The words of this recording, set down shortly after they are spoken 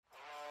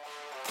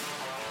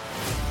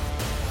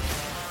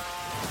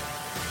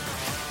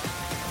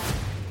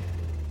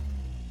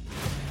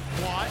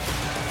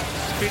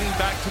spinning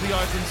back to the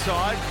open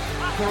side.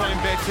 Karoim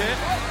Bete.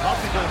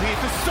 Lovely ball here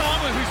to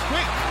Samu, who's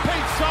quick.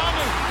 Pete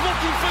Samu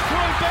looking for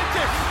Karoim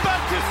Bete.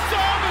 Back to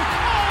Samu.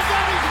 Oh,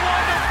 that is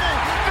wonderful.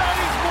 That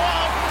is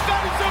wild.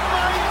 That is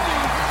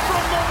amazing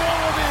from the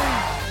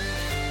Wallabies.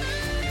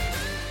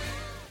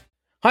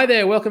 Hi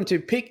there, welcome to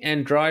Pick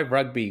and Drive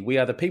Rugby. We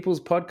are the People's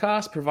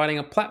Podcast, providing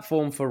a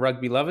platform for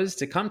rugby lovers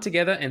to come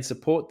together and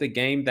support the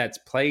game that's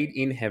played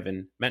in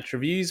heaven. Match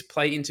reviews,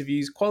 play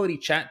interviews, quality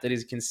chat that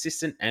is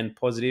consistent and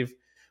positive.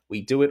 We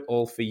do it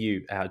all for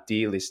you, our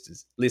dear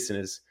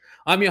listeners.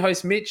 I'm your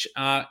host, Mitch.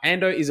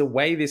 Ando is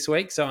away this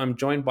week, so I'm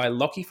joined by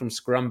Lachie from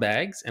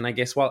Scrumbags. And I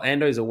guess while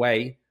Ando's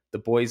away, the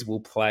boys will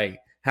play.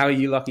 How are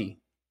you, Lachie?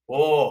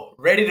 Oh,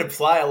 ready to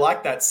play. I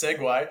like that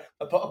segue.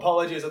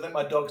 Apologies, I think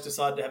my dog's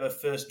decided to have her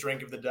first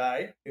drink of the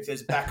day, if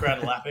there's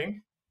background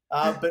lapping.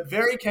 But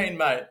very keen,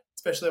 mate,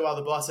 especially while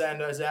the boss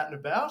Ando's out and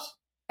about.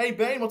 Hey,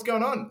 Bean, what's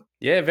going on?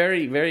 Yeah,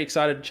 very, very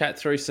excited to chat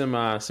through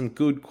some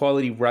good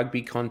quality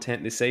rugby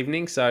content this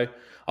evening. So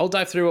I'll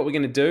dive through what we're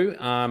going to do,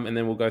 and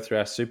then we'll go through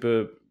our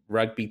Super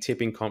Rugby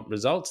tipping comp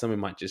results, then we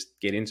might just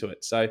get into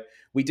it. So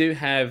we do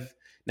have...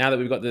 Now that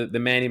we've got the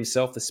man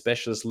himself, the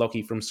specialist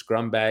Lachie from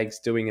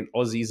Scrumbags, doing an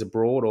Aussies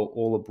Abroad or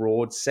All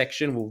Abroad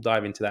section. We'll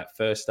dive into that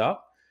first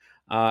up.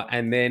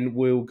 And then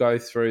we'll go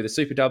through the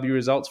Super W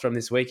results from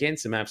this weekend,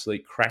 some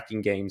absolute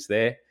cracking games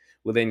there.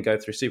 We'll then go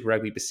through Super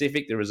Rugby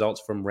Pacific, the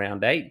results from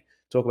round 8,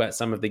 talk about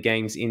some of the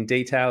games in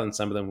detail, and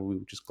some of them we'll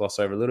just gloss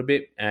over a little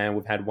bit. And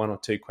we've had one or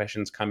two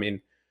questions come in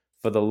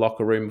for the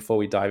locker room before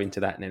we dive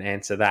into that and then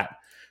answer that.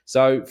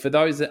 So for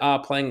those that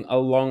are playing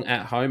along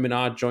at home and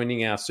are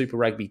joining our Super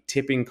Rugby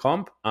tipping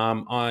comp,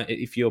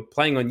 if you're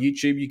playing on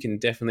YouTube, you can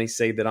definitely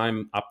see that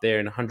I'm up there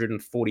in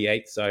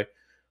 148th. So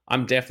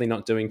I'm definitely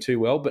not doing too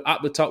well. But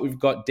up the top, we've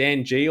got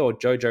Dan G or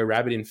Jojo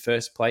Rabbit in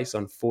first place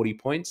on 40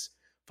 points,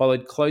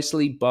 followed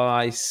closely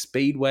by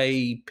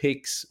Speedway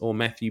Picks or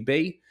Matthew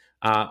B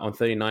on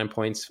 39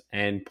 points,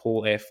 and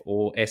Paul F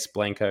or S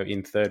Blanco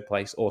in third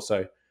place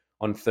also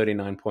on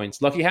 39 points.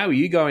 Lachie, how are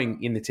you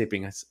going in the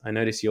tipping? I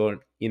notice you're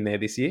in there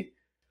this year.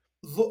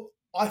 Look,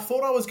 I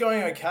thought I was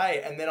going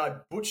okay, and then I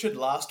butchered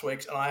last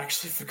week's, and I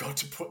actually forgot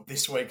to put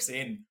this week's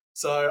in.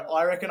 So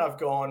I reckon I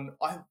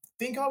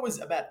think I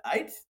was about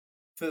 8th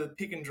for the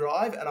pick and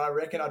drive, and I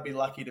reckon I'd be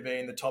lucky to be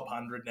in the top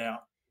 100 now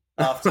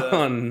after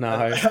oh,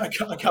 no.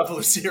 a couple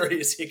of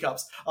serious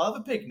hiccups. I have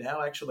a pick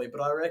now, actually,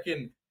 but I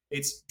reckon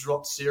it's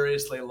dropped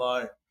seriously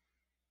low.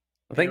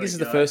 I think this is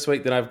the first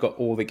week that I've got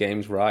all the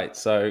games right.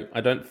 So I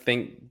don't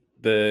think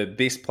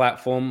this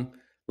platform,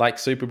 like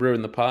Super Brew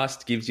in the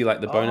past, gives you like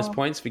the bonus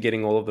points for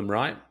getting all of them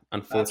right,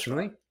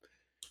 unfortunately.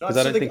 Because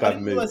I don't think I've moved. I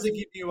didn't realize they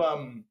give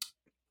you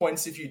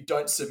points if you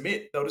don't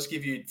submit. They'll just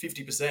give you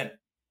 50%.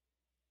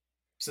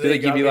 So do they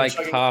give you like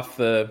half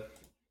the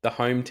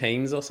home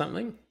teams or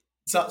something?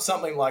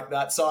 Something like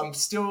that. So I'm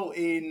still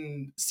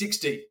in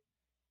 60.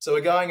 So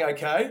we're going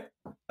okay.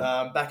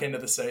 Back end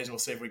of the season, we'll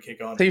see if we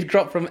kick on. So you've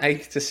dropped from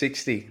 8th to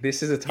 60.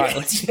 This is a tight...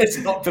 Yeah, it's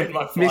not been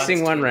my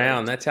missing one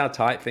round. That's how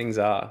tight things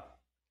are.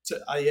 So,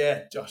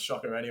 yeah, just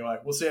shocker anyway.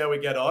 We'll see how we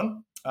get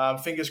on.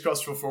 Fingers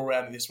crossed for a full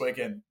round this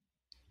weekend.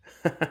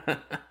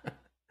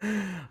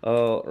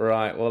 All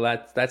right. Well,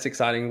 that's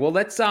exciting. Well,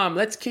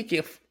 let's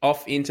kick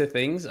off into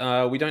things.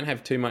 We don't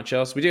have too much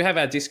else. We do have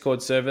our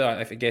Discord server.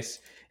 I guess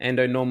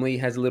Ando normally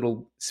has a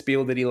little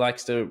spiel that he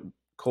likes to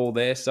call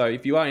there. So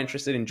if you are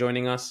interested in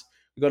joining us,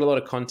 we've got a lot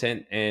of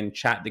content and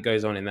chat that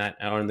goes on in that,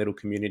 our own little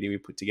community we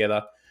put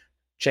together.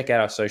 Check out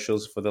our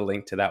socials for the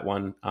link to that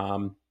one.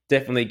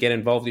 Definitely get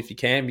involved if you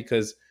can,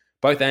 because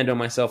both Ando and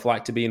myself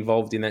like to be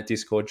involved in that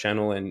Discord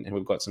channel, and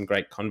we've got some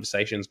great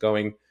conversations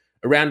going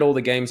around all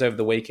the games over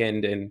the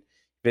weekend. And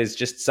if there's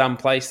just some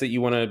place that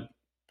you want to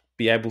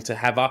be able to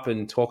have up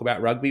and talk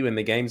about rugby when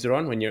the games are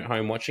on, when you're at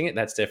home watching it,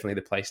 that's definitely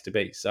the place to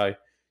be. So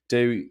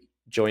do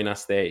join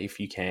us there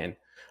if you can.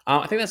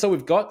 I think that's all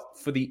we've got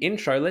for the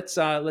intro. Let's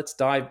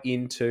dive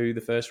into the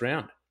first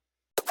round.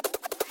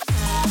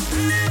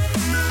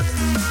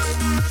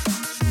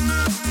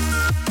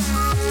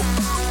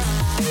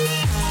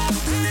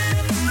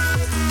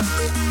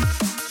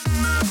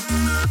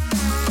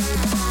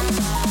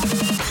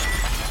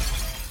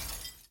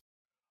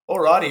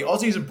 Alrighty,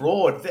 Aussies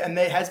Abroad, and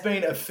there has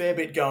been a fair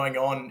bit going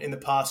on in the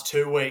past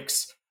 2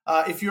 weeks.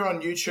 If you're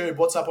on YouTube,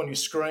 what's up on your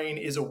screen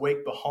is a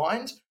week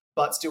behind,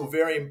 but still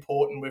very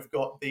important. We've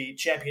got the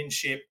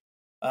championship,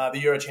 the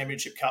Euro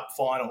Championship Cup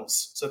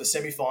finals. So the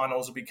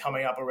semi-finals will be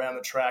coming up around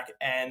the track,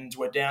 and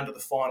we're down to the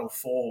final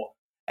 4.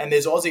 And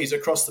there's Aussies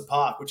across the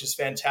park, which is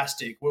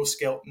fantastic. Will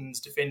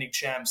Skelton's defending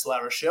champs, La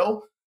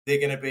Rochelle. They're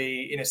going to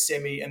be in a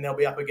semi, and they'll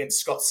be up against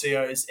Scott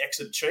Seo's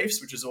Exeter Chiefs,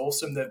 which is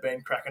awesome. They've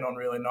been cracking on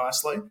really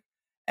nicely.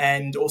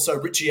 And also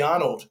Richie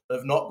Arnold,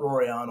 of not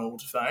Rory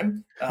Arnold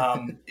fame,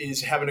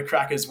 is having a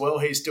crack as well.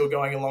 He's still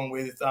going along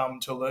with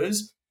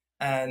Toulouse.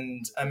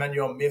 And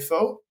Emmanuel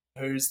Mirfo,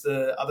 who's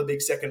the other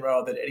big second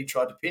rower that Eddie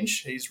tried to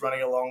pinch. He's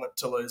running along at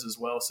Toulouse as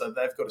well. So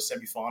they've got a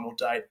semi-final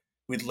date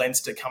with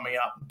Leinster coming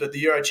up. But the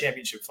Euro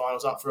Championship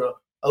finals up for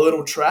a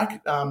little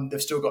track.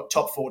 They've still got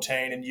top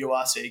 14 and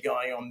URC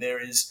going on. There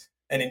is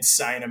an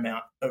insane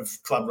amount of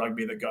club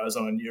rugby that goes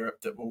on in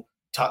Europe that we'll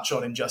touch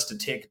on in just a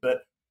tick.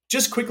 But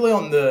just quickly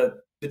on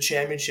the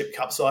Championship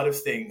Cup side of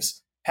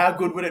things, how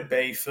good would it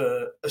be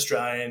for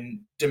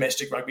Australian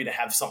domestic rugby to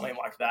have something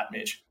like that,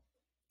 Mitch?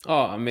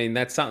 Oh, I mean,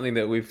 that's something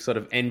that we've sort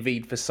of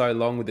envied for so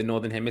long with the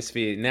Northern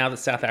Hemisphere. Now the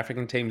South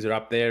African teams are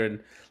up there, and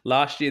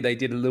last year they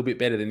did a little bit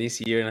better than this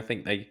year, and I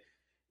think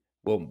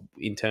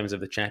in terms of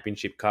the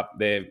Championship Cup,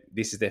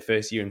 this is their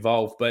first year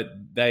involved, but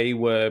they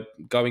were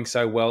going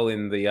so well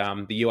in the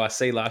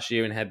URC last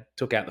year and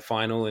took out the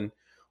final and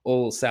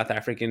all South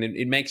African.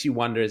 It makes you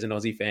wonder as an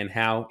Aussie fan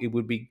how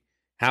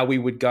we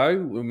would go.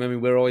 I mean,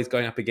 we're always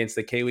going up against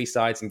the Kiwi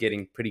sides and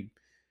getting pretty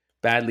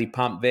badly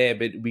pumped there,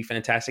 but it'd be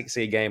fantastic to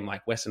see a game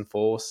like Western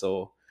Force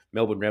or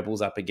Melbourne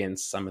Rebels up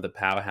against some of the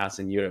powerhouse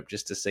in Europe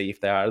just to see if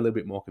they are a little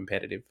bit more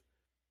competitive.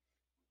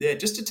 Yeah,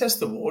 just to test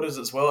the waters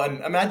as well.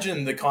 And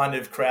imagine the kind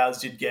of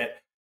crowds you'd get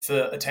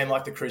for a team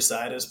like the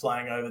Crusaders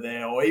playing over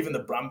there, or even the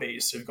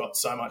Brumbies, who've got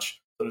so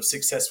much sort of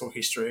successful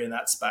history in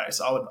that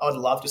space. I'd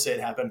love to see it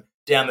happen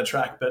down the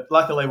track, but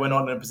luckily we're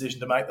not in a position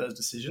to make those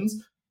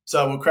decisions.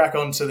 So we'll crack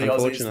on to the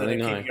Aussies that are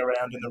kicking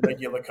around in the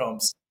regular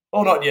comps.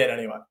 Well, not yet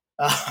anyway.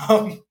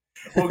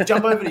 We'll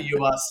jump over to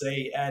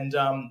URC, and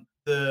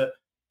the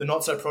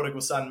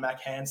not-so-prodigal son,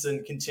 Mac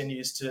Hansen,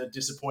 continues to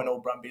disappoint all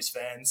Brumbies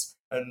fans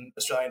and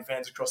Australian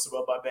fans across the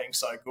world by being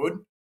so good.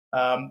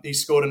 He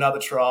scored another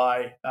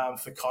try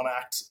for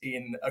Connacht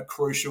in a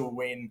crucial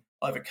win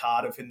over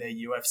Cardiff in their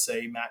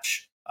UFC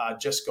match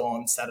just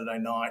gone Saturday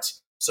night.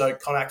 So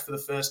Connacht, for the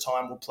first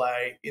time, will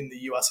play in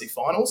the URC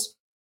finals,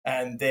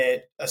 and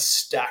they're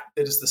just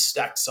the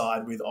stacked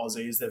side with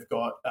Aussies. They've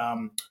got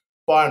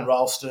Byron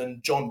Ralston,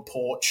 John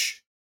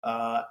Porch,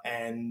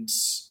 and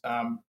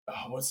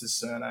what's his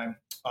surname?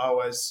 I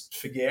always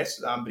forget,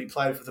 but he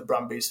played for the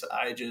Brumbies for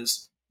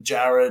ages.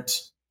 Jared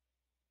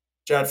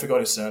forgot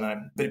his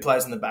surname, but he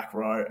plays in the back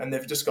row, and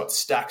they've just got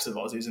stacks of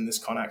Aussies in this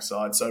Connacht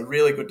side. So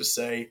really good to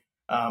see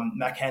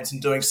Mac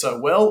Hansen doing so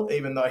well,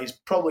 even though he's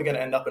probably going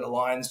to end up in a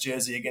Lions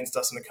jersey against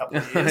us in a couple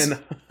of years,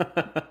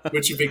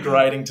 which would be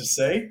grating to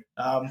see.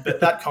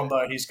 But that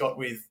combo he's got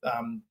with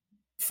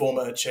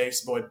former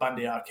Chiefs boy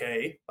Bundy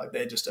Arkey, like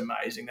they're just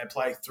amazing. They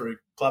play through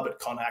club at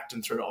Connacht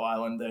and through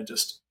Ireland. They're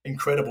just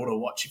incredible to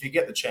watch. If you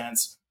get the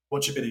chance,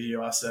 watch a bit of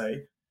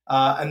URC.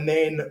 And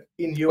then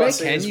in URC, where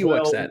can you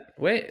watch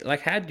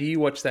that? How do you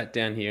watch that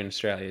down here in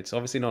Australia? It's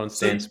obviously not on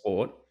Stan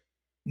Sport.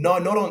 No,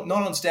 not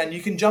on Stan. You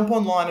can jump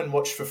online and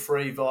watch for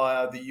free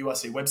via the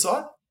URC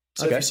website.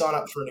 So if you sign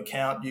up for an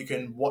account, you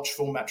can watch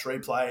full match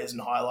replays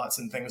and highlights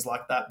and things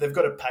like that. They've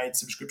got a paid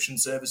subscription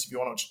service if you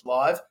want to watch it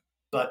live,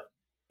 but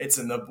it's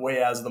in the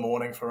wee hours of the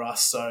morning for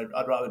us, so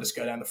I'd rather just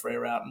go down the free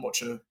route and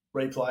watch a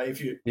replay.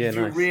 If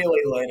you're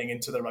really leaning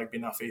into the rugby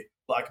nuffy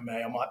like me,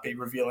 I might be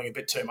revealing a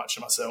bit too much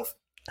of myself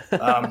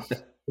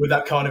with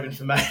that kind of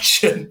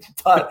information.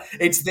 But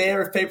it's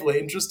there if people are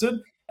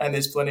interested, and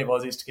there's plenty of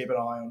Aussies to keep an eye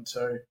on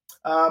too.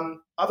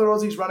 Other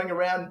Aussies running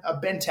around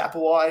are Ben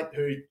Tapawai,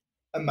 who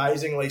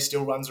amazingly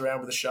still runs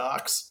around with the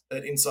Sharks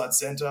at inside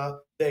centre.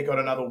 They got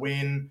another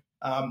win.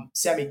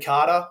 Sammy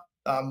Carter,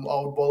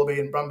 old Wallaby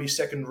and Brumby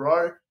second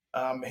row.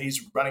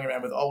 He's running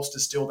around with Ulster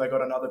still. They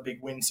got another big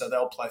win, so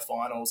they'll play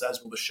finals,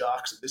 as will the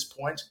Sharks at this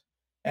point.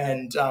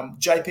 And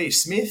JP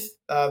Smith,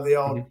 the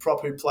old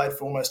prop who played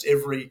for almost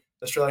every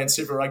Australian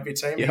Super Rugby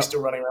team, he's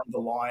still running around with the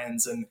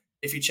Lions. And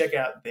if you check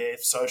out their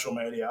social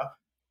media,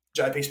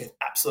 JP Smith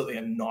absolutely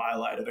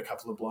annihilated a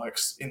couple of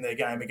blokes in their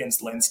game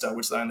against Leinster,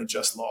 which they only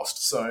just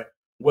lost. So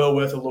well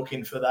worth a look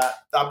in for that.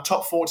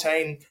 Top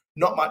 14,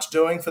 not much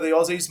doing for the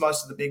Aussies.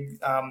 Most of the big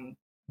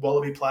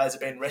Wallaby players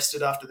have been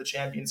rested after the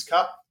Champions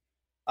Cup.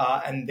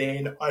 And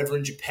then over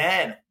in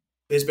Japan,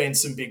 there's been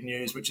some big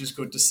news, which is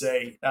good to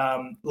see.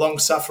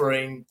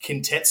 Long-suffering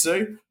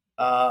Kintetsu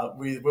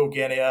with Will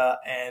Genia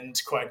and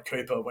Quade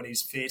Cooper when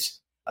he's fit.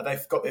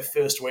 They've got their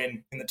first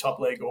win in the top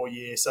league all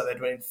year, so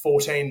they'd been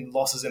 14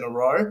 losses in a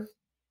row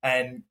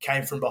and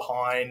came from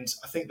behind.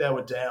 I think they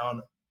were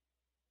down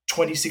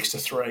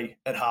 26-3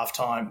 at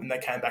halftime, and they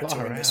came back to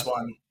win this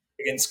one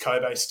against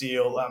Kobe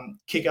Steel.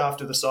 Kick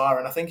after the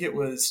siren. I think it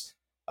was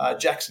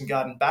Jackson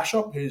Garden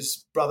Bashop,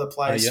 whose brother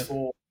plays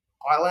for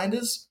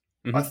Highlanders,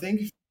 I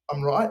think, if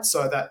I'm right.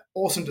 So that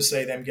awesome to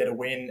see them get a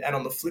win. And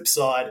on the flip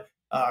side,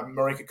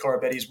 Marika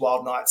Korobetti's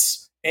Wild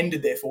Knights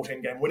ended their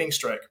 14-game winning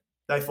streak.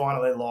 They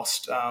finally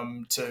lost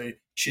to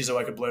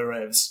Shizuoka Blue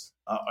Revs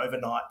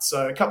overnight.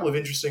 So a couple of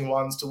interesting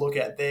ones to look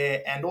at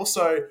there. And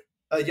also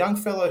a young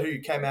fellow who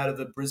came out of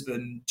the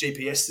Brisbane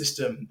GPS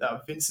system,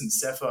 Vincent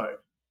Sefo.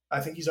 I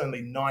think he's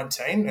only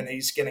 19 and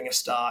he's getting a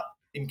start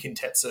in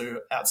Kintetsu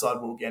outside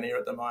Woolgenia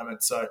at the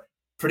moment. So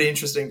pretty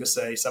interesting to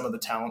see some of the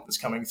talent that's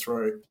coming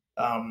through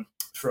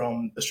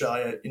from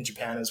Australia in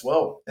Japan as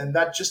well. And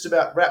that just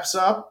about wraps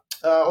up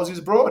Aussies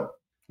Abroad.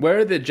 Where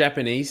are the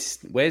Japanese?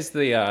 Where's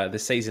the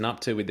season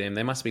up to with them?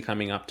 They must be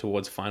coming up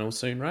towards finals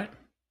soon, right?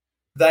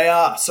 They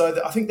are.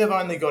 So I think they've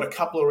only got a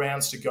couple of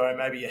rounds to go,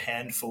 maybe a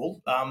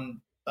handful.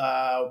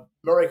 Marika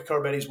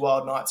Korobetti's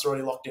Wild Knights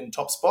already locked in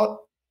top spot.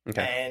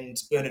 Okay. And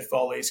Bernard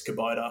Foley's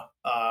Kubota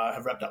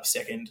have wrapped up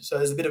second. So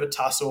there's a bit of a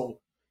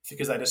tussle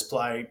because they just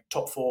play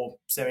top 4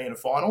 semi and a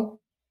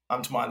final,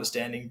 to my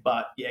understanding.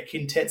 But yeah,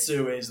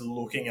 Kintetsu is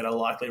looking at a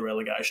likely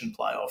relegation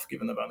playoff,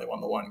 given they've only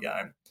won the one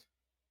game.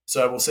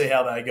 So we'll see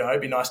how they go.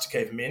 It'd be nice to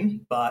keep them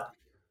in, but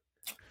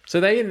so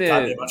can't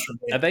do much from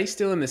are they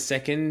still in the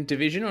second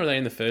division, or are they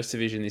in the first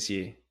division this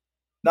year?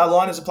 No,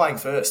 Liners are playing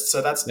first,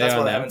 so that's why they're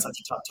now having such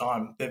a tough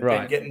time. They've right,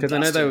 been getting because I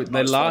know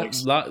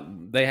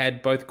they they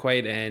had both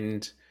Quaid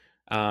and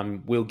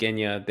Will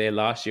Genya there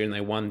last year, and they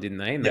won, didn't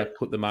they? And they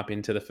put them up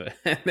into the first.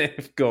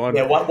 They've gone.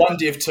 Yeah, one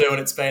Div 2, and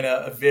it's been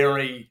a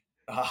very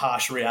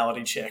harsh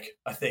reality check,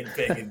 I think,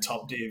 being in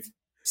top Div.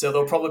 So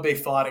they'll probably be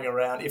fighting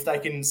around. If they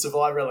can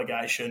survive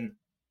relegation,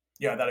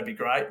 that'd be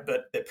great,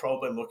 but they're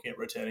probably looking at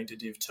returning to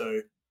Div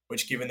 2,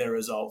 which, given their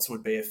results,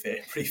 would be a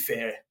pretty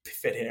fair.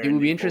 It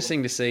would be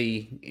interesting to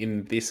see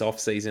in this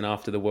off-season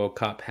after the World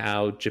Cup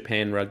how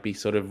Japan Rugby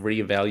sort of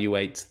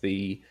reevaluates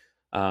the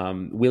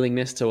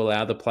willingness to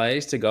allow the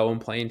players to go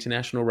and play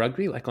international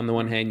rugby. Like, on the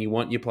one hand, you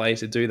want your players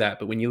to do that,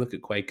 but when you look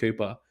at Quade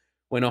Cooper,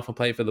 went off and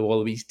played for the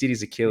Wallabies, did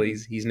his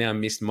Achilles. He's now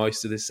missed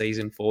most of the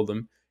season for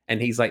them,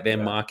 and he's like their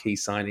marquee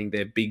signing,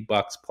 their big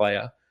bucks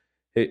player.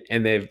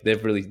 And they've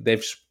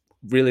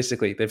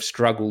realistically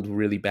struggled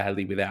really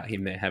badly without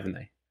him there, haven't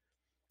they?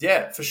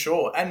 Yeah, for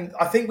sure. And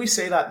I think we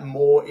see that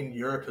more in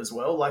Europe as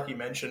well, like you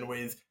mentioned,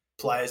 with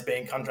players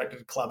being contracted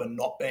to club and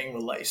not being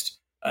released.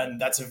 And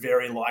that's a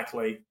very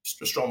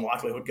strong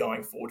likelihood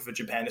going forward for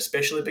Japan,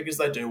 especially because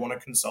they do want to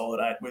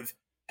consolidate. We've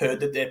heard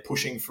that they're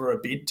pushing for a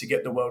bid to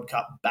get the World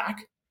Cup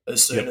back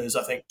as soon as,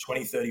 I think,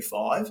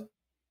 2035,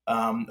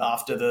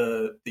 after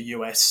the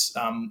US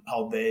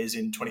hold theirs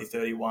in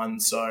 2031.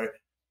 So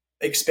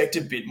expect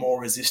a bit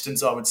more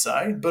resistance, I would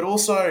say. But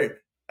also,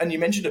 and you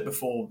mentioned it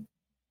before,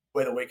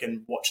 whether we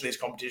can watch these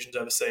competitions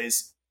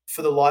overseas.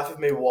 For the life of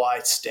me, why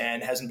Stan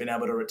hasn't been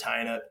able to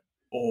retain it,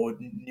 or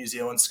New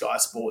Zealand Sky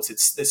Sports.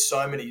 There's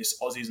so many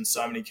Aussies and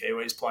so many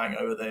Kiwis playing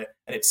over there,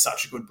 and it's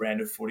such a good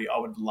brand of footy. I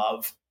would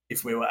love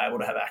if we were able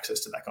to have access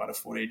to that kind of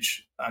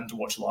footage and to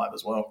watch live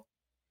as well.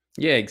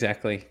 Yeah,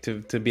 exactly.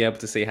 To be able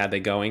to see how they're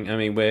going. I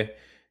mean,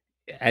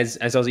 as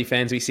Aussie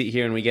fans, we sit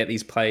here and we get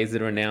these players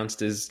that are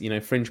announced as,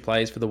 fringe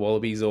players for the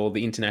Wallabies or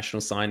the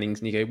international signings,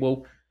 and you go,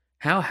 well,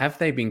 how have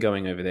they been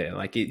going over there?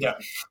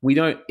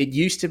 It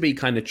used to be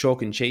kind of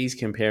chalk and cheese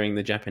comparing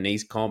the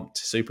Japanese comp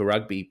to Super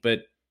Rugby,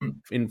 but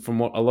from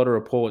what a lot of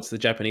reports, the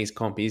Japanese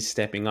comp is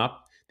stepping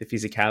up. The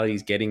physicality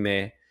is getting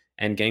there,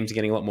 and games are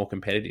getting a lot more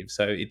competitive.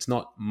 So it's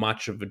not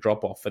much of a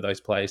drop off for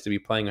those players to be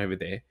playing over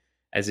there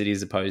as it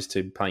is opposed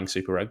to playing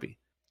Super Rugby.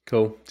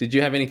 Cool. Did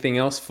you have anything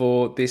else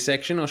for this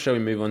section, or shall we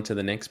move on to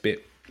the next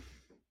bit?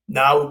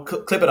 No,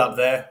 we'll clip it up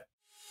there.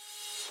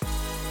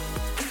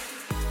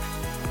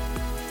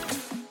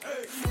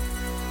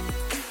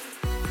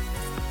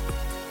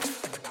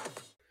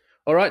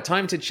 All right,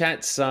 time to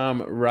chat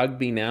some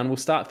rugby now, and we'll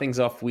start things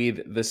off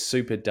with the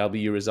Super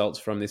W results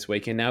from this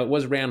weekend. Now, it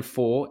was round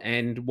 4,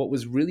 and what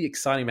was really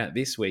exciting about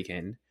this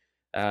weekend,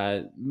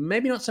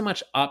 maybe not so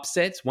much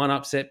upsets, one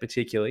upset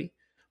particularly,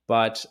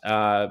 but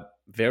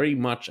very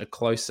much a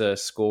closer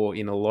score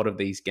in a lot of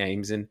these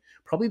games, and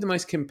probably the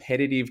most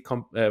competitive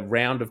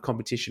round of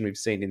competition we've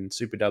seen in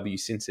Super W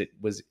since it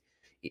was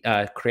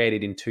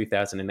created in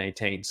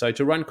 2018. So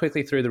to run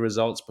quickly through the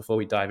results before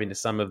we dive into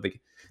some of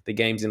the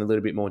games in a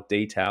little bit more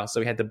detail. So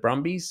we had the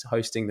Brumbies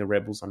hosting the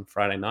Rebels on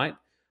Friday night.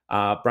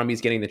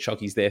 Brumbies getting the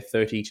Chockies there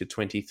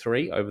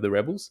 30-23 over the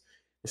Rebels.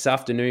 This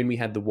afternoon, we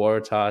had the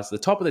Waratahs, the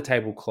top of the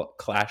table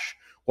clash,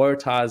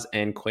 Waratahs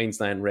and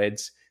Queensland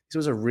Reds. This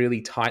was a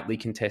really tightly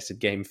contested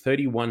game,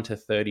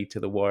 31-30 to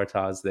the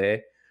Waratahs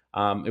there.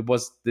 It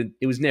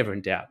was never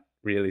in doubt,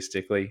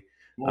 realistically.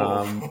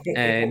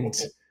 And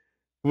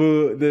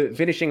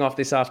finishing off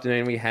this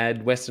afternoon, we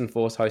had Western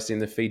Force hosting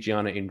the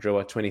Fijiana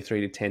Indroa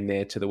 23-10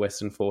 there to the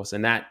Western Force,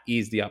 and that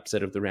is the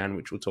upset of the round,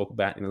 which we'll talk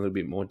about in a little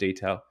bit more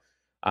detail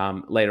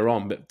later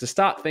on. But to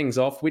start things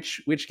off,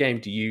 which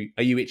game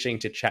are you itching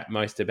to chat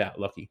most about,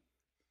 Lachie?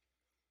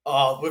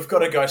 Oh, we've got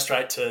to go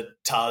straight to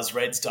Tars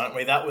Reds, don't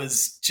we? That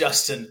was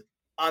just an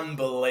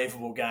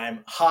unbelievable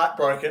game.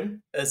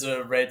 Heartbroken as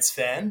a Reds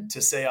fan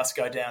to see us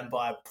go down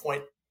by a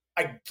point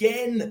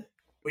again.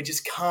 We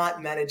just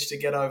can't manage to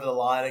get over the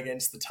line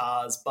against the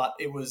Tars, but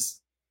it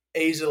was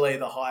easily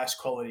the highest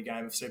quality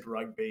game of Super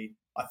Rugby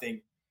I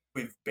think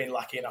we've been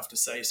lucky enough to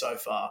see so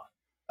far.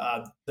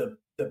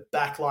 The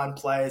backline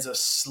players are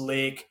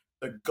slick.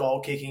 The goal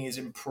kicking is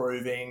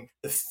improving.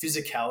 The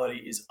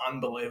physicality is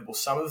unbelievable.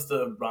 Some of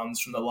the runs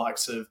from the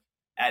likes of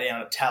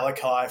Adiana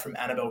Talakai, from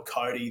Annabelle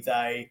Cody,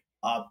 they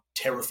are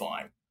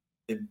terrifying.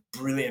 They're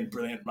brilliant,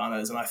 brilliant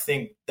runners, and I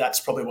think that's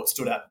probably what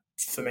stood out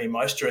for me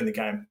most during the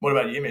game. What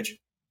about you, Mitch?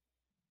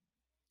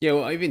 Yeah,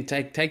 well, even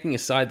taking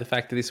aside the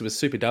fact that this was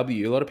Super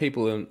W, a lot of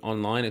people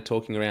online are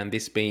talking around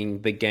this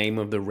being the game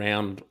of the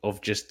round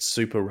of just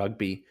Super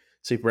Rugby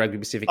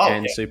Pacific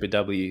and yeah. Super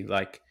W.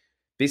 Like,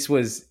 this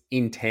was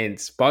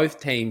intense.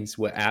 Both teams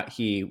were out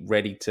here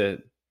ready to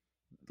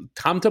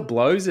come to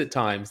blows at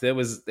times. There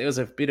was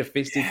a bit of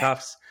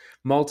fisticuffs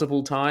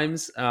multiple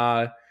times.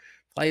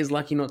 Players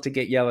lucky not to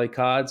get yellow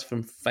cards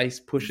from face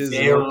pushes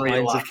and all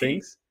kinds of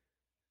things.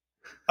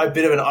 a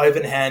bit of an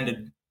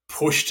open-handed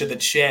push to the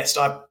chest.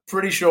 I'm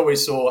pretty sure we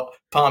saw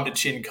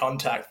palm-to-chin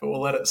contact, but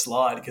we'll let it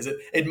slide because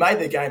it made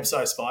the game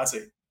so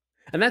spicy.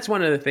 And that's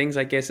one of the things,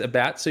 I guess,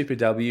 about Super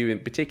W,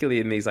 and particularly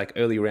in these like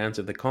early rounds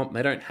of the comp,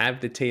 they don't have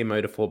the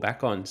TMO to fall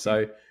back on.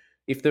 So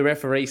if the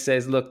referee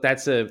says, look,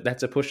 that's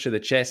a push to the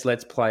chest,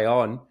 let's play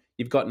on,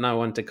 you've got no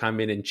one to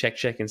come in and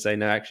check and say,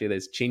 no, actually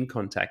there's chin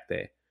contact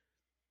there.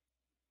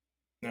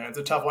 No, it's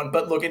a tough one.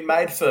 But look, it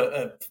made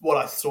for what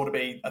I saw to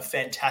be a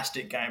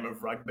fantastic game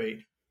of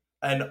rugby.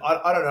 And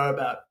I don't know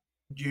about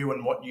you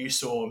and what you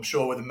saw, I'm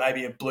sure with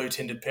maybe a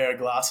blue-tinted pair of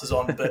glasses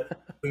on, but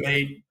for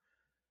me,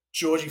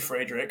 Georgie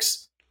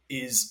Friedrichs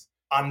is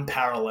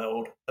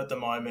unparalleled at the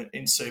moment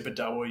in Super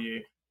W.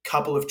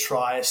 Couple of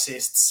try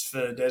assists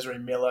for Desiree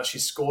Miller. She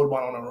scored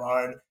one on her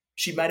own.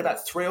 She made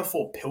about 3 or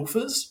 4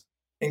 pilfers,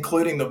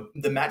 including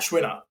the match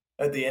winner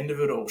at the end of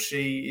it all.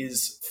 She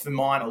is, for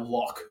mine, a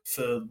lock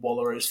for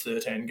Wallaroos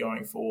 13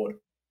 going forward.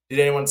 Did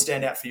anyone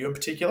stand out for you in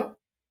particular?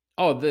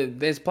 Oh,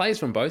 there's players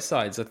from both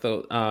sides I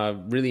thought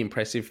really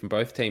impressive from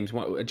both teams.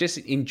 Just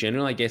in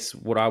general, I guess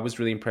what I was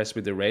really impressed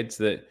with the Reds,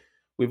 that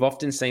we've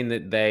often seen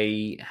that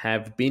they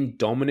have been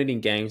dominant in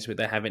games, but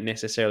they haven't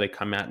necessarily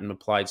come out and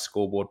applied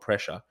scoreboard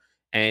pressure.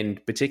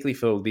 And particularly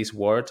for this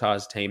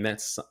Waratahs team,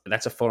 that's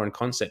a foreign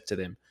concept to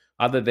them.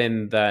 Other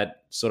than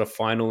that sort of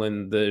final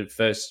in the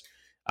first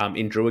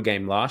Indrua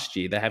game last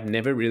year, they have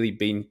never really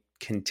been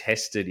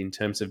contested in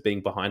terms of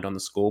being behind on the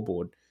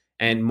scoreboard.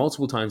 And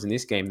multiple times in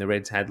this game, the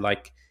Reds had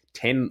like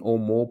 10 or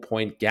more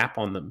point gap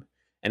on them.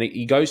 And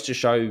it goes to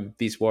show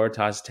this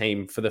Waratahs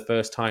team, for the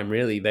first time,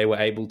 really, they were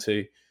able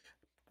to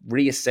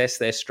reassess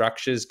their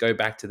structures, go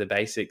back to the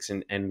basics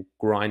and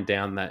grind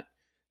down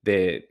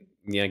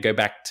go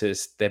back to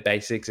their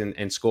basics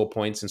and score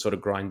points and sort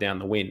of grind down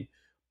the win.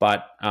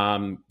 But,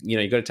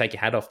 you got to take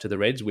your hat off to the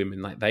Reds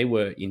women. Like, they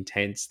were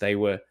intense. They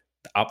were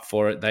up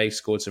for it. They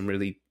scored some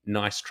really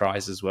nice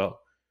tries as well.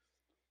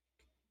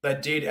 They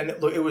did, and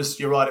look,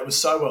 you're right, it was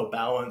so well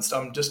balanced.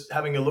 I'm just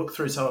having a look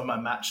through some of my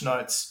match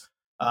notes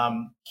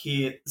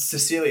here.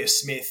 Cecilia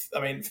Smith, I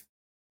mean,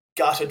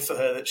 gutted for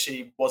her that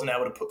she wasn't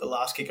able to put the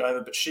last kick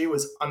over, but she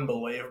was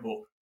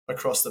unbelievable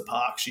across the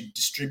park. She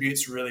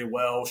distributes really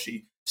well.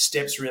 She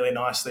steps really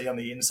nicely on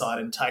the inside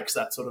and takes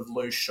that sort of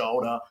loose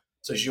shoulder.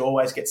 So she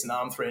always gets an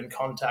arm through in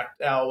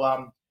contact.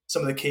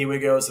 Some of the Kiwi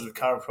girls that have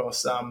come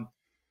across,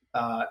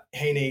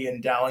 Heaney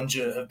and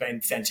Dallinger, have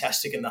been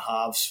fantastic in the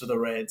halves for the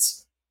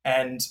Reds.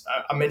 And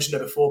I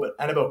mentioned it before,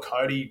 but Annabelle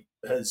Cody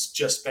has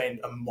just been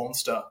a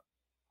monster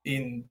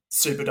in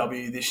Super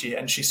W this year,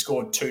 and she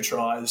scored 2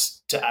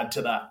 tries to add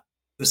to that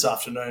this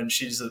afternoon.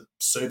 She's a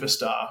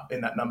superstar in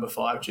that number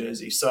 5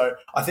 jersey. So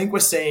I think we're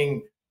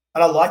seeing,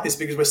 and I like this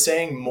because we're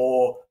seeing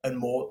more and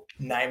more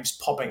names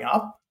popping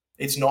up.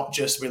 It's not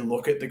just we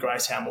look at the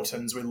Grace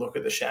Hamiltons, we look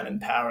at the Shannon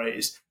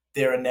Parrys.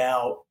 There are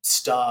now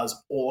stars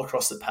all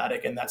across the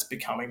paddock, and that's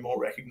becoming more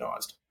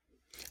recognised.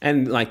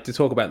 And like to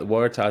talk about the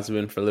Waratahs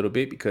women for a little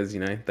bit, because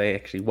they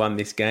actually won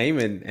this game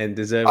and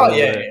deserve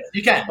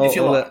you can if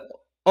you like.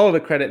 All the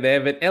credit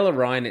there. But Ella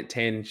Ryan at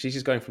 10, she's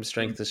just going from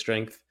strength to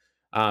strength.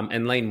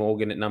 And Lane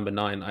Morgan at number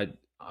 9.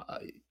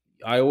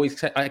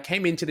 I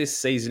came into this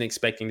season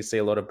expecting to see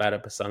a lot of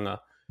Bada Pasanga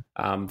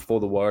for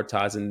the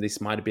Waratahs, and this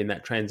might have been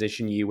that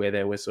transition year where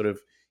they were sort of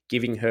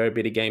giving her a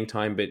bit of game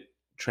time, but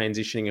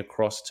transitioning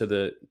across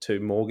to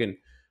Morgan.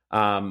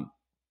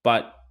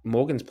 But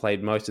Morgan's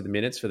played most of the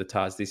minutes for the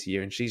Tars this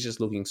year, and she's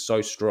just looking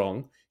so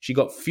strong. She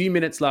got few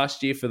minutes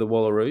last year for the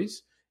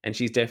Wallaroos, and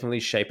she's definitely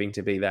shaping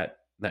to be that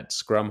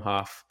scrum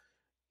half,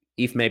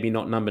 if maybe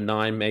not number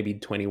 9, maybe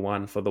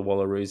 21 for the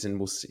Wallaroos,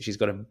 and she's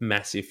got a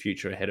massive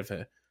future ahead of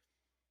her.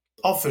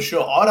 Oh, for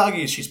sure. I'd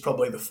argue she's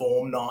probably the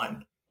form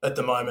 9 at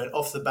the moment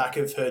off the back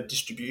of her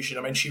distribution.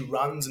 I mean, she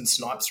runs and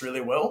snipes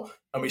really well,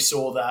 and we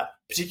saw that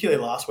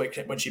particularly last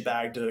week when she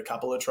bagged a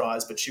couple of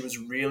tries, but she was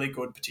really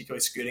good,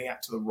 particularly scooting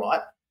out to the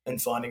right and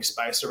finding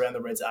space around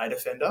the Reds' A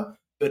defender.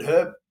 But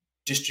her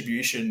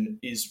distribution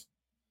is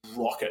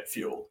rocket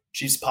fuel.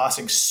 She's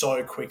passing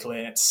so quickly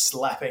and it's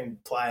slapping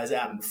players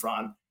out in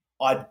front.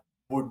 I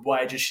would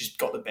wager she's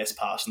got the best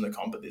pass in the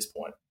comp at this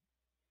point.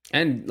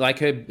 And like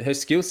her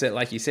skill set,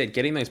 like you said,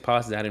 getting those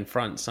passes out in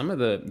front, some of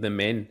the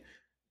men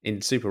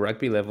in Super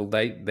Rugby level,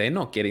 they're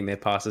not getting their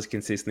passes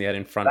consistently out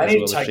in front as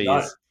well as she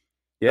is.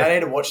 Yeah. They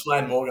need to watch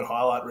Lane Morgan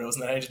highlight reels,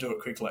 and they need to do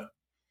it quickly.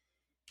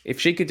 If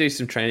she could do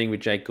some training with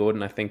Jake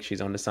Gordon, I think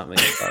she's onto something.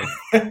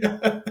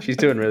 So she's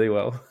doing really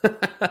well.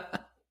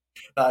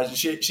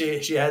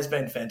 She has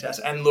been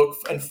fantastic. And look,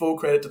 and full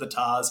credit to the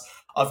Tars.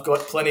 I've got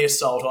plenty of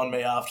salt on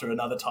me after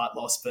another tight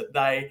loss, but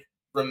they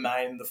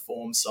remain the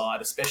form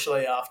side,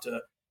 especially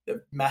after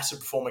the massive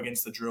performance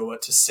against the Drua,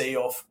 to see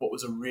off what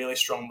was a really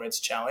strong Reds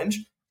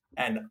challenge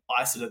and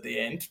ice it at the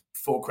end.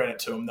 Full credit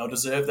to them. They'll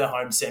deserve their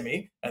home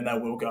semi, and they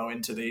will go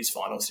into these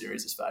final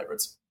series as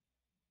favourites.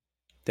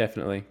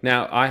 Definitely.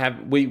 Now,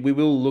 we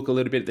will look a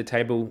little bit at the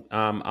table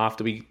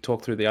after we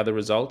talk through the other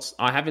results.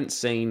 I haven't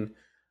seen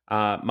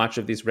much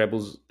of this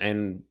Rebels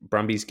and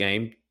Brumbies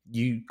game.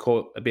 You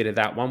caught a bit of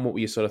that one. What were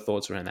your sort of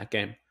thoughts around that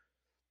game?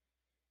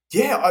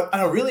 Yeah,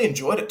 and I really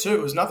enjoyed it too.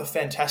 It was another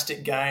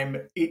fantastic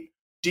game. It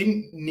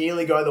didn't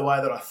nearly go the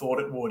way that I thought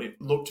it would. It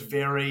looked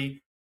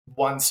very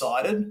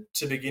one-sided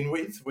to begin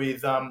with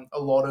a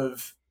lot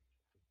of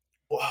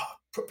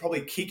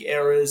probably kick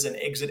errors and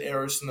exit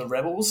errors from the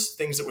Rebels,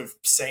 things that we've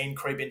seen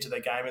creep into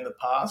their game in the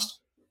past.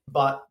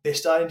 But they're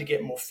starting to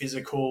get more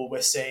physical.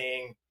 We're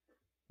seeing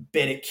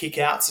better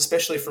kickouts,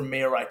 especially from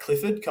Mia Ray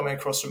Clifford coming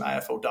across from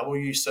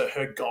AFLW. So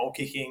her goal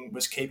kicking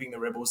was keeping the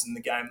Rebels in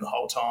the game the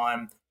whole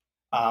time.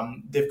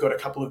 They've got a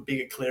couple of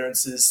bigger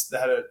clearances. They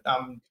had a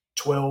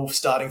 12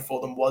 starting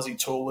for them, Wazzy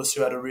Toulis,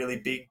 who had a really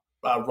big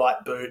right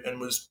boot and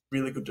was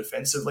really good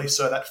defensively.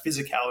 So that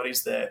physicality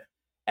is there.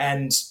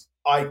 And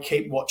I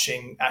keep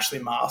watching Ashley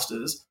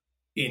Masters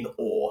in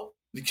awe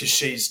because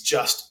she's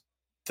just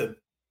the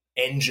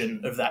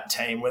engine of that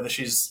team, whether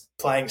she's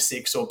playing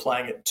 6 or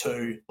playing at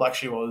 2 like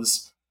she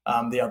was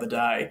the other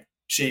day.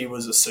 She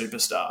was a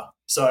superstar.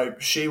 So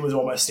she was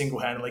almost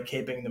single-handedly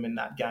keeping them in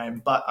that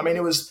game. But, I mean,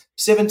 it was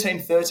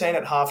 17-13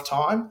 at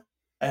halftime,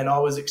 and I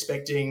was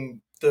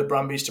expecting the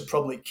Brumbies to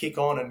probably kick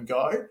on and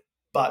go,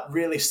 but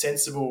really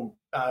sensible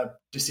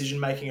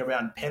decision-making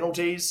around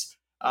penalties.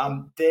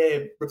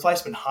 Their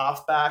replacement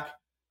halfback,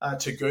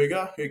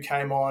 Taguga, who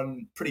came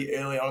on pretty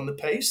early on in the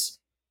piece,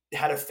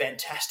 had a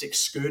fantastic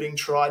scooting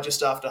try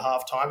just after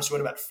halftime. So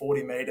went about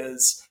 40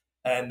 metres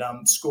and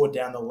scored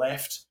down the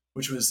left,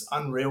 which was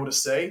unreal to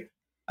see.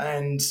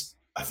 And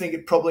I think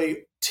it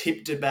probably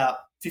tipped about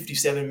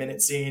 57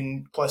 minutes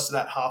in, close to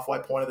that halfway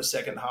point of the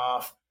second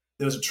half.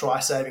 There was a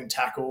try-saving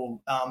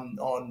tackle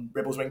on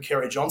Rebels wing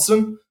Kerry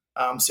Johnson.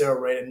 Sarah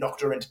Reid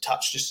knocked her into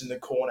touch just in the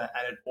corner,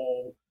 and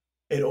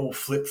it all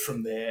flipped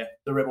from there.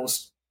 The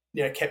Rebels,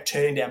 kept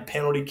turning down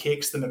penalty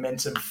kicks. The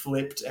momentum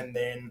flipped, and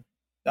then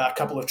a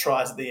couple of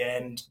tries at the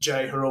end.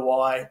 Jay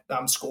Hurawai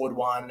scored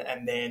one,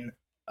 and then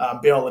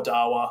Biola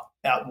Dawa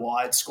out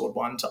wide scored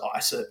one to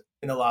ice it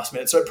in the last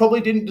minute. So it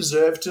probably didn't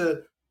deserve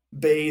to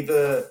be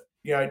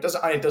it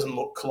doesn't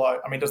look close.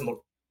 I mean, it doesn't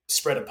look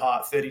spread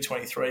apart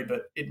 30-23,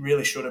 but it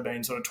really should have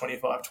been sort of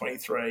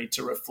 25-23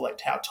 to reflect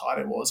how tight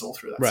it was all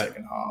through that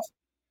second half.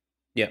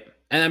 Yeah.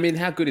 And I mean,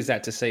 how good is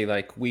that to see?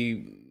 Like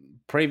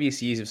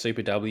previous years of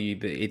Super W,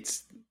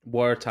 it's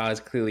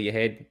Waratahs clearly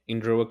ahead.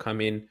 Indrua come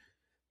in,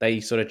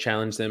 they sort of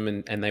challenge them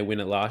and they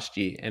win it last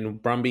year.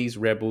 And Brumbies,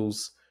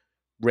 Rebels,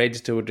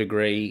 Reds to a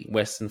degree,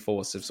 Western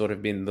Force have sort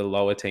of been the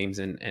lower teams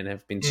and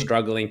have been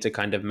struggling to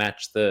kind of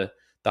match the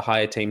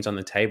higher teams on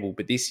the table.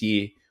 But this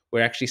year,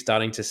 we're actually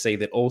starting to see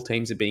that all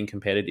teams are being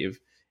competitive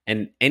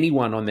and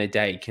anyone on their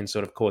day can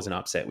sort of cause an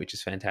upset, which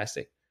is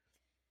fantastic.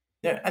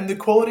 Yeah, and the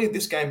quality of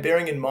this game,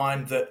 bearing in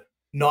mind that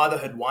neither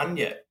had won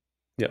yet.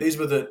 Yep. These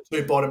were the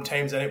two bottom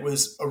teams, and it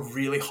was a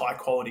really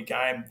high-quality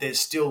game. There's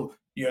still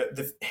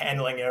the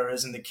handling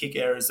errors and the kick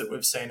errors that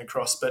we've seen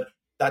across, but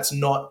that's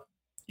not,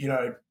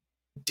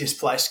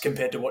 displaced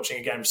compared to watching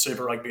a game of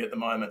Super Rugby at the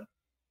moment.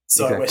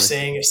 So We're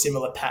seeing a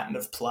similar pattern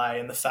of play,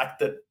 and the fact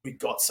that we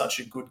got such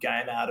a good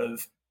game out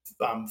of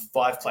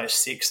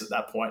 5-6 at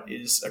that point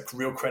is a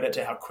real credit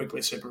to how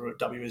quickly Super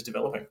W is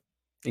developing.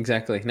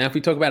 Exactly. Now, if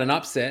we talk about an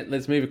upset,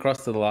 let's move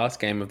across to the last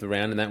game of the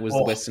round, and that was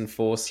the Western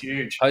Force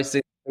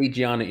hosting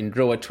Fijiana in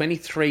Drua,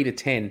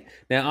 23-10.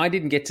 Now, I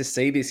didn't get to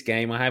see this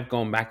game. I have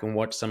gone back and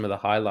watched some of the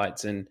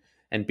highlights and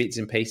bits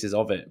and pieces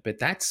of it, but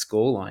that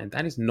scoreline,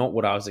 that is not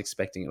what I was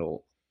expecting at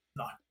all.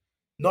 No,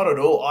 not at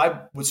all.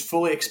 I was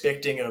fully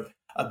expecting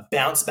a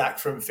bounce back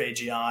from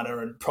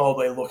Fijiana and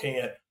probably looking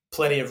at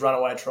plenty of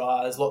runaway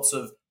tries, lots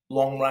of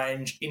long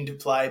range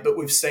interplay, but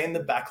we've seen the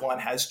backline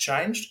has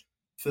changed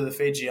for the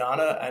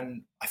Fijiana,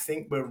 and I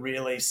think we're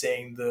really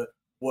seeing the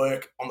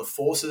work on the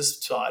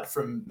Forces side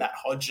from Matt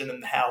Hodgson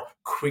and how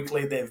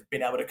quickly they've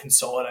been able to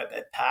consolidate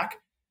that pack.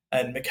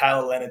 And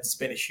Michaela Leonard's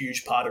been a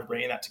huge part of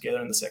bringing that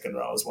together in the second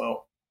row as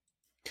well.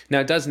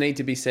 Now, it does need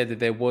to be said that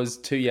there was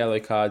 2 yellow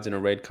cards and a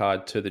red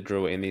card to the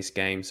Drua in this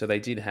game. So they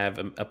did have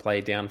a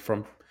player down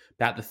from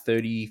about the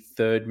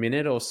 33rd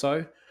minute or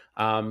so,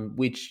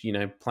 which,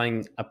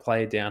 playing a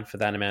player down for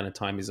that amount of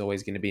time is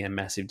always going to be a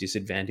massive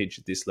disadvantage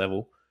at this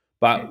level.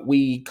 But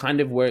we kind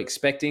of were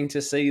expecting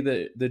to see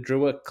the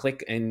Drua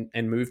click and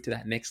move to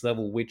that next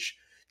level, which,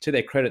 to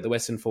their credit, the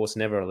Western Force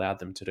never allowed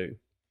them to do.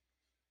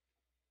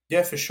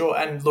 Yeah, for sure.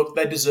 And look,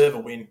 they deserve a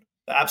win.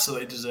 They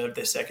absolutely deserved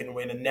their second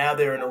win. And now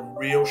they're in a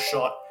real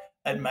shot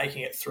at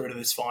making it through to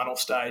this final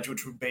stage,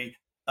 which would be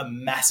a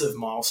massive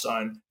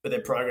milestone for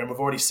their program. We've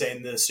already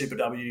seen the Super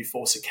W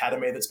Force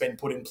Academy that's been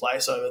put in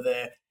place over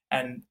there,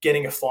 and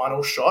getting a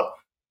final shot,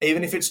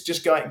 even if it's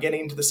just getting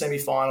into the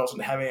semi-finals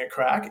and having a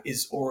crack,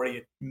 is already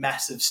a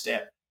massive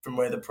step from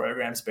where the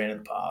program's been in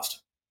the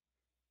past.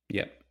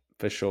 Yep,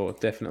 for sure,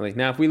 definitely.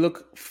 Now, if we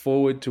look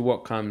forward to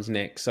what comes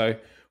next, so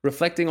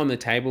reflecting on the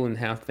table and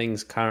how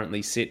things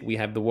currently sit, we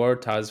have the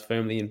Waratahs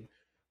firmly in,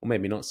 or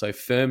maybe not so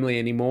firmly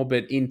anymore,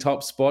 but in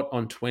top spot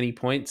on 20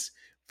 points,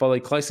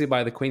 followed closely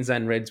by the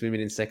Queensland Reds women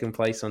in second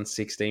place on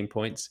 16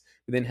 points.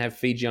 We then have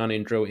Fijiana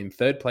and Drua in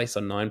third place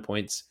on 9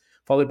 points,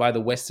 followed by the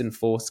Western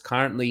Force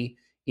currently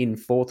in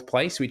fourth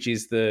place, which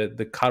is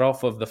the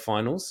cutoff of the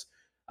finals,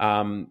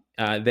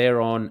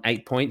 They're on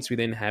 8 points. We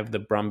then have the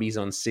Brumbies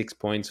on 6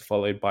 points,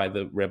 followed by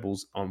the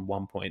Rebels on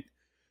 1 point.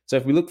 So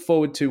if we look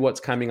forward to what's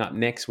coming up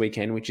next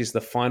weekend, which is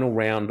the final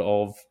round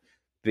of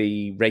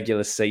the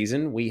regular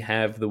season, we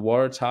have the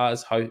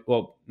Waratahs,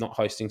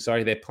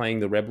 they're playing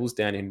the Rebels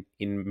down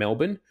in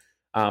Melbourne.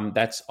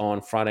 That's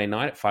on Friday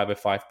night at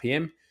 5:05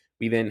 p.m.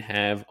 We then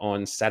have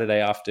on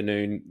Saturday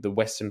afternoon the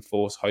Western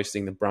Force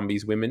hosting the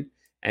Brumbies women,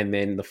 and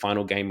then the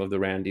final game of the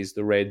round is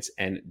the Reds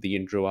and the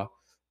Indrua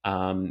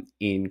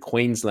in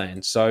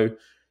Queensland. So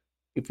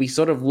if we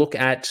sort of look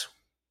at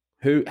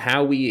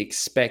how we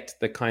expect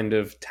the kind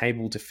of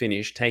table to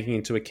finish, taking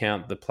into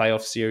account the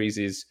playoff series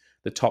is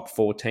the top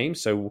 4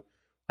 teams. So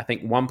I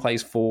think 1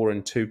 plays 4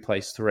 and 2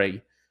 plays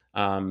 3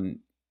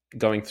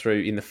 going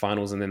through in the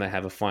finals, and then they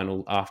have a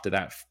final after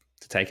that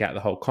to take out the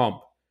whole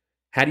comp.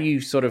 How do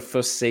you sort of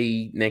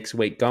foresee next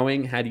week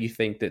going? How do you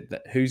think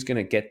that who's going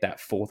to get that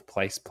 4th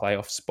place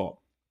playoff spot?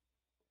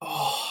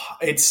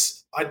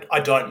 I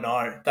don't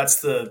know.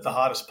 That's the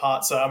hardest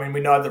part. So, I mean, we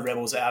know the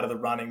Rebels are out of the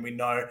running. We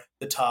know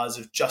the Tars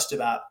have just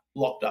about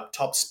locked up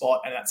top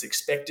spot, and that's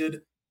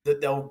expected that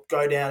they'll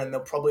go down and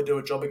they'll probably do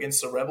a job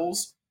against the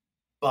Rebels.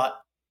 But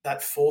that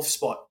 4th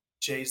spot,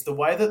 geez, the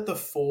way that the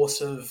Force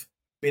have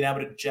been able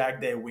to jag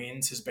their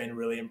wins has been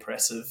really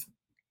impressive.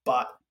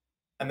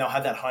 And they'll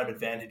have that home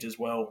advantage as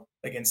well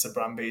against the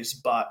Brumbies.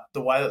 But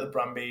the way that the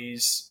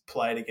Brumbies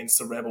played against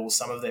the Rebels,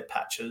 some of their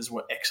patches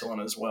were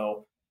excellent as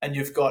well. And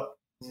you've got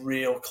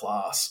real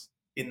class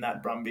in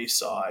that Brumbies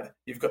side.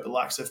 You've got the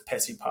likes of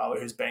Pessy Parler,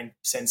 who's been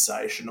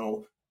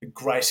sensational.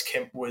 Grace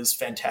Kemp was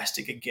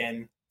fantastic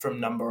again from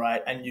number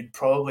 8. And you'd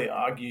probably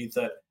argue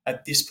that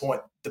at this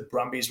point, the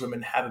Brumbies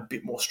women have a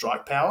bit more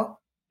strike power.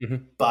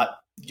 Mm-hmm. But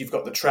you've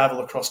got the travel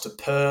across to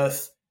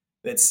Perth.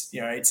 It's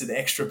an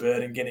extra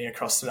burden getting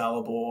across to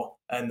Nullarbor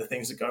and the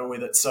things that go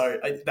with it. So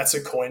that's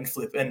a coin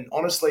flip. And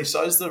honestly,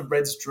 so is the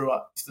Reds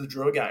the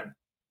Drua game.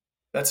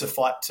 That's a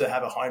fight to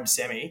have a home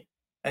semi.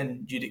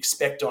 And you'd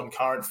expect on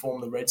current form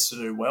the Reds to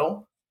do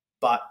well.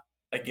 But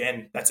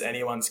again, that's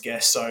anyone's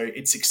guess. So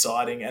it's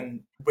exciting.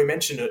 And we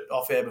mentioned it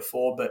off air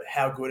before, but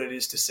how good it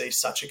is to see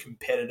such a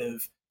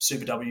competitive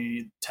Super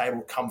W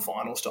table come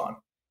finals time.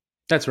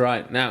 That's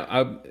right.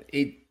 Now,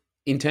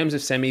 in terms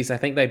of semis, I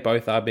think they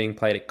both are being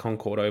played at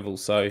Concord Oval.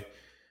 So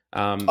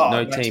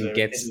no team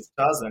gets...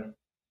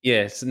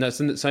 Yes,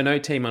 so no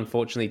team,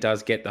 unfortunately,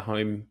 does get the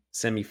home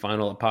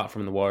semi-final apart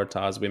from the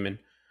Waratahs women.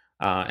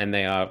 And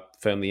they are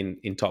firmly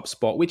in top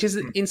spot, which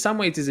is in some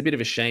ways is a bit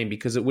of a shame,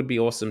 because it would be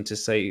awesome to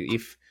see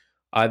if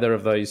either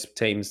of those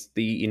teams,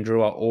 the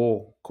Indrua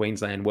or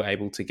Queensland, were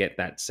able to get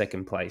that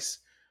 2nd place.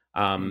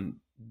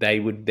 They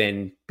would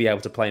then be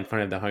able to play in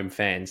front of the home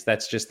fans.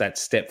 That's just that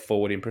step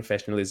forward in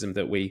professionalism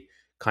that we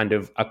kind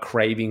of are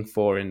craving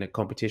for in a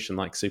competition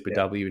like Super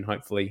W, and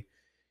hopefully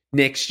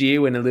next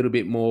year, when a little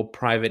bit more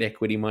private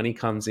equity money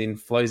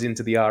flows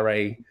into the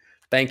RA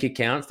bank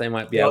accounts, they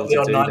might be able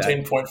to do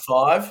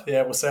 19.5.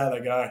 Yeah, we'll see how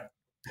they go.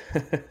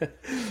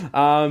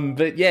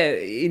 But yeah,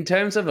 in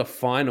terms of a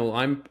final,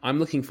 I'm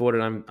looking forward,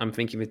 and I'm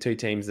thinking the 2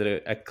 teams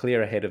that are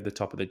clear ahead of the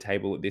top of the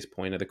table at this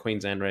point are the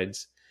Queensland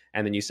Reds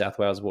and the New South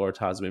Wales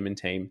Waratahs women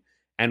team.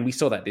 And we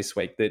saw that this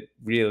week, that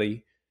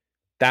really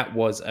that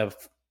was a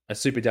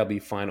Super W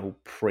final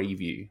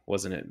preview,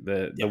 wasn't it?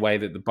 The way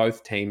that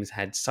both teams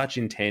had such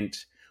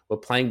intent, were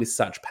playing with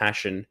such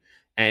passion,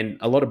 and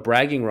a lot of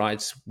bragging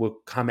rights will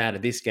come out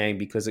of this game,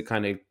 because it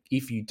kind of,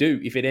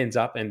 if it ends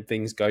up and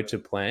things go to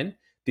plan,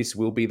 this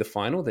will be the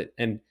final.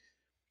 And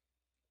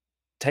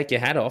take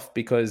your hat off,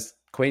 because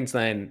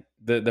Queensland,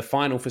 the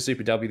final for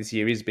Super W this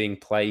year is being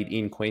played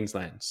in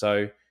Queensland.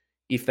 So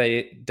if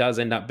it does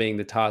end up being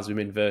the Tars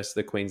women versus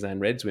the Queensland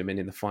Reds women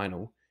in the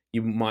final,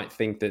 you might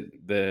think that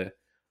the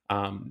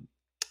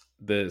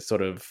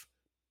sort of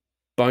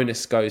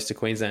bonus goes to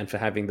Queensland for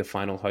having the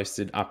final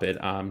hosted up at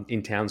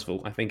in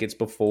Townsville. I think it's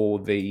before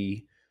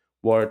the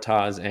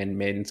Waratahs and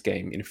men's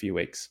game in a few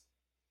weeks.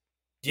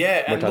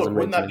 Yeah, and look,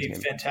 wouldn't that be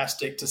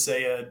fantastic to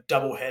see a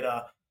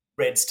double-header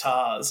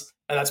Reds-Tars?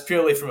 And that's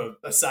purely from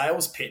a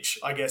sales pitch,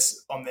 I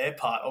guess, on their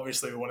part.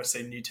 Obviously, we want to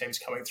see new teams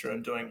coming through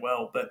and doing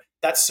well, but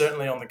that's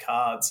certainly on the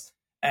cards.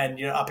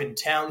 And, up in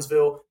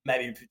Townsville,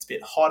 maybe if it's a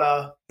bit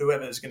hotter,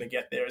 whoever's going to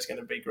get there is going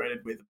to be greeted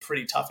with a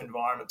pretty tough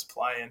environment to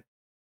play in.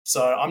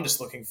 So I'm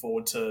just looking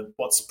forward to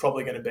what's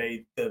probably going to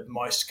be the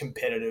most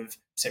competitive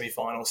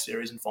semi-final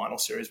series and final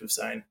series we've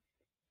seen.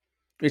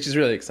 Which is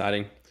really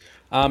exciting.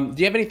 Do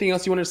you have anything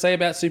else you want to say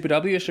about Super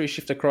W, or should we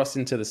shift across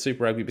into the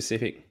Super Rugby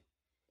Pacific?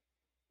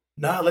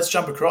 No, let's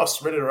jump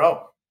across. Ready to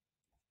roll.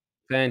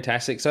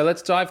 Fantastic. So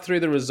let's dive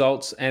through the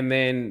results. And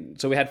then,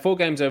 so we had 4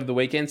 games over the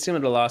weekend.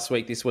 Similar to last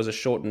week, this was a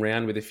shortened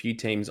round with a few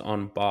teams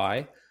on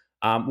bye.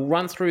 We'll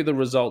run through the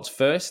results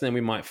first, and then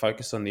we might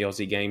focus on the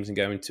Aussie games and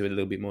go into a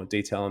little bit more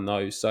detail on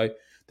those. So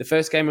the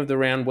first game of the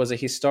round was a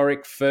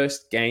historic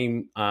first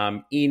game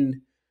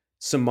in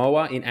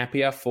Samoa, in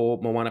Apia,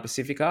 for Moana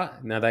Pacifica.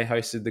 Now, they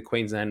hosted the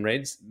Queensland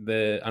Reds.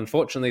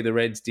 Unfortunately, the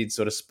Reds did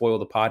sort of spoil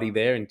the party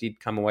there and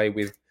did come away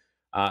with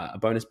a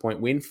bonus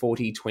point win,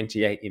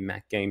 40-28 in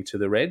that game to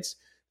the Reds.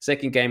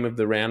 Second game of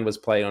the round was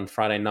played on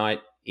Friday night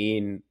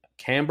in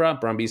Canberra.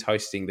 Brumbies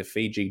hosting the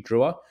Fiji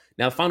Drua.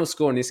 Now, the final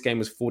score in this game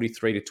was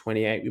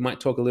 43-28. We might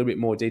talk a little bit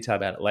more detail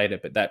about it later,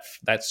 but that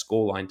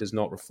scoreline does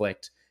not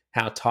reflect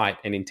how tight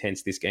and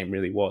intense this game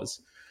really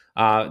was.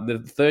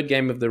 The third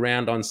game of the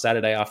round on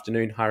Saturday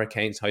afternoon,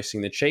 Hurricanes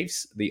hosting the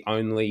Chiefs, the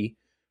only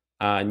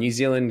New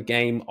Zealand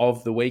game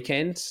of the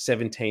weekend,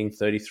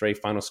 17-33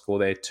 final score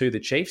there to the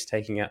Chiefs,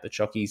 taking out the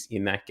Chockies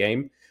in that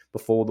game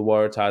before the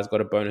Waratahs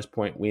got a bonus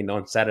point win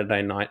on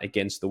Saturday night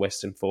against the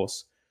Western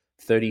Force,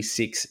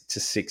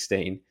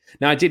 36-16.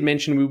 Now, I did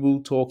mention we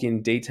will talk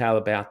in detail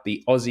about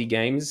the Aussie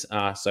games,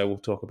 so we'll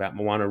talk about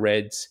Moana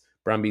Reds,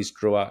 Brumbies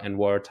Drua, and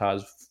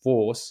Waratahs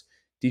Force.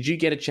 Did you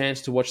get a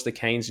chance to watch the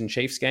Canes and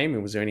Chiefs game,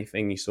 and was there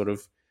anything you sort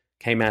of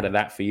came out of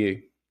that for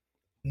you?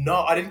 No,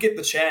 I didn't get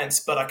the chance,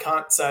 but I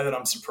can't say that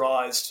I'm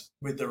surprised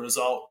with the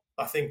result.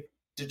 I think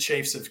the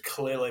Chiefs have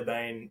clearly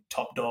been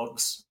top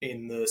dogs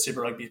in the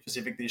Super Rugby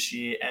Pacific this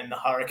year, and the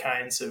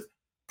Hurricanes have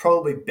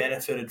probably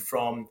benefited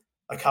from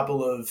a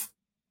couple of,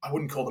 I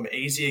wouldn't call them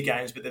easier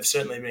games, but they've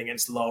certainly been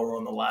against lower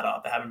on the ladder.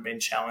 They haven't been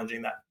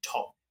challenging that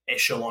top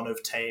echelon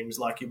of teams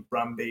like your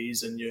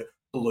Brumbies and your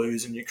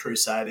Blues and your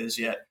Crusaders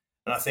yet.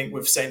 And I think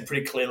we've seen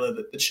pretty clearly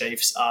that the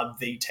Chiefs are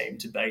the team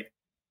to beat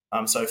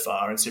so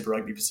far in Super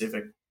Rugby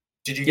Pacific.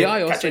 Did you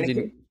catch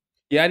anything?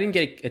 I didn't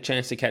get a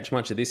chance to catch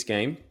much of this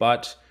game,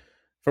 but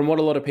from what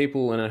a lot of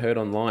people and I heard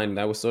online,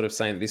 they were sort of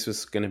saying this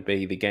was going to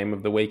be the game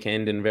of the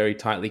weekend and very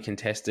tightly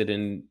contested,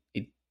 and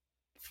it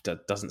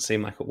doesn't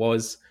seem like it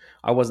was.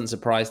 I wasn't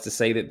surprised to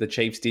see that the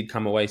Chiefs did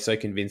come away so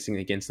convincing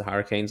against the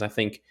Hurricanes. I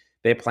think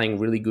they're playing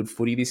really good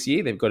footy this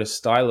year. They've got a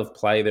style of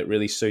play that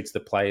really suits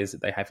the players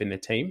that they have in their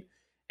team.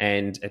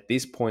 And at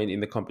this point in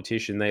the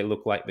competition, they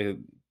look like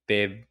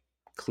they're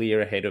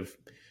clear ahead of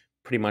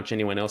pretty much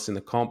anyone else in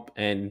the comp.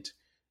 And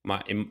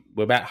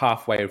we're about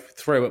halfway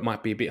through. It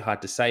might be a bit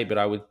hard to say, but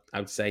I would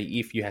say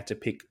if you had to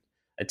pick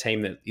a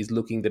team that is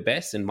looking the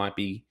best and might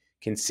be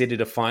considered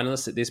a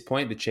finalist at this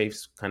point, the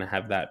Chiefs kind of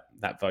have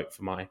that vote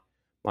for my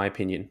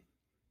opinion.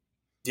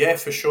 Yeah,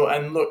 for sure.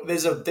 And look,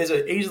 there's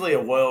easily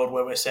a world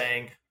where we're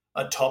seeing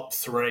a top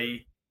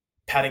three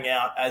padding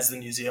out as the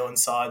New Zealand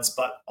sides.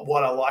 But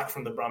what I like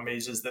from the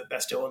Brumbies is that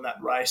they're still in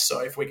that race. So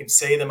if we can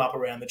see them up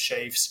around the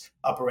Chiefs,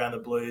 up around the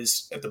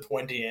Blues at the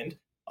pointy end,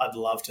 I'd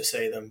love to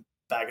see them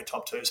bag a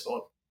top two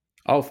spot.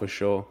 Oh, for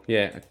sure.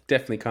 Yeah, I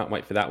definitely can't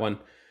wait for that one.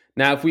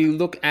 Now, if we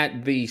look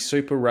at the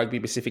Super Rugby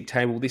Pacific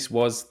table, this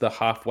was the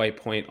halfway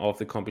point of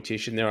the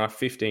competition. There are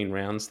 15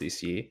 rounds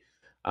this year.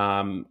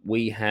 We'll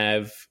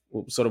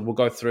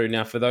go through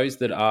now. For those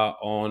that are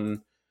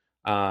on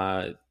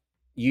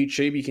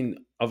YouTube, you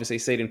can obviously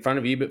see it in front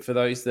of you, but for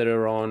those that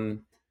are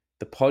on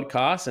the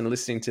podcast and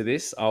listening to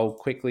this, I'm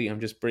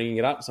just bringing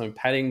it up. So I'm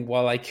padding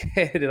while I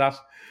get it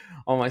up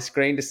on my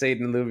screen to see it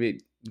in a little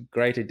bit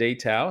greater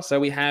detail. So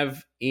we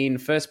have in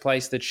first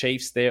place the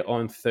Chiefs, they're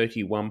on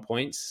 31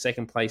 points.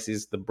 Second place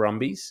is the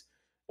Brumbies,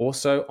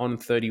 also on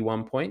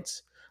 31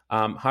 points.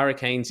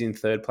 Hurricanes in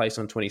third place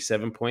on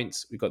 27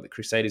 points. We've got the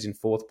Crusaders in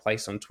fourth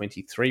place on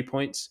 23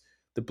 points.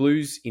 The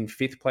Blues in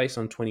fifth place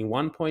on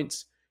 21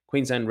 points.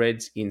 Queensland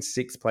Reds in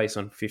sixth place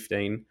on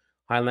 15.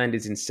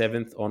 Highlanders in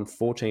seventh on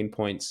 14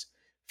 points.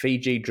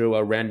 Fiji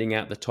Drua rounding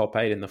out the top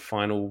eight and the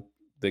final,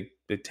 the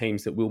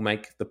teams that will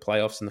make the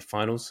playoffs in the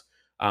finals.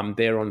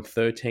 They're on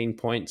 13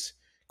 points.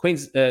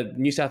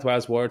 New South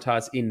Wales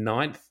Waratahs in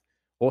ninth,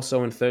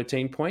 also on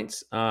 13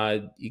 points.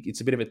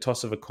 It's a bit of a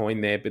toss of a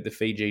coin there, but the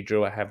Fiji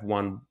Drua have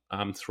won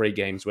 3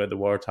 games where the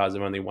Waratahs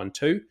have only won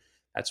 2.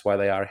 That's why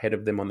they are ahead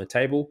of them on the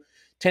table.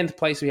 10th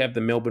place, we have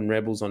the Melbourne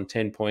Rebels on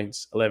 10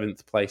 points.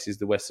 11th place is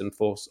the Western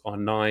Force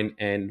on 9.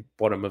 And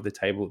bottom of the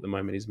table at the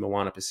moment is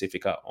Moana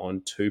Pacifica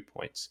on 2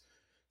 points.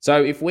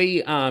 So if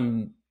we,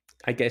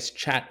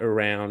 chat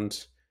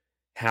around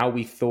how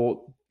we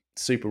thought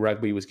Super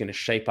Rugby was going to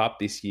shape up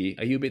this year,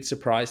 are you a bit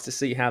surprised to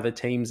see how the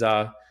teams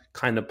are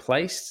kind of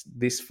placed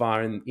this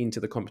far into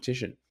the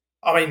competition?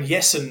 I mean,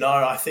 yes and no.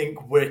 I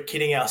think we're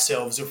kidding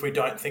ourselves if we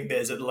don't think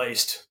there's at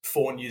least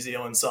 4 New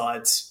Zealand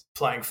sides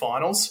playing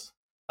finals.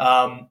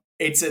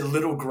 It's a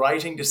little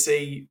grating to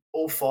see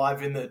all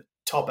 5 in the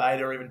top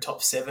 8 or even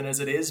top 7 as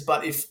it is.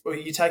 But if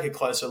you take a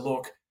closer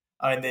look,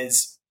 I mean,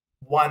 there's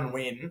 1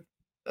 win,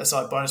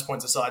 aside bonus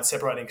points aside,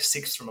 separating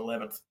 6th from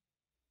 11th.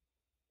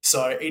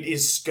 So it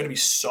is going to be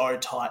so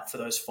tight for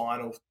those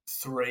final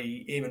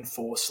 3, even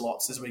 4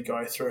 slots as we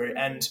go through.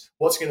 And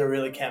what's going to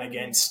really count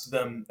against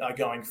them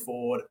going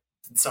forward,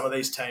 some of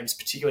these teams,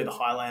 particularly the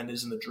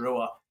Highlanders and the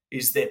Drua,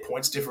 is their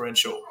points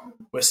differential.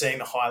 We're seeing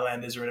the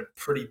Highlanders are in a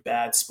pretty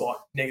bad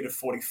spot,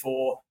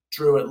 -44.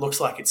 Drua, it looks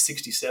like it's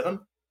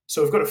 67.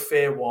 So we've got a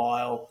fair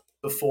while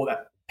before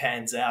that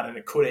pans out, and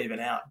it could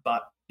even out.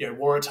 But,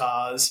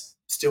 Waratahs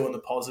still in the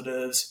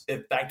positives.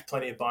 They've banked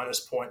plenty of bonus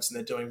points, and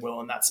they're doing well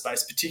in that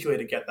space,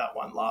 particularly to get that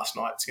one last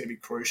night. It's going to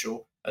be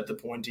crucial at the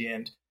pointy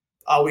end.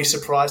 Are we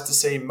surprised to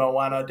see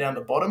Moana down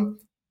the bottom?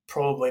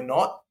 Probably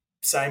not.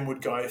 Same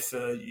would go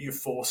for your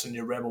Force and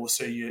your Rebels,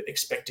 so you're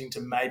expecting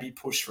to maybe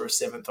push for a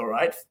 7th or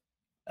 8th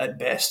at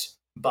best.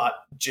 But,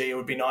 gee, it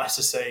would be nice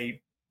to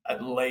see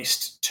at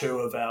least two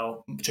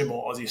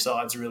more Aussie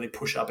sides really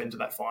push up into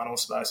that final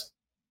space.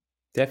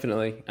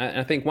 Definitely.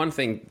 I think one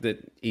thing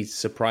that is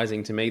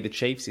surprising to me, the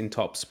Chiefs in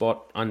top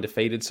spot,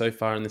 undefeated so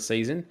far in the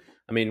season.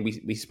 I mean,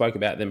 we spoke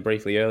about them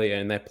briefly earlier,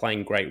 and they're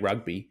playing great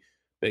rugby.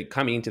 But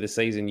coming into the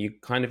season, you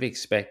kind of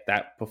expect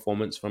that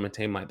performance from a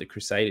team like the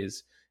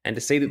Crusaders. And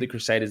to see that the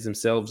Crusaders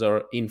themselves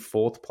are in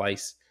fourth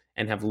place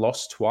and have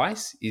lost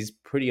twice is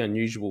pretty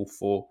unusual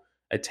for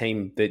a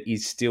team that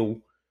is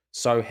still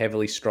so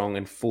heavily strong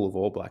and full of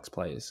All Blacks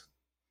players.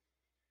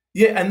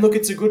 Yeah, and look,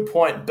 it's a good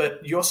point,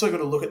 but you also got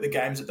to look at the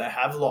games that they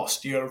have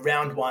lost. You got a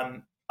round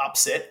one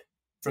upset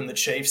from the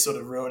Chiefs sort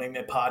of ruining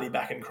their party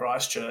back in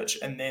Christchurch,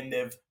 and then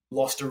they've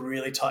lost a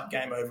really tight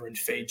game over in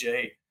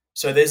Fiji.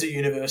 So there's a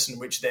universe in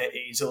which they're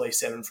easily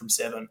 7 from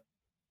 7,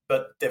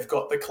 but they've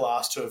got the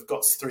class to have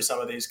got through some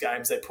of these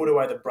games. They put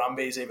away the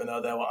Brumbies even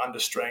though they were under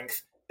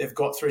strength. They've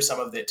got through some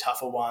of their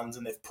tougher ones,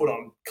 and they've put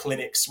on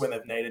clinics when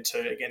they've needed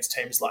to against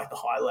teams like the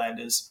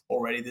Highlanders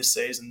already this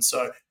season.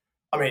 So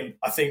I mean,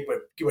 I think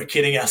we're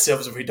kidding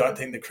ourselves if we don't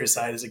think the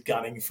Crusaders are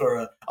gunning for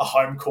a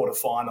home quarter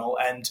final,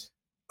 and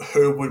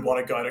who would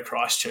want to go to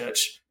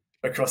Christchurch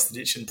across the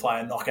ditch and play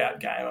a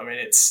knockout game? I mean,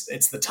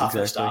 it's the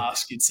toughest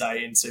ask, you'd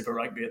say, in Super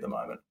Rugby at the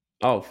moment.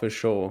 Oh, for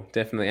sure.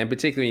 Definitely. And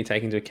particularly when you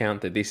take into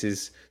account that this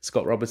is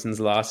Scott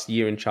Robertson's last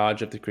year in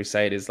charge of the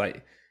Crusaders,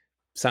 like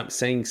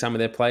seeing some of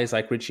their players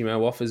like Richie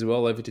Mo off as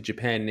well over to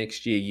Japan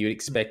next year, you'd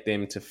expect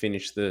them to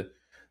finish the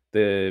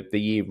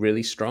year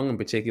really strong, and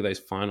particularly those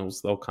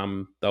finals,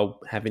 they'll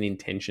have an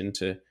intention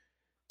to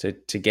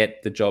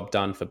get the job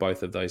done for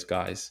both of those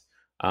guys.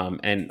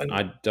 And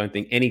I don't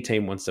think any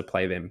team wants to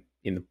play them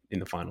in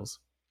the finals.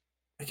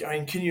 I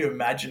mean, can you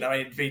imagine? I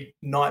mean, it'd be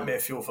nightmare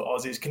fuel for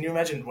Aussies. Can you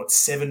imagine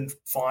 7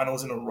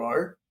 finals in a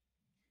row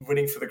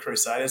winning for the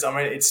Crusaders? I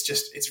mean,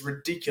 it's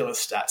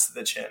ridiculous stats that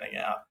they're churning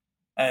out.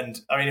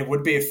 And, I mean, it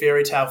would be a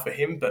fairy tale for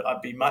him, but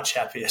I'd be much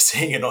happier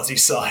seeing an Aussie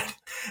side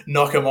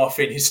knock him off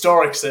in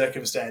historic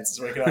circumstances.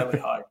 We can only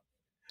hope.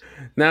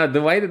 Now,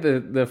 the way that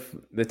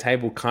the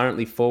table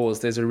currently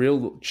falls, there's a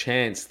real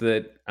chance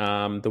that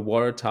the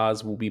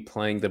Waratahs will be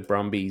playing the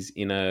Brumbies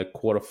in a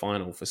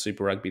quarterfinal for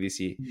Super Rugby this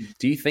year.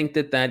 Do you think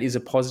that is a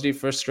positive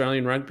for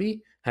Australian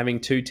rugby, having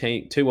two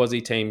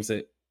Aussie teams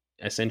that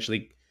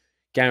essentially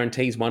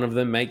guarantees one of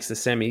them makes the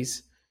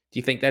semis? Do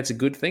you think that's a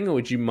good thing, or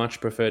would you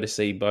much prefer to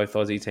see both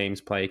Aussie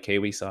teams play a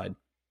Kiwi side?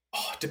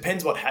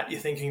 Depends what hat you're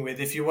thinking with.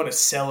 If you want to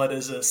sell it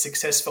as a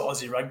success for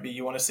Aussie rugby,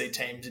 you want to see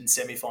teams in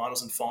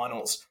semi-finals and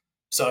finals.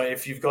 So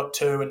if you've got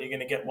 2 and you're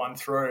going to get 1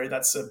 through,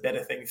 that's a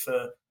better thing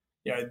for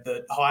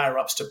the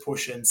higher-ups to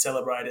push and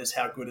celebrate as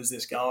how good is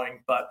this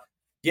going. But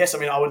yes, I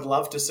mean, I would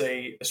love to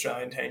see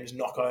Australian teams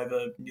knock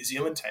over New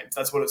Zealand teams.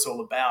 That's what it's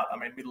all about. I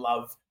mean, we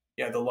love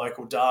the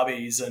local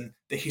derbies and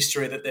the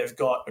history that they've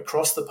got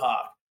across the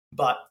park.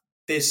 But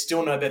there's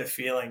still no better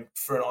feeling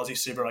for an Aussie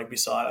Super Rugby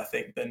side, I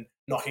think, than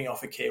knocking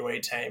off a Kiwi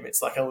team.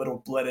 It's like a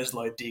little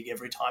Bledisloe dig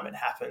every time it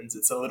happens.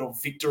 It's a little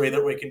victory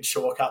that we can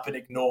chalk up and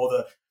ignore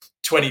the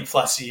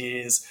 20-plus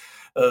years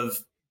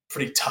of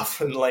pretty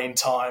tough and lean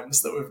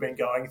times that we've been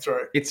going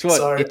through. It's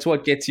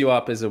what gets you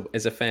up as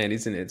a fan,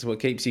 isn't it? It's what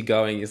keeps you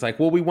going. It's like,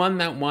 well, we won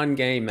that one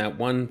game, that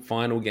one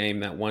final game,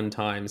 that one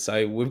time,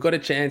 so we've got a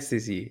chance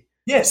this year.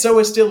 Yeah, so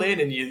we're still in,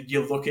 and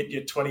you look at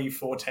your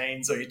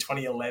 2014s or your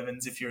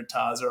 2011s if you're a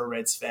Tars or a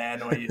Reds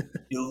fan, or you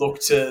look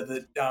to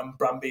the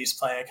Brumbies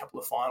playing a couple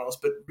of finals.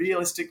 But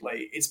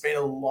realistically, it's been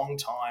a long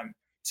time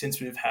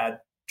since we've had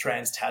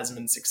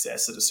trans-Tasman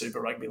success at a Super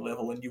Rugby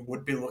level, and you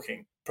would be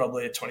looking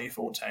probably at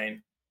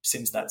 2014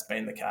 since that's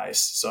been the case.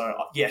 So,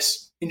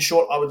 yes, in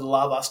short, I would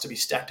love us to be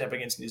stacked up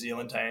against New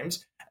Zealand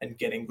teams and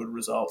getting good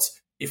results.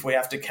 If we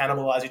have to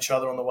cannibalise each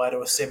other on the way to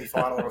a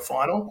semi-final or a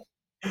final,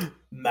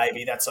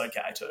 maybe that's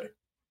okay too.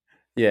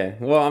 Yeah,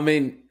 well, I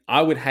mean,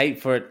 I would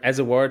hate for it, as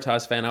a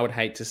Waratahs fan, I would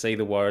hate to see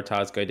the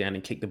Waratahs go down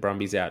and kick the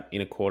Brumbies out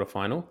in a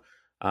quarterfinal,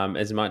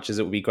 as much as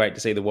it would be great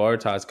to see the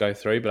Waratahs go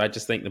through. But I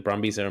just think the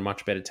Brumbies are a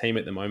much better team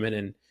at the moment.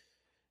 And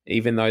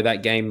even though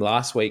that game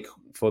last week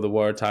for the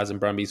Waratahs and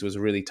Brumbies was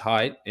really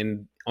tight,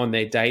 and on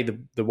their day, the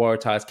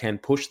Waratahs can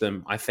push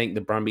them, I think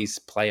the Brumbies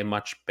play a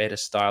much better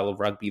style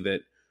of rugby that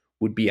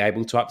would be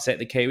able to upset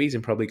the Kiwis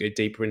and probably go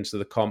deeper into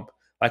the comp.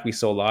 Like we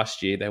saw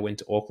last year, they went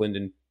to Auckland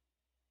and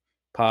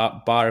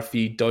bar a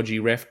few dodgy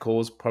ref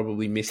calls,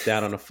 probably missed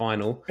out on a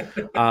final.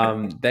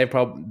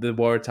 The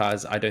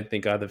Waratahs, I don't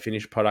think, are the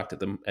finished product at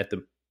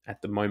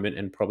the moment,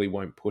 and probably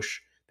won't push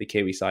the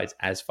Kiwi sides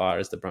as far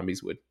as the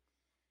Brumbies would.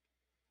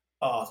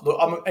 Oh, look,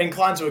 I'm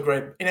inclined to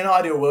agree. In an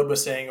ideal world, we're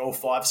seeing all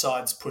 5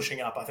 sides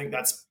pushing up. I think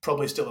that's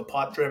probably still a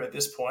pipe dream at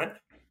this point.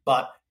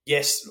 But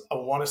yes, I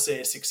want to see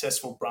a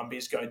successful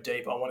Brumbies go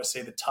deep. I want to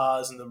see the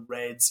Tars and the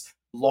Reds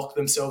lock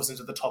themselves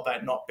into the top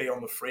 8, not be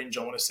on the fringe.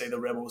 I want to see the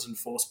Rebels and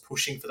Force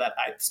pushing for that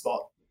 8th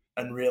spot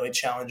and really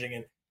challenging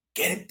and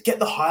get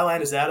the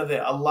Highlanders out of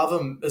there. I love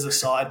them as a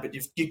side, but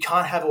you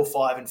can't have all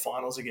 5 in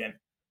finals again.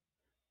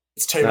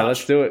 It's too much.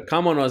 Let's do it.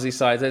 Come on, Aussie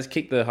sides. Let's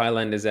kick the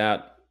Highlanders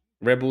out.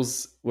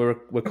 Rebels, we're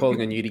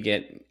calling on you to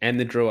get, and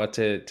the drawer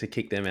to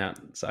kick them out.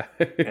 So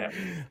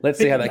let's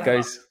see how that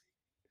goes.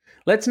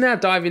 Let's now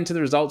dive into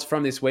the results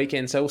from this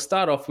weekend. So we'll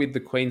start off with the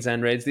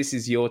Queensland Reds. This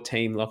is your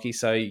team, Lachie,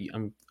 so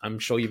I'm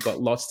sure you've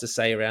got lots to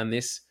say around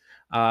this.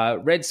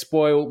 Reds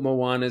spoil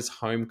Moana's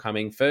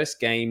homecoming. First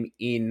game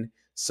in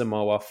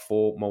Samoa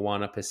for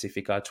Moana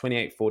Pacifica,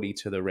 28-40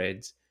 to the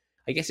Reds.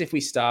 I guess if we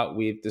start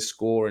with the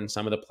score and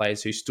some of the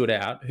players who stood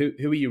out, who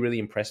are you really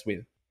impressed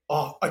with?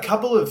 Oh, a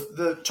couple of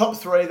the top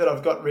three that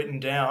I've got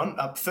written down.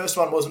 First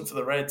one wasn't for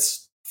the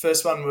Reds.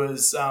 First one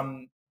was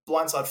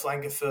blindside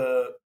flanker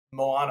for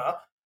Moana,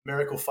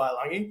 Miracle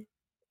Failangi.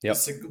 Yep.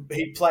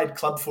 He played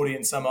club footy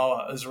in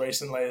Samoa as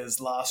recently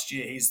as last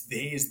year. He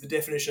is the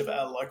definition of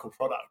our local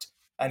product,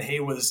 and he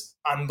was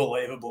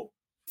unbelievable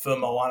for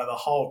Moana. The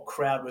whole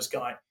crowd was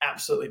going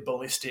absolutely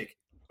ballistic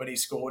when he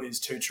scored his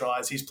 2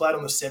 tries. He's played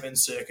on the 7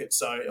 circuit,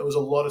 so it was a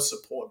lot of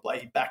support play.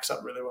 He backs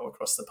up really well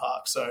across the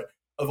park. So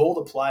of all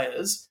the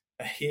players,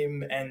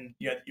 him and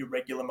your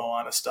regular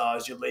Moana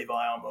stars, your Levi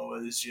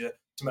Almuas, your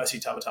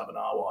Tamosi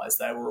Tabatabanawas,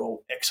 they were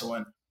all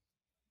excellent.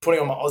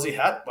 Putting on my Aussie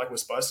hat, like we're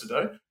supposed to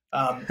do,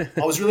 I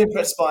was really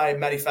impressed by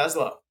Matty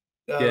Fazler,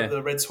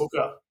 the Reds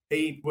hooker.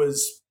 He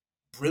was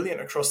brilliant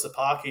across the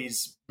park.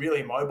 He's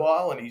really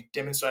mobile, and he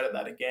demonstrated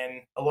that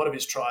again. A lot of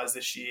his tries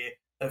this year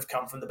have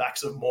come from the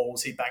backs of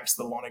mauls. He banks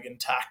the Lonergan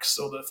tax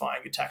or the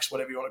Faianga tax,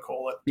 whatever you want to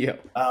call it. Yeah.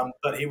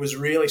 But he was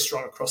really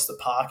strong across the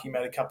park. He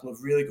made a couple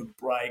of really good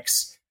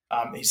breaks.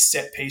 His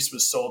set piece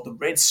was solid. The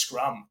Red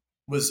scrum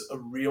was a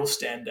real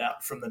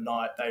standout from the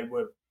night.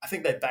 I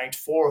think they banked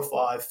 4 or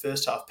 5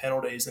 first half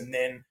penalties, and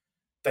then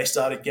they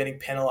started getting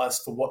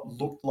penalised for what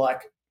looked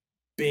like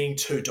being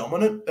too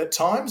dominant at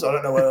times. I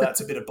don't know whether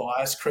that's a bit of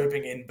bias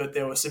creeping in, but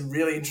there were some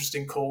really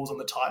interesting calls on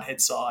the tight head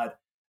side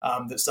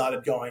that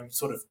started going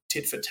sort of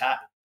tit for tat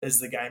as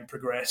the game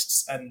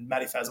progressed, and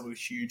Matty Fazler was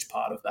a huge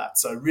part of that.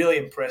 So really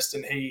impressed,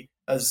 and he,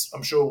 as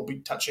I'm sure we'll be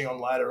touching on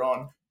later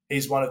on,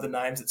 he's one of the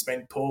names that's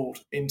been pulled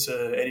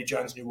into Eddie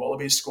Jones' new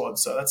Wallabies squad.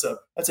 So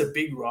that's a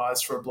big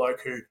rise for a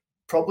bloke who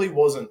probably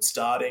wasn't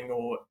starting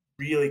or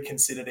really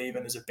considered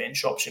even as a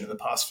bench option in the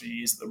past few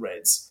years of the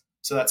Reds.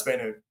 So that's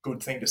been a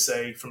good thing to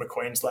see from a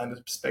Queenslander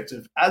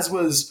perspective, as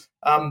was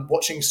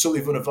watching Suli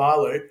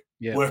Vunivalu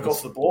work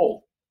off the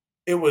ball.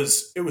 It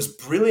was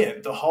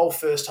brilliant. The whole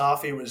first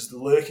half, he was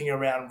lurking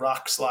around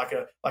rucks like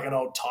an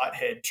old tight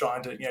head,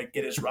 trying to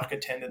get his ruck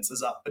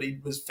attendances up. But he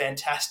was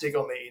fantastic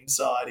on the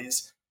inside.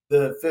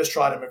 The first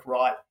try to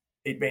McWright,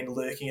 he'd been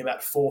lurking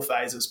about 4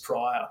 phases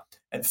prior,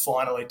 and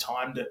finally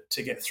timed it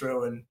to get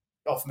through and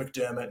off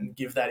McDermott and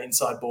give that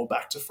inside ball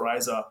back to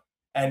Fraser.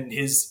 And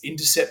his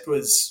intercept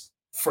was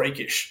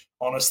freakish,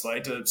 honestly,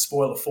 to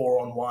spoil a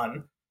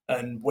 4-on-1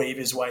 and weave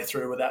his way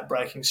through without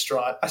breaking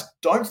stride. I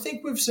don't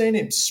think we've seen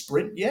him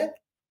sprint yet.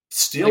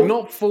 Still, like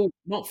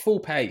not full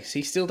pace.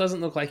 He still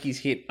doesn't look like he's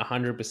hit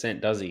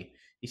 100%, does he?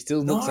 He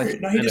still looks like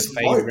he's he just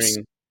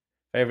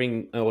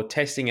favoring or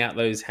testing out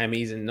those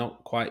hammies and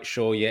not quite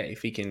sure yet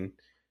if he can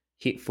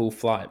hit full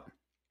flight.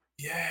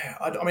 Yeah,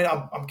 I mean,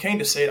 I'm keen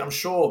to see it. I'm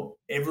sure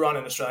everyone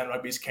in Australian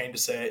rugby is keen to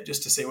see it,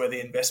 just to see where the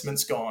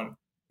investment's gone.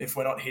 If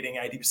we're not hitting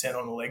 80%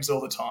 on the legs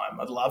all the time,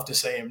 I'd love to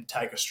see him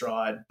take a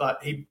stride.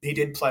 But he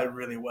did play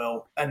really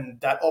well. And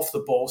that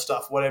off-the-ball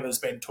stuff, whatever's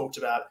been talked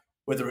about,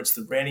 whether it's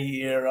the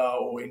Rennie era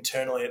or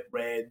internally at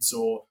Reds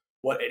or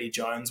what Eddie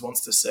Jones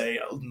wants to see,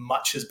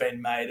 much has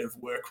been made of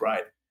work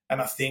rate.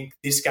 And I think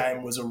this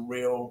game was a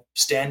real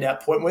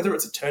standout point. Whether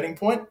it's a turning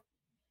point,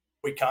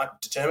 we can't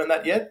determine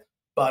that yet,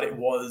 but it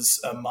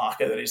was a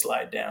marker that he's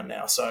laid down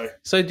now. So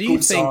do you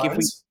think, if we're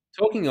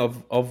talking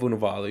of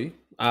Vunivalu,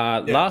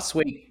 last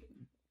week,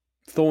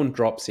 Thorne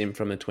drops him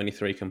from the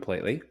 23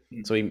 completely.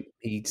 So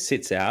he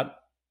sits out.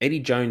 Eddie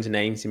Jones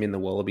names him in the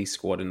Wallaby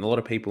squad, and a lot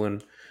of people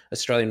in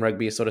Australian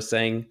rugby are sort of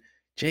saying,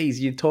 geez,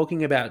 you're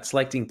talking about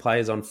selecting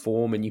players on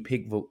form and you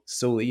pick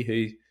Suli,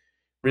 who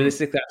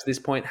realistically up to this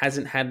point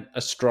hasn't had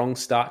a strong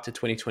start to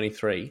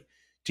 2023.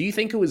 Do you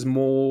think it was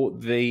more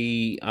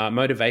the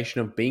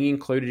motivation of being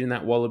included in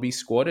that Wallaby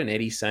squad and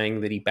Eddie saying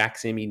that he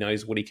backs him, he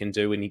knows what he can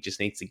do, and he just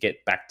needs to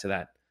get back to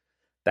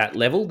that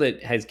level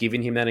that has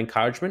given him that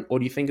encouragement? Or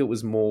do you think it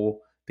was more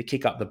the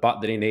kick up the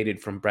butt that he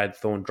needed from Brad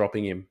Thorne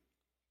dropping him?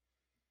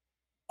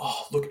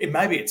 Oh, look,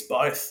 maybe it's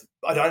both.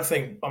 We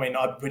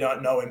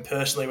don't know him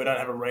personally. We don't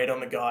have a read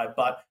on the guy,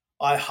 but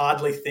I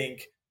hardly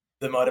think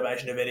the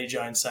motivation of Eddie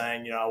Jones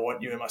saying, I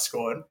want you in my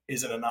squad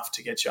isn't enough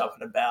to get you up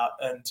and about.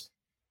 And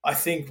I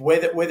think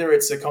whether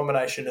it's a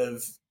combination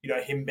of,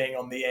 him being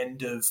on the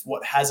end of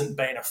what hasn't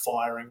been a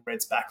firing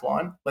Reds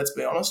backline, let's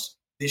be honest,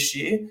 this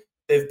year,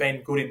 they've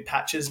been good in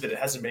patches, but it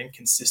hasn't been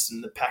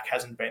consistent. The pack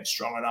hasn't been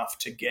strong enough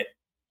to get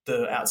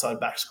the outside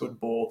backs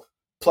good ball.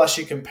 Plus,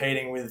 you're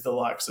competing with the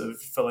likes of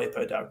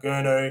Filippo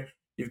Dalgunu.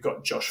 You've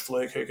got Josh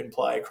Fluke, who can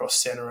play across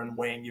centre and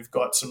wing. You've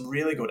got some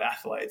really good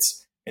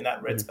athletes in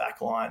that Reds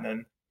back line.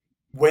 And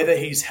whether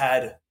he's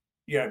had,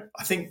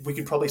 I think we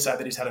could probably say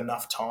that he's had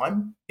enough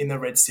time in the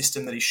Reds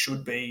system that he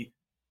should be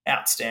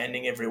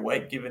outstanding every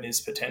week, given his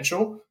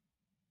potential.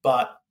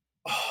 But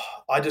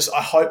I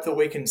hope that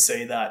we can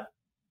see that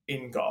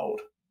in gold,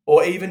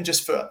 or even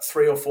just for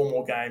 3 or 4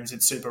 more games in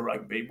Super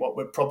Rugby. What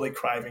we're probably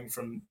craving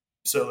from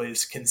Surly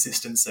is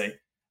consistency.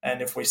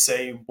 And if we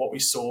see what we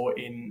saw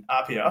in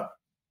Apia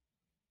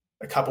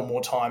a couple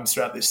more times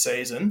throughout this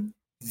season,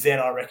 then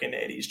I reckon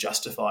Eddie's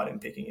justified in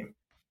picking him.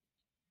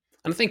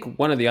 And I think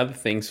one of the other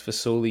things for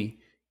Sully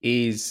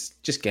is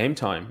just game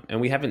time.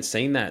 And we haven't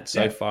seen that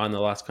so far in the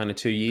last kind of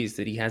 2 years,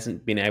 that he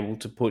hasn't been able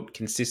to put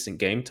consistent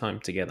game time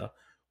together,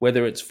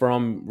 whether it's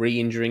from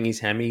re-injuring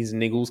his hammies,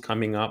 niggles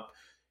coming up,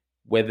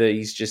 whether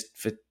he's just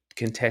for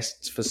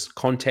contests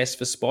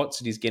for spots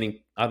that he's getting,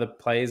 other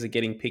players are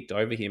getting picked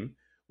over him.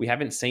 We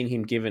haven't seen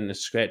him given a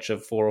stretch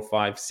of 4 or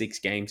 5, 6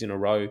 games in a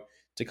row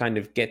to kind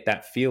of get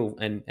that feel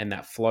and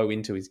that flow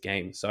into his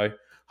game. So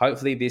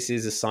hopefully this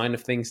is a sign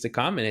of things to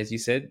come. And as you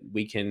said,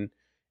 we can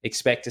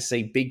expect to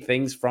see big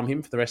things from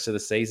him for the rest of the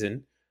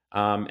season.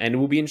 And it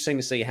will be interesting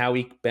to see how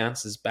he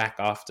bounces back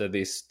after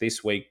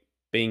this week,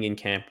 being in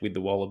camp with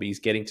the Wallabies,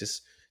 getting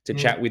to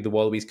chat with the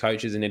Wallabies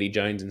coaches and Eddie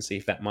Jones and see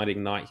if that might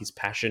ignite his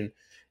passion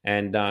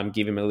and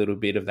give him a little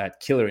bit of that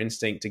killer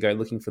instinct to go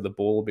looking for the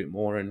ball a bit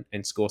more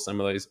and score some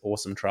of those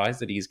awesome tries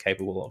that he is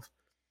capable of.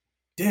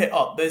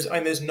 Yeah,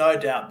 there's no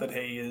doubt that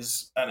he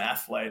is an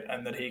athlete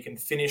and that he can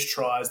finish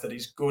tries, that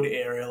he's good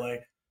aerially.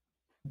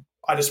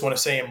 I just want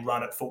to see him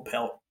run at full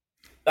pelt.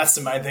 That's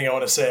the main thing I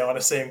want to see. I want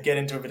to see him get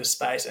into a bit of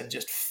space and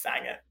just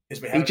fang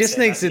it. He just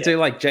needs to do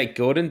like Jake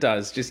Gordon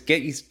does. Just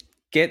get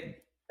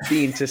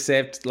the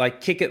intercept,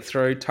 like kick it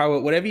through, toe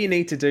it, whatever you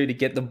need to do to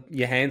get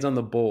your hands on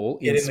the ball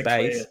in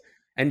space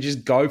and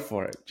just go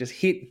for it. Just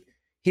hit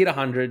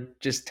 100,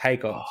 just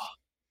take off.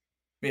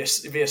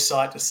 It'd be a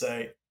sight to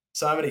see.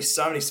 So many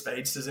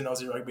speedsters in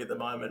Aussie rugby at the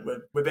moment.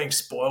 We're being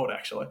spoiled,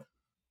 actually.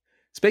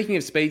 Speaking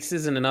of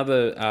speedsters and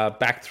another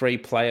back three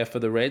player for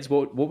the Reds,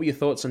 what were your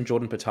thoughts on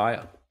Jordan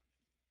Petaia?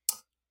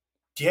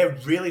 Yeah,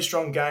 really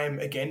strong game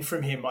again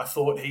from him. I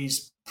thought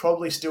he's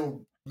probably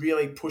still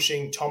really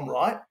pushing Tom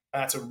Wright.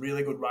 That's a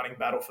really good running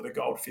battle for the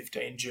Gold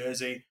 15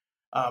 jersey.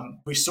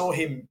 We saw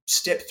him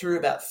step through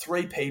about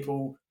 3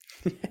 people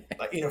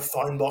in a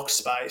phone box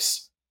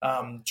space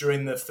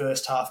during the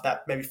first half,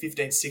 that maybe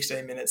 15,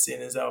 16 minutes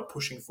in, as they were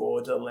pushing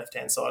forward to the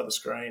left-hand side of the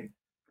screen.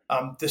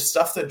 The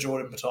stuff that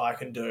Jordan Petaia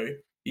can do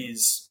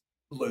is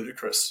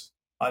ludicrous.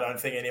 I don't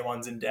think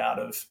anyone's in doubt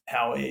of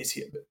how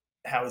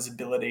his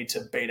ability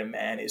to beat a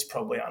man is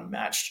probably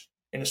unmatched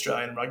in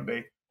Australian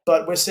rugby.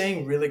 But we're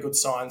seeing really good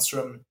signs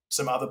from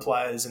some other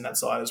players in that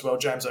side as well.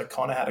 James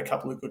O'Connor had a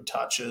couple of good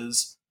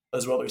touches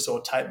as well. We saw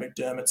Tate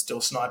McDermott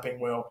still sniping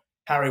well.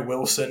 Harry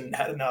Wilson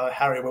had another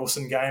Harry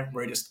Wilson game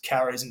where he just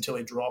carries until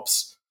he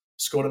drops.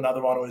 Scored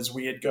another one of his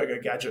weird go-go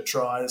gadget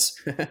tries,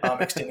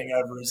 extending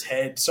over his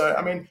head. So,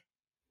 I mean,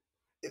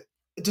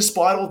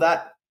 despite all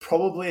that,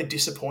 probably a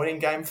disappointing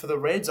game for the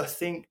Reds. I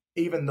think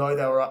even though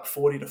they were up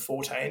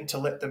 40-14, to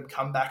let them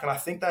come back, and I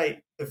think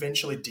they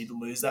eventually did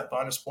lose that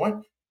bonus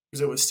point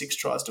because it was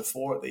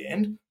 6-4 at the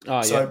end.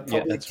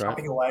 Probably that's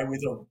coming away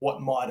with what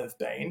might have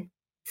been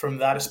from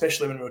that,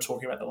 especially when we were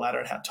talking about the ladder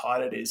and how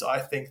tight it is. I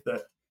think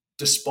that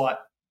despite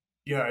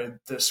the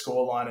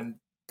scoreline and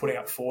putting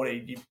up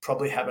 40, you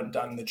probably haven't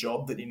done the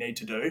job that you need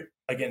to do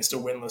against a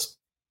winless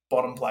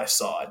bottom place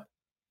side.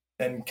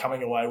 And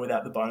coming away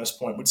without the bonus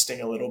point would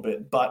sting a little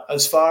bit. But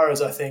as far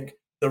as I think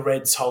the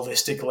Reds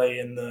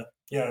holistically and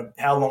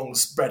how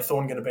long's Brad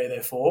Thorne going to be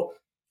there for,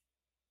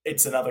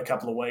 it's another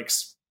couple of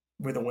weeks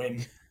with a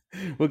win.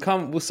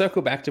 We'll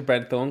circle back to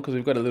Brad Thorne because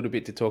we've got a little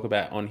bit to talk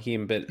about on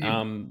him. But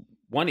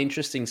one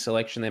interesting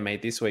selection they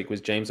made this week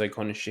was James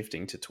O'Connor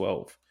shifting to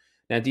 12.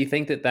 Now, do you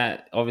think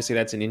that obviously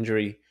that's an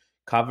injury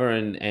cover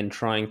and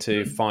trying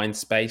to find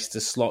space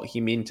to slot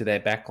him into their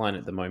backline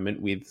at the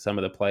moment with some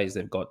of the players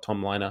they've got?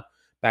 Tom Liner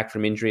back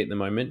from injury at the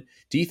moment.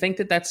 Do you think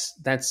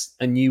that's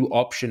a new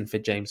option for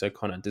James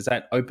O'Connor? Does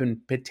that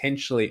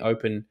potentially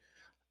open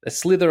a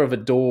slither of a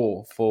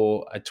door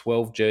for a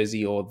 12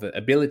 jersey or the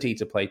ability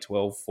to play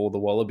 12 for the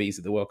Wallabies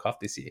at the World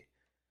Cup this year?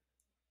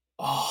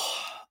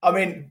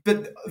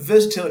 But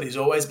versatility has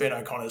always been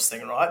O'Connor's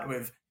thing, right?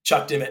 We've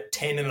chucked him at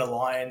 10 in a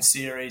Lions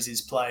series.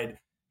 He's played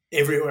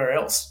everywhere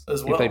else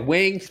as well. He's played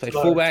wing, he's played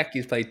fullback,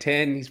 he's played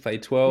 10, he's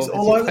played 12. He's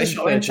all over the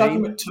shop. And chuck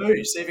him at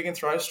 2, see if he can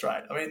throw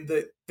straight. I mean,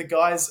 the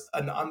guy's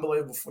an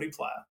unbelievable footy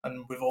player,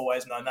 and we've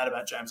always known that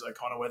about James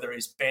O'Connor, whether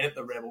he's been at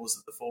the Rebels,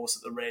 at the Force,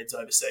 at the Reds,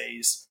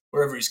 overseas,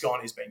 wherever he's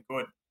gone, he's been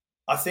good.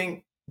 I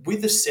think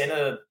with the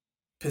centre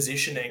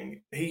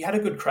positioning, he had a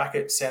good crack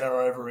at centre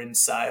over in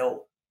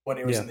Sale when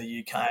he was in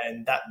the UK,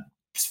 and that,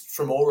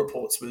 from all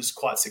reports, was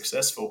quite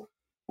successful.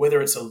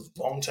 Whether it's a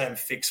long-term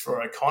fix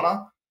for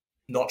O'Connor,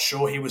 not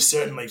sure. He was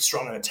certainly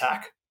strong in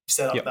attack,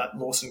 set up that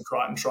Lawson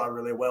Crichton try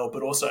really well,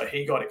 but also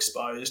he got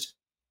exposed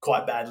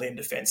quite badly in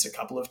defence a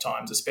couple of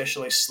times,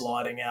 especially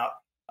sliding out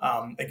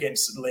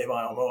against Levi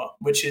Omua,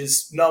 which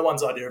is no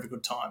one's idea of a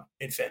good time,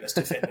 in fairness,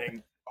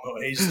 defending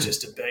Omua. He's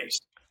just a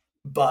beast.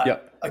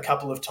 But a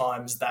couple of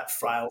times that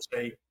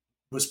frailty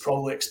was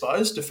probably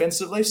exposed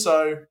defensively,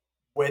 so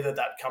whether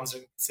that comes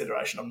into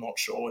consideration, I'm not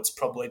sure. It's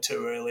probably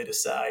too early to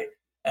say.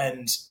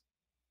 And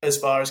as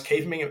far as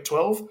keeping him at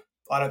 12,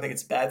 I don't think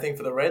it's a bad thing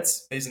for the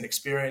Reds. He's an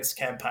experienced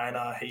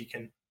campaigner. He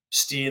can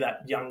steer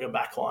that younger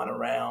backline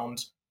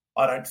around.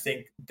 I don't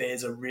think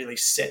there's a really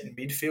set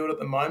midfield at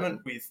the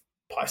moment with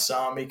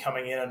Paisami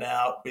coming in and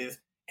out, with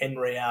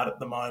Henry out at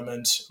the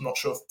moment. I'm not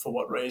sure for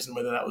what reason,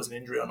 whether that was an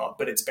injury or not,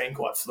 but it's been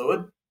quite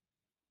fluid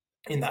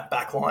in that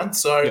back line.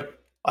 So Yep.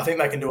 I think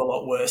they can do a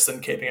lot worse than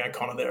keeping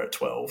O'Connor there at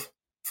 12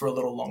 for a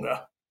little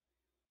longer.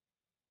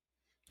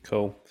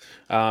 Cool.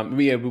 Yeah,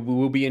 we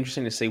will be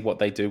interesting to see what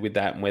they do with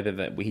that and whether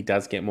that he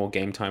does get more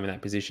game time in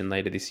that position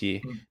later this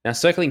year. Now,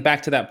 circling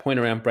back to that point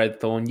around Brad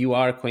Thorne, you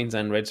are a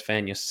Queensland Reds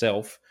fan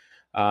yourself.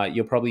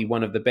 You're probably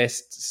one of the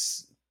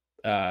best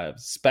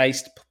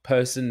spaced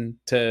person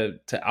to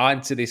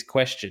answer this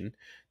question.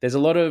 There's a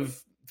lot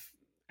of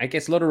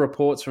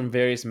reports from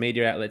various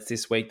media outlets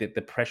this week that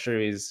the pressure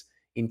is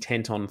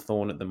intent on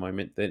Thorne at the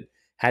moment, that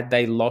had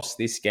they lost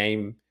this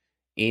game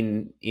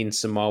in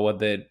Samoa,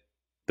 that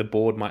the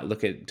board might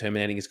look at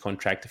terminating his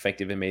contract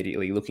effective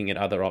immediately, looking at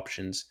other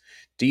options.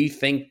 Do you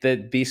think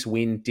that this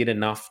win did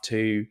enough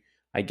to,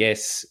 I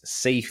guess,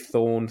 see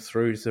Thorne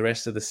through to the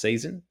rest of the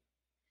season?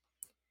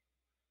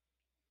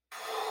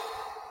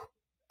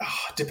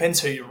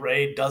 Depends who you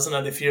read, doesn't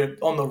it? If you're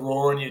on the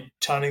Raw and you're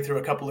turning through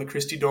a couple of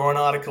Christy Doran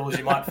articles,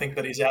 you might think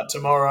that he's out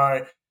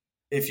tomorrow.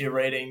 If you're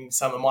reading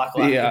some of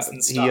Michael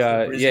Atkinson's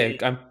stuff,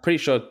 I'm pretty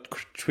sure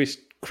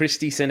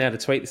Christy sent out a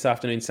tweet this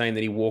afternoon saying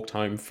that he walked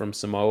home from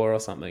Samoa or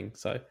something.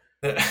 So,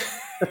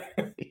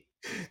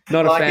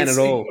 not a fan at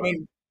all. I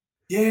mean,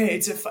 yeah,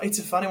 it's a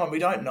funny one. We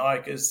don't know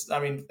because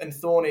and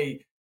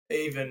Thorny,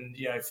 even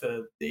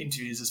for the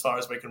interviews, as far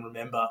as we can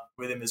remember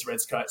with him as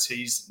Reds coach,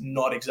 he's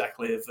not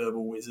exactly a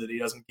verbal wizard. He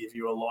doesn't give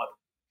you a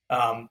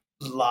lot.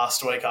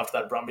 Last week after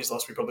that Brumbies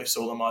loss, we probably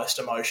saw the most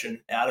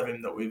emotion out of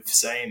him that we've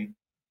seen,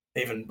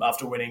 even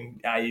after winning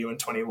AU in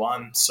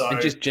 21. So and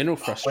just general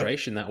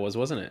frustration that was,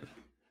 wasn't it?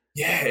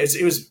 Yeah,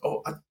 it was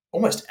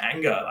almost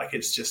anger. Like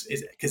it's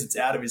because it's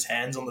out of his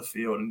hands on the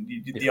field, and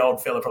the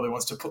old fella probably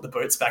wants to put the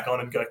boots back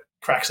on and go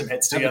crack some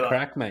heads together. Have a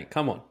crack, mate.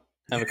 Come on,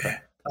 have a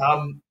crack.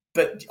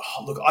 But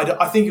look,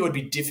 I think it would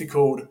be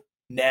difficult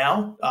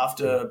now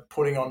after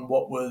putting on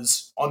what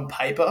was on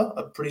paper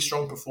a pretty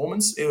strong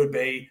performance. It would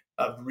be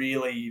a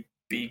really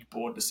big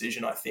board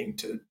decision, I think,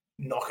 to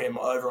knock him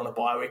over on a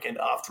bye weekend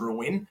after a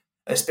win,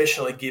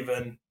 especially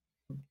given,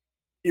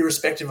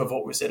 irrespective of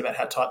what we said about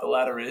how tight the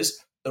ladder is,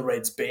 the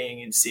Reds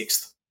being in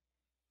 6th.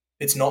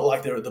 It's not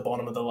like they're at the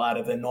bottom of the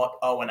ladder. They're not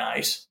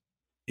 0-8.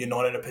 You're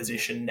not in a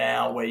position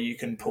now where you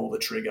can pull the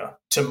trigger,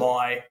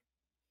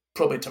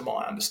 probably to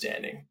my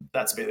understanding.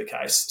 That's be the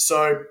case.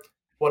 So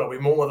what are we,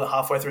 more than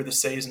halfway through the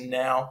season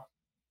now?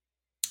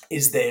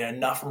 Is there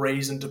enough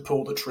reason to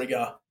pull the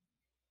trigger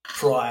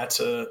prior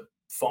to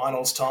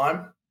finals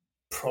time?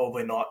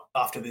 Probably not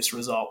after this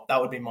result. That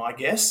would be my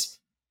guess.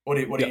 What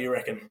do you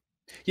reckon?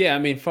 Yeah, I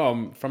mean,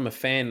 from a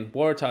fan,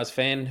 Waratahs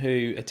fan,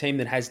 a team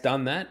that has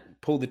done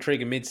that, pulled the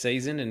trigger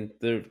mid-season, and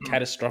the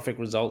catastrophic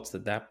results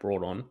that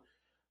brought on,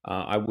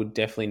 I would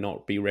definitely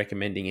not be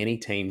recommending any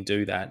team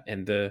do that.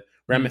 And the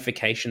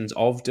ramifications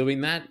of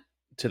doing that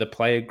to the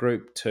player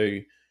group,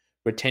 to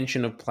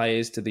retention of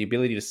players, to the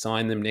ability to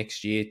sign them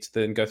next year, to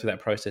then go through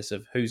that process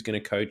of who's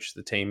going to coach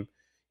the team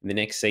in the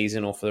next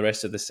season or for the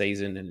rest of the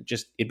season. And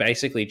it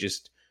basically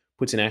just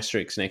puts an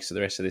asterisk next to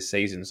the rest of this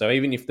season. So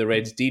even if the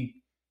Reds did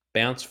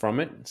bounce from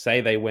it,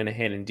 say they went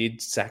ahead and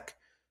did sack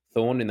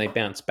Thorne and they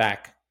bounced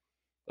back,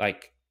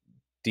 like,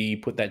 do you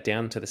put that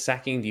down to the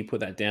sacking? Do you put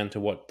that down to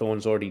what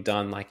Thorne's already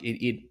done? Like,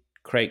 it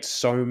creates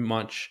so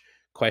much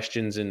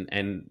questions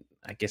and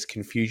I guess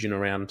confusion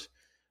around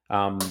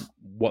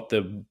what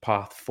the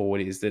path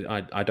forward is,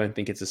 that I don't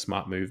think it's a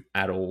smart move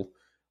at all.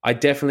 I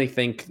definitely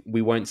think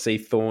we won't see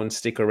Thorne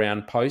stick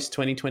around post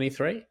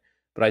 2023,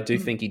 but I do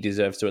think he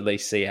deserves to at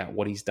least see out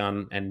what he's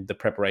done and the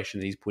preparation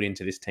that he's put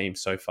into this team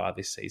so far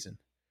this season.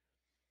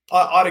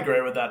 I'd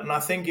agree with that. And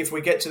I think if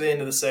we get to the end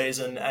of the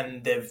season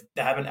and they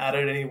haven't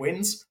added any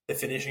wins, they're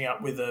finishing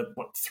up with a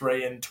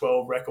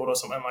 3-12 record or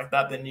something like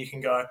that, then you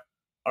can go,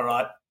 all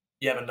right,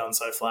 you haven't done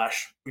so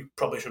flash. We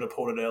probably should have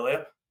pulled it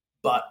earlier.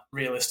 But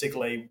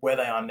realistically, where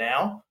they are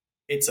now,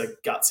 it's a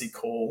gutsy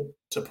call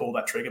to pull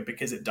that trigger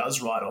because it does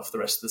write off the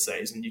rest of the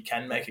season. You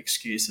can make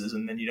excuses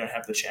and then you don't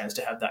have the chance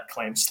to have that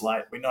clean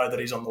slate. We know that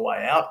he's on the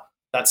way out.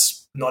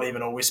 That's not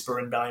even a whisper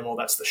in Ballymore.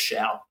 That's the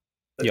shout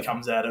that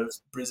comes out of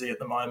Brizzy at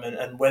the moment.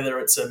 And whether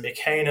it's a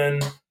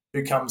McHeenan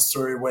who comes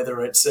through,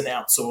 whether it's an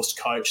outsourced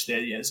coach,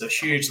 there's a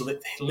huge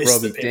list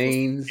Robbie of people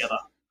Deans. together.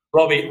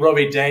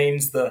 Robbie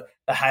Deans, the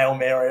Hail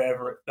Mary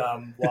over at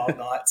Wild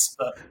Knights.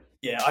 But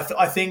yeah,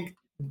 I think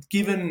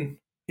given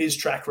his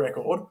track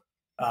record,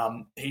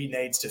 he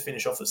needs to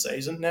finish off the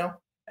season now,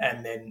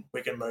 and then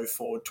we can move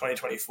forward.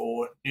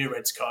 2024, new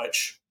Reds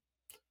coach,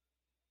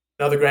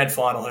 another grand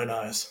final, who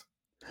knows?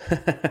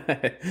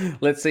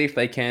 Let's see if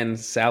they can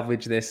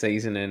salvage their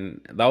season,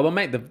 and they'll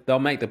make the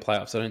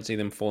playoffs. I don't see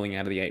them falling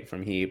out of the 8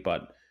 from here,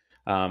 but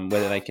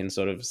whether they can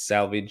sort of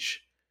salvage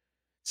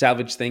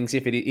things,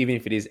 even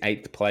if it is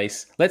 8th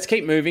place. Let's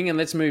keep moving, and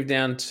let's move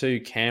down to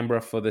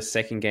Canberra for the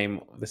second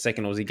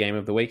Aussie game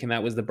of the week, and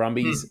that was the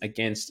Brumbies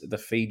against the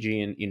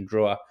Fijian in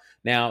Drua.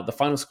 Now, the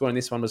final score in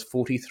this one was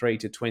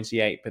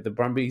 43-28, but the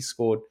Brumbies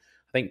scored,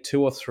 I think,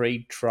 2 or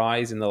 3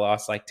 tries in the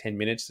last 10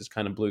 minutes. Just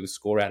kind of blew the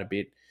score out a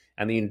bit.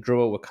 and the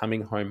Drua were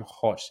coming home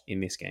hot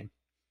in this game.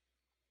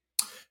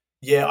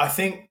 Yeah, I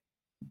think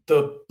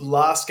the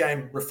last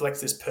game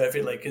reflects this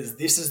perfectly because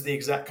this is the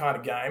exact kind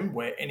of game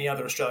where any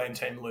other Australian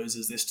team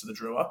loses this to the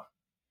Drua.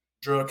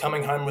 Drua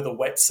coming home with a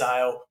wet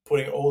sail,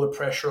 putting all the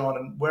pressure on,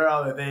 and where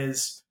are they?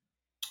 There's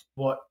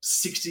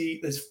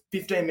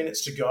 15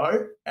 minutes to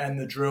go, and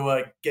the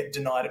Drua get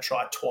denied a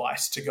try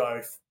twice to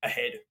go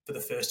ahead for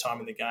the first time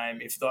in the game.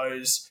 If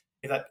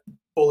that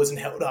ball isn't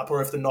held up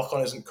or if the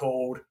knock-on isn't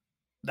called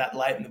that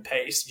late in the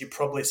piece, you're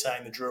probably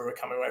saying the Drua are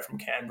coming away from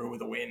Canberra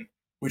with a win,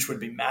 which would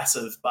be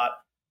massive. But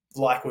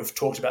like we've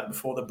talked about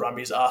before, the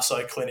Brumbies are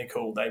so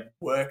clinical. They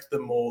work the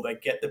maul, they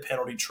get the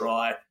penalty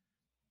try.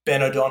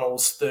 Ben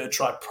O'Donnell's third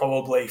try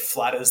probably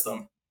flatters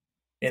them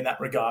in that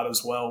regard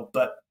as well.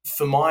 But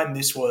for mine,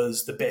 this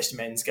was the best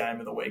men's game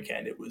of the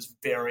weekend. It was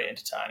very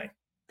entertaining.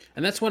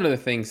 And that's one of the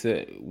things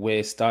that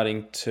we're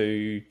starting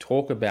to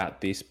talk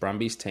about this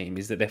Brumbies team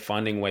is that they're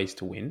finding ways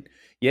to win.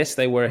 Yes,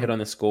 they were ahead on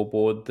the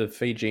scoreboard. The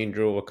Fijian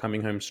Drua were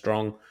coming home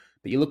strong.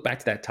 But you look back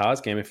to that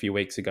Tars game a few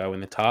weeks ago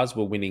and the Tars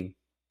were winning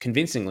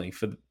convincingly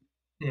for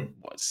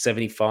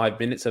 75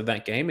 minutes of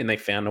that game, and they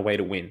found a way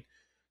to win.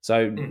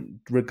 So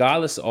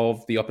regardless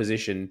of the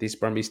opposition, this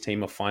Brumbies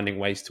team are finding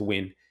ways to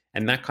win.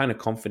 And that kind of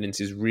confidence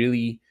is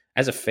really,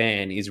 as a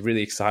fan, is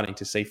really exciting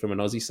to see from an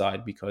Aussie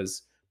side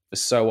because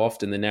so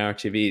often the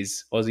narrative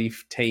is Aussie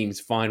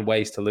teams find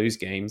ways to lose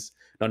games,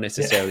 not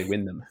necessarily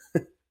win them.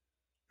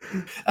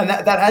 And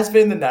that has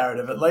been the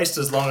narrative, at least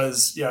as long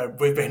as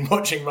we've been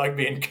watching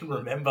rugby and can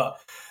remember.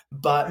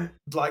 But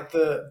like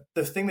the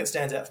thing that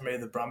stands out for me,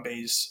 the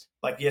Brumbies,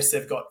 like yes,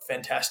 they've got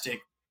fantastic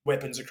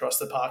weapons across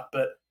the park,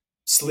 but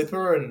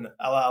Slipper and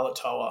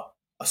Alatoa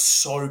are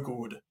so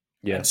good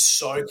and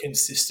so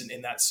consistent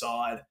in that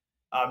side.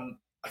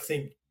 I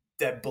think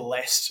they're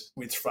blessed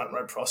with front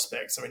row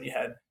prospects. I mean, you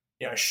had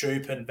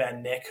Shoop and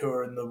Van Neck who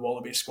are in the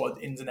Wallaby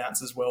squad ins and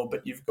outs as well,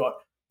 but you've got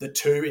the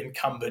two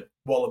incumbent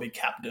Wallaby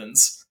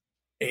captains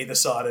either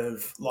side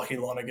of Lachie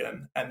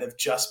Lonergan, and they've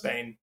just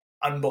been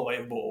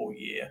unbelievable all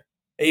year.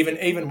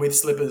 Even with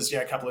Slippers,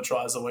 a couple of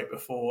tries the week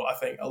before, I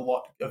think a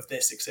lot of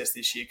their success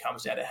this year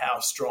comes down to how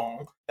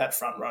strong that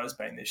front row has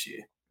been this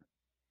year.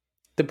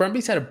 The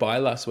Brumbies had a bye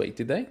last week,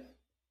 did they?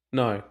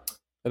 No.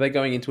 Are they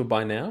going into a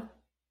bye now?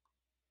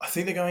 I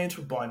think they're going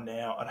into a bye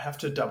now. I'd have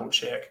to double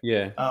check.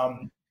 Yeah.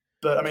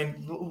 But I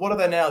mean, what are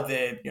they now?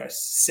 They're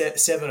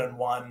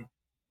 7-1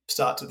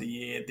 start to the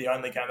year. The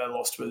only game they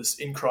lost was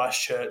in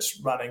Christchurch,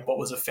 running what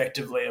was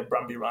effectively a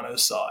Brumby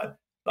runners side.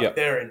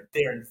 They're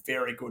in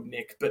very good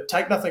nick. But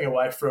take nothing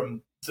away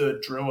from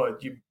the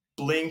Drua. You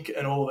blink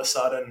and all of a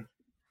sudden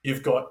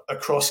you've got a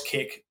cross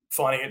kick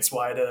finding its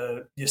way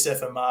to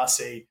Yosefa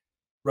Marcy.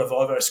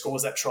 Ravovo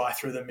scores that try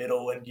through the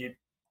middle and you're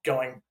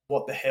going,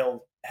 what the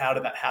hell? How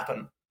did that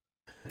happen?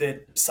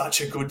 They're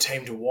such a good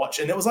team to watch.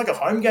 And it was like a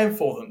home game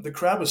for them. The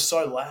crowd was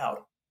so loud.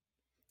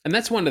 And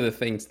that's one of the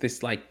things, this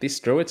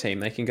Drua team,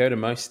 they can go to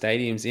most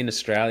stadiums in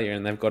Australia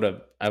and they've got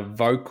a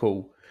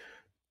vocal,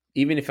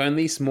 even if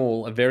only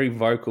small, a very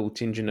vocal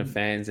contingent of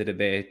fans that are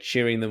there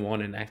cheering them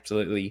on and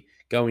absolutely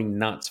going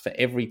nuts for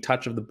every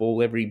touch of the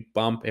ball, every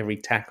bump, every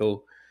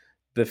tackle.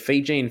 The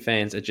Fijian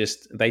fans are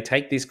they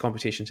take this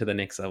competition to the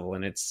next level,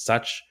 and it's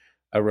such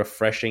a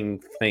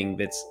refreshing thing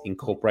that's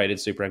incorporated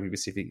Super Rugby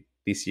Pacific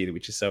this year,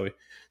 which is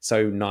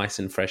so nice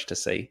and fresh to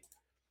see.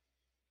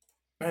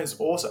 It's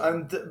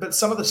awesome. But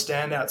some of the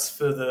standouts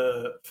for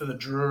the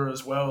Drua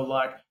as well,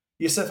 like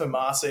Yosefa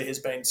Marcy has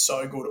been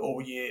so good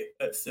all year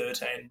at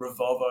 13.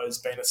 Revolvo has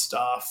been a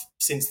staff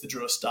since the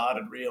Drua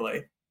started,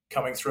 really,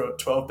 coming through at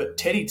 12. But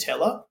Teddy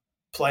Teller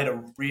played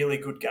a really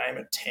good game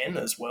at 10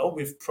 as well.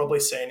 We've probably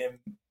seen him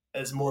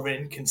as more of an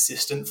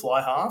inconsistent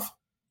fly half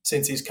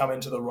since he's come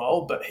into the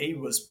role, but he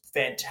was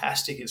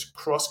fantastic. His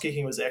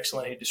cross-kicking was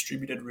excellent. He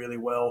distributed really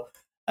well.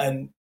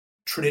 And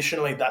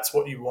traditionally, that's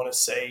what you want to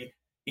see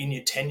in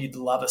your 10. You'd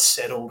love a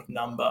settled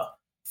number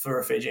for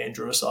a Fijian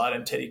Drua side,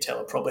 and Teddy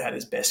Teller probably had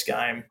his best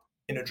game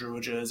in a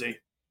Drua jersey.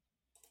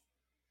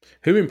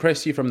 Who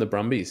impressed you from the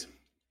Brumbies?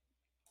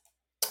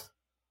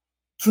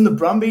 From the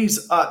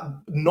Brumbies,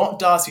 not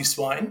Darcy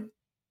Swain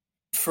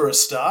for a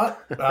start,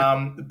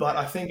 but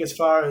I think as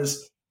far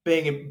as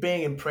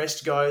being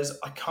impressed goes,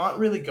 I can't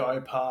really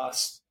go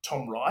past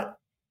Tom Wright,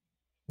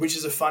 which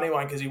is a funny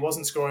one because he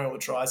wasn't scoring all the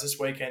tries this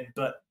weekend,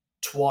 but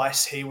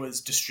twice he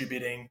was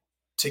distributing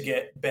to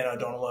get Ben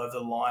O'Donnell over the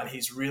line.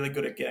 He's really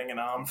good at getting an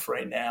arm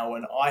free now,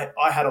 and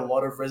I had a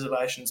lot of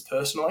reservations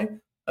personally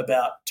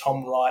about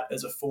Tom Wright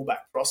as a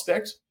fullback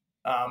prospect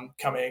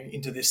coming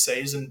into this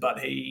season, but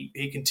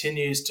he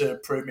continues to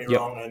prove me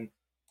wrong and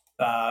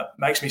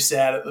makes me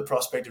sad at the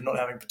prospect of not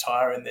having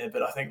Pataya in there,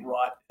 but I think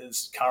Wright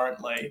has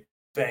currently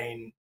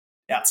been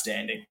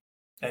outstanding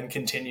and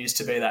continues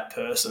to be that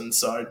person.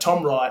 So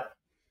Tom Wright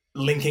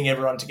linking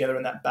everyone together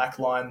in that back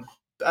line.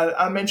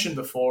 I mentioned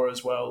before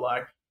as well,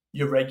 like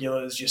your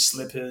regulars, your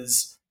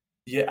Slippers,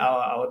 your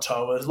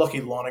Alatoas.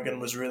 Lachie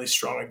Lonergan was really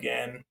strong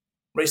again.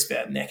 Reece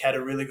Neck had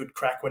a really good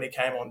crack when he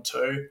came on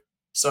too.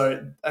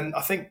 So, and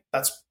I think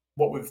that's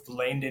what we've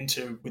leaned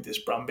into with this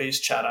Brumbies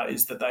chatter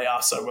is that they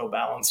are so well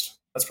balanced.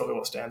 that's probably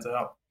what stands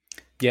out.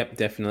 Yep,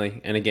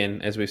 definitely. And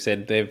again, as we've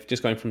said, they've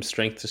just going from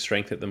strength to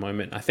strength at the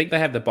moment. I think they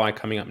have the bye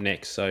coming up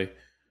next, so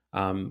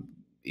um,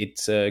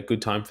 it's a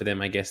good time for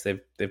them. I guess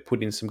they've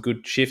put in some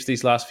good shifts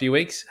these last few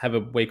weeks. Have a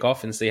week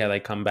off and see how they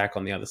come back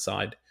on the other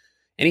side.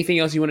 Anything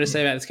else you want to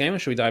say about this game, or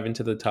should we dive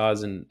into the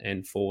Tars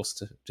and Force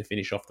to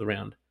finish off the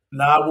round?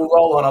 Nah, we'll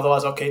roll on.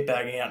 Otherwise, I'll keep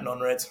bagging out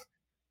non-reds.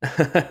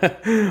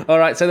 All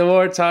right, so the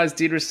Waratahs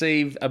did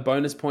receive a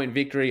bonus point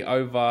victory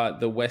over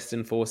the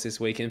Western Force this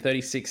weekend,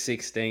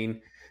 36-16.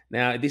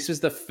 Now, this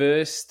was the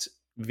first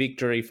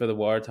victory for the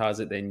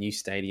Waratahs at their new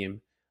stadium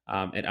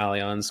at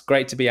Allianz.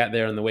 Great to be out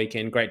there on the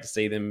weekend. Great to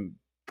see them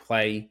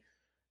play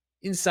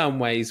in some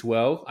ways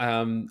well.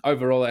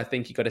 Overall, I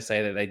think you got to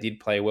say that they did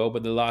play well,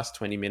 but the last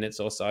 20 minutes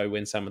or so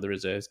when some of the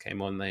reserves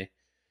came on, they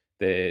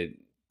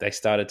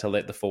started to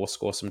let the Force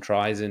score some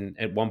tries, and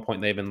at one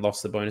point they even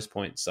lost the bonus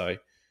point. So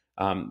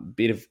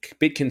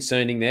bit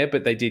concerning there,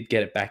 but they did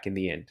get it back in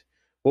the end.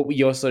 What were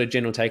your sort of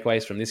general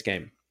takeaways from this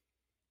game?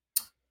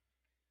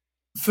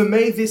 For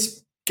me,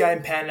 this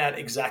game panned out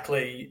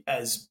exactly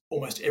as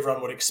almost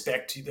everyone would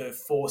expect. The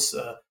Force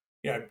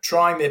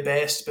trying their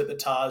best, but the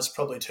Tars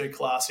probably too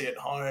classy at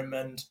home.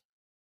 And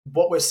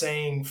what we're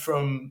seeing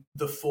from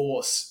the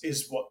Force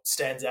is what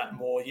stands out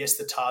more. Yes,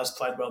 the Tars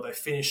played well. They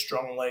finished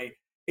strongly.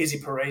 Izzy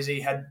Parisi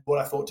had what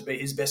I thought to be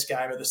his best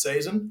game of the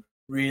season.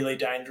 Really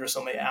dangerous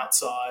on the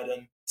outside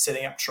and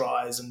setting up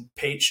tries, and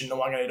Peach and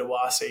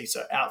Nwanganitawasi.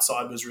 So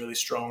outside was really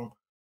strong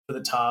for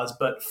the Tars.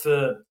 But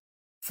for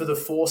the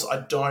Force,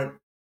 I don't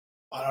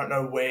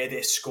know where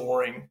they're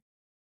scoring,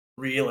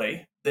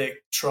 really. Their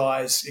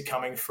tries are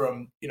coming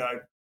from,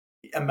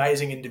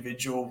 amazing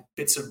individual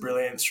bits of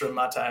brilliance from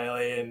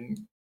Matele and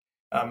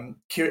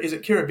is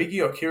it Kirabigi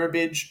or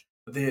Kirabij,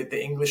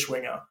 the English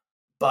winger?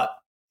 But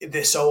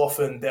they're so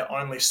often their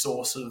only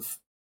source of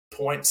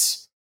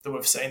points that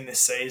we've seen this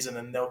season,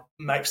 and they'll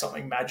make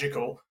something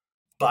magical,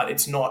 but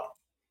it's not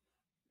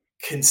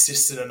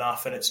consistent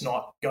enough, and it's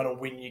not going to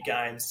win you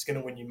games. It's going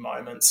to win you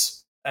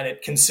moments. And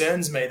it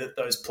concerns me that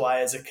those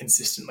players are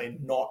consistently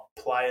not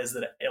players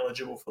that are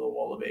eligible for the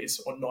Wallabies,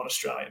 or not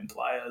Australian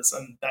players.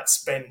 And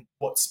that's been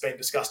what's been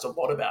discussed a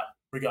lot about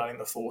regarding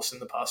the Force in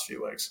the past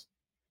few weeks.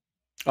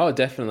 Oh,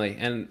 definitely.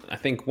 And I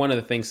think one of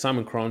the things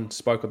Simon Cron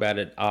spoke about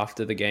it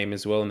after the game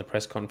as well in the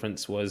press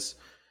conference was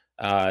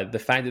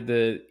the fact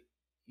that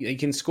you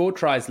can score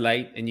tries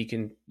late, and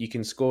you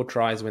can score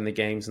tries when the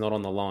game's not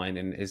on the line.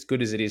 And as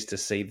good as it is to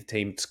see the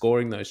team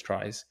scoring those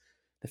tries,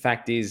 the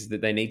fact is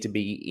that they need to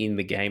be in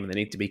the game, and they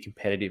need to be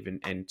competitive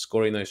and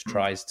scoring those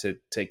tries to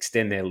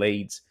extend their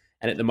leads.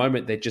 And at the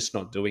moment, they're just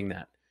not doing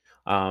that.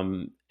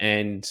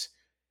 And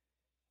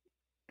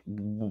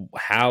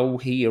how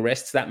he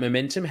arrests that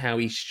momentum, how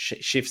he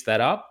shifts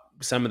that up,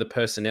 some of the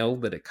personnel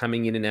that are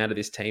coming in and out of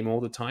this team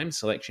all the time,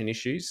 selection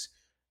issues,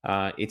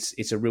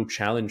 it's a real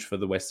challenge for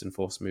the Western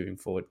Force moving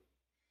forward.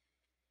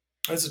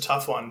 It's a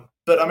tough one.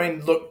 But, I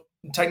mean, look,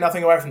 take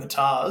nothing away from the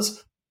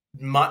Tars.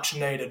 Much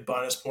needed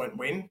bonus point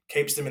win,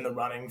 keeps them in the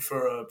running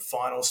for a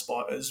final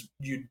spot as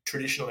you'd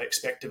traditionally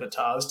expect of a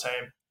Tars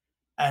team.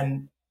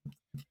 And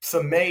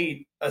for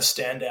me, a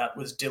standout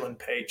was Dylan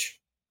Peach.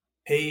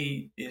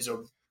 He is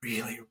a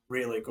really,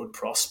 really good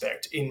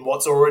prospect in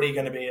what's already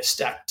going to be a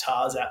stacked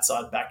Tars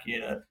outside back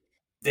unit.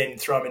 Then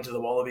throw him into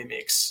the Wallaby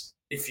mix.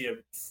 If you're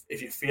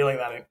feeling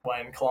that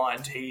way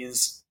inclined, he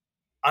is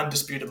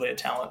undisputably a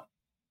talent.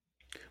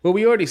 Well,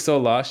 we already saw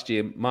last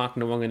year Mark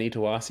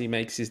Nwanganitawasi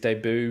makes his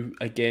debut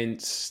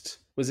against,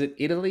 was it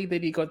Italy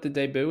that he got the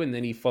debut, and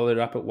then he followed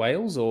up at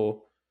Wales,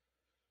 or?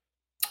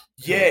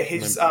 Yeah,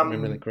 his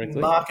remember that correctly?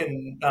 Mark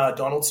and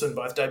Donaldson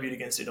both debuted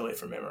against Italy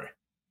from memory.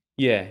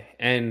 Yeah,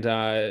 and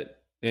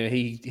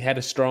he had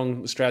a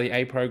strong Australia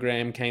A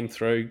program, came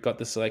through, got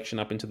the selection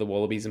up into the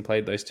Wallabies and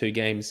played those 2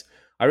 games.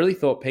 I really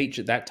thought Peach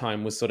at that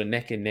time was sort of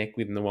neck and neck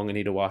with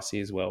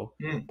Nwanganitawasi as well.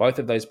 Both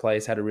of those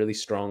players had a really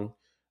strong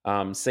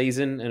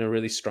season and a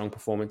really strong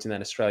performance in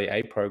that Australia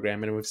A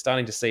program, and we're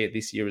starting to see it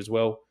this year as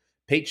well.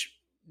 Peach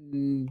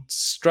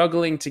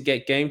struggling to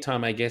get game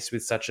time, I guess,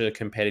 with such a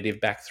competitive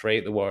back 3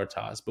 at the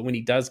Waratahs, but when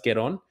he does get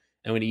on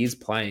and when he is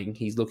playing,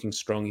 he's looking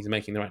strong, he's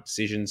making the right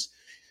decisions.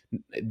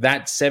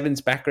 That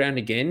sevens background,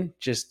 again,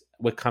 just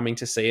we're coming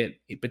to see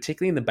it,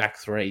 particularly in the back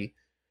 3,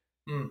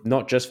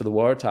 not just for the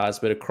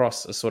Waratahs, but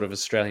across a sort of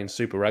Australian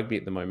Super Rugby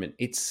at the moment.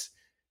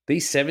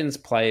 These sevens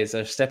players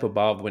are a step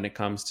above when it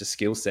comes to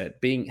skill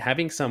set.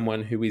 Having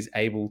someone who is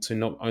able to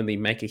not only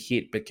make a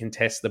hit but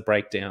contest the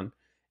breakdown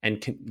and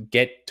can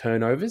get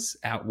turnovers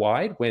out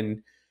wide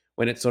when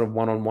it's sort of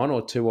 1-on-1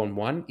 or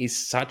 2-on-1 is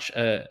such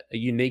a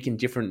unique and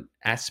different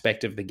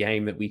aspect of the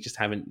game that we just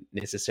haven't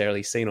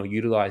necessarily seen or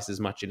utilised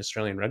as much in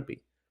Australian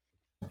rugby.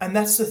 And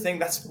that's the thing.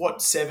 That's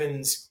what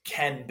sevens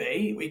can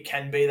be. We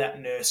can be that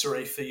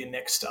nursery for your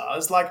next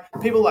stars. Like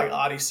people like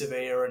Artie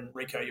Sevilla and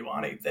Rico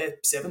Ioane, they're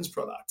sevens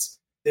products.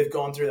 They've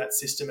gone through that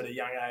system at a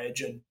young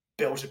age and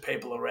belted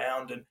people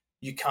around, and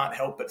you can't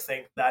help but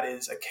think that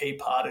is a key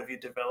part of your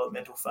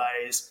developmental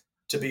phase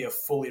to be a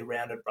fully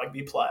rounded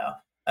rugby player.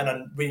 And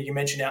then when you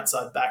mentioned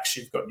outside backs,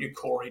 you've got your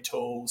Corey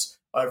Tools.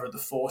 Over at the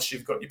Force,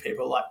 you've got your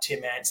people like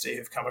Tim Anstey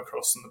who've come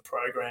across in the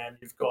program.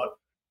 You've got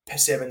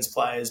Sevens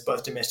players,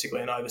 both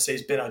domestically and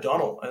overseas. Ben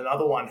O'Donnell,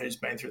 another one who's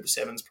been through the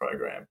Sevens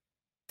program.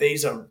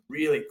 These are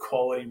really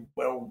quality,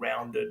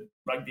 well-rounded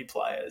rugby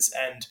players.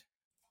 And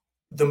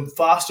the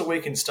faster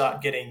we can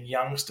start getting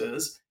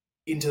youngsters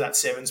into that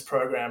Sevens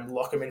program,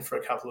 lock them in for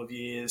a couple of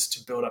years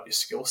to build up your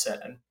skill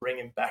set and bring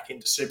them back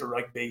into Super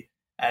Rugby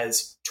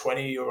as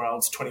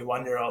 20-year-olds,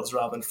 21-year-olds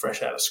rather than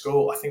fresh out of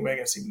school, I think we're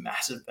going to see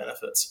massive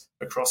benefits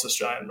across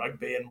Australian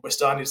rugby. And we're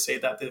starting to see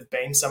that there have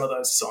been some of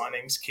those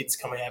signings, kids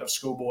coming out of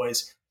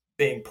schoolboys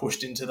being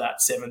pushed into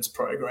that Sevens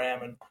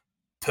program. And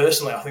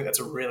personally, I think that's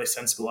a really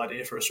sensible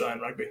idea for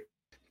Australian rugby.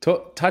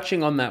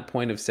 Touching on that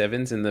point of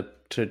Sevens and the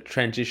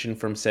transition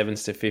from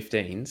Sevens to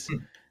 15s,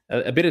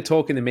 a bit of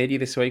talk in the media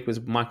this week was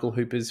Michael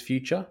Hooper's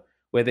future,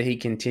 whether he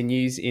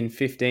continues in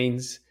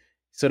 15s,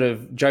 sort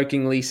of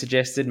jokingly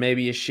suggested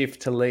maybe a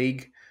shift to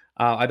league.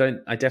 I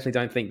definitely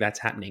don't think that's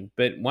happening.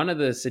 But one of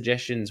the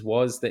suggestions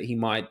was that he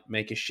might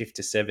make a shift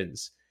to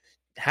sevens.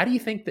 How do you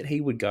think that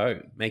he would go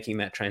making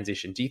that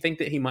transition? Do you think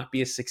that he might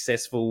be a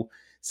successful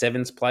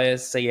sevens player,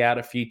 see out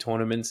a few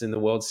tournaments in the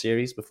World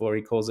Series before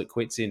he calls it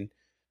quits in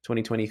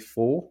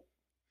 2024?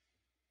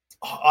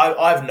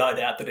 I have no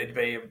doubt that he'd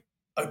be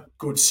a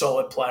good,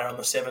 solid player on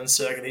the sevens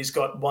circuit. He's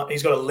got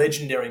a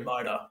legendary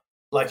motor.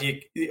 Like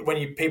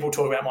when people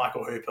talk about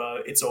Michael Hooper,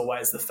 it's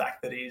always the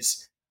fact that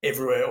he's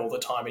everywhere all the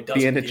time. He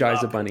doesn't the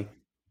Energizer Bunny.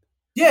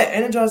 Yeah,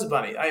 Energizer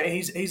Bunny.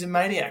 He's a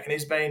maniac, and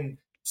he's been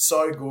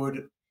so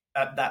good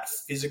at that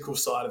physical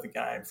side of the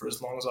game for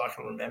as long as I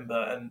can remember.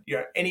 And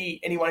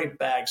anyone who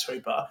bags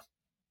Hooper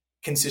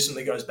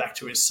consistently goes back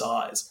to his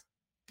size,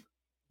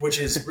 which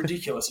is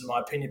ridiculous in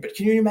my opinion. But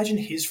can you imagine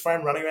his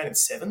frame running around in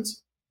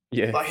sevens?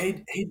 Yeah, like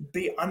he'd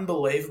be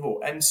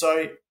unbelievable. And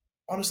so,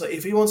 honestly,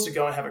 if he wants to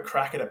go and have a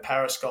crack at a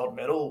Paris gold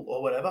medal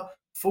or whatever,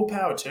 full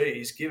power to you.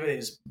 He's given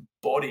his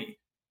body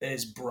and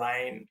his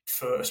brain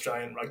for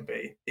Australian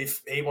rugby.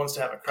 If he wants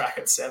to have a crack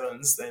at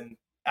sevens, then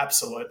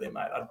absolutely,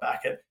 mate, I'd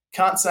back it.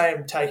 Can't say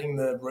I'm taking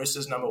the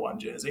Roosters #1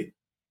 jersey,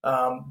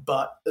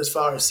 but as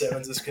far as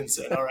sevens is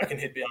concerned, I reckon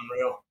he'd be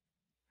unreal.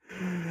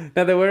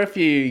 Now, there were a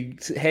few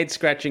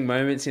head-scratching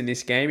moments in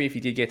this game, if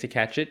you did get to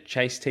catch it.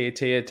 Chase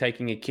Tiatia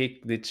taking a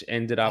kick that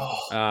ended up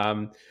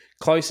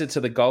closer to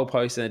the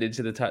goalpost than it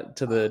did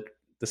to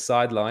the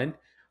sideline.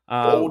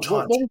 What was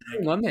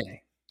going on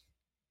there?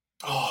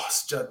 Oh,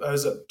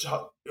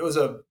 it was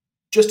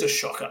just a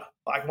shocker.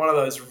 Like one of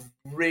those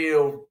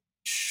real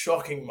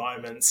shocking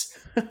moments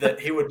that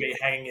he would be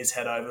hanging his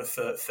head over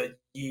for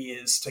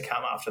years to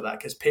come after that,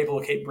 because people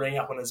will keep bringing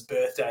up on his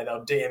birthday.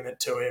 They'll DM it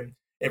to him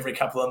every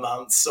couple of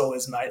months, all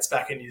his mates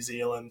back in New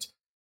Zealand.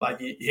 Like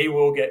he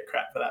will get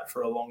crap for that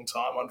for a long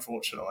time,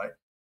 unfortunately.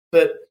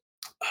 But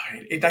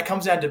that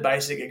comes down to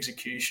basic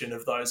execution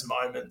of those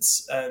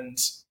moments. And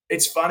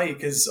it's funny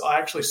because I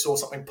actually saw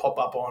something pop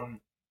up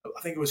on,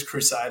 I think it was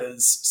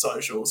Crusaders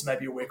socials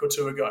maybe a week or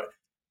two ago,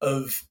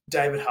 of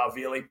David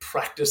Harvili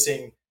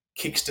practicing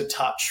kicks to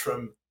touch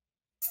from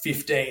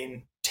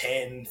 15,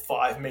 10,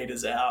 5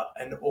 metres out,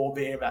 and all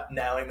being about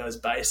nailing those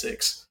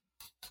basics.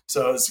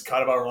 So it was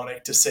kind of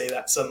ironic to see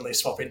that suddenly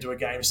swap into a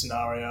game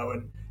scenario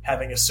and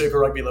having a Super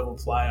Rugby level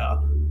player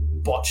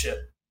botch it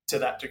to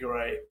that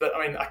degree. But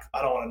I mean,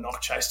 I don't want to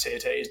knock Chase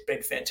Tiatia. He's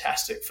been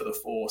fantastic for the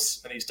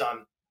Force and he's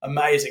done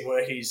amazing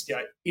work. He's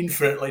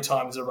infinitely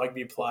times a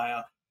rugby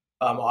player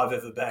I've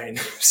ever been.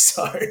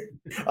 So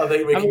I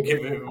think we can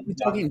give him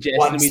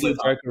one slip.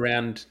 Joke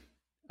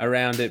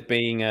around it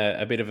being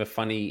a bit of a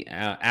funny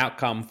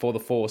outcome for the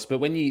Force. But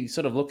when you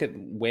sort of look at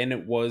when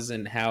it was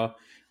and how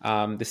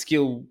the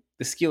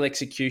skill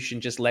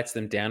execution just lets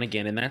them down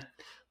again. And that,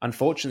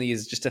 unfortunately,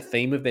 is just a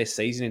theme of their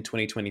season in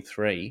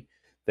 2023,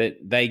 that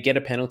they get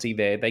a penalty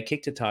there, they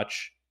kick to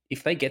touch.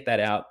 If they get that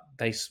out,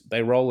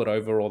 they roll it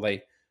over or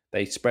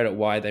they spread it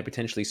wide, they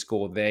potentially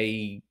score.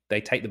 They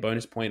take the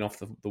bonus point off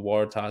the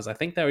Waratahs. I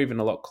think they're even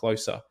a lot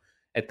closer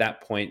at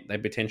that point. They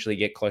potentially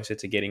get closer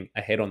to getting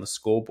ahead on the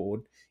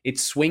scoreboard. It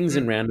swings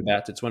and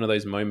roundabouts. It's one of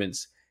those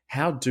moments.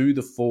 How do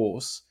the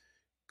Force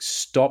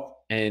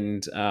stop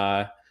and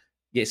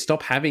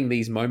stop having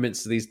these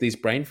moments, these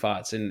brain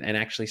farts, and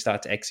actually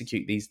start to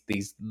execute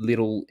these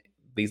little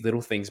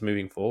things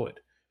moving forward?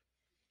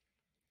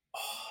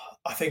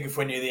 I think if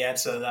we knew the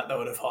answer to that, they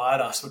would have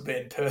hired us. Would be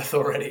in Perth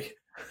already.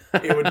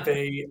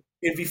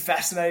 It'd be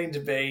fascinating to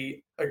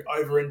be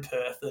over in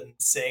Perth and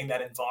seeing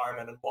that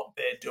environment and what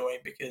they're doing,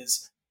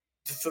 because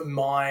for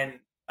mine,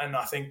 and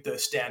I think the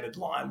standard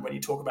line when you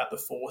talk about the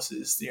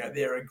Forces,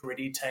 they're a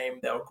gritty team.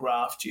 They'll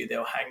graft you.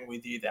 They'll hang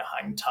with you. They'll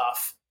hang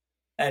tough.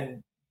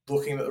 And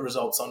looking at the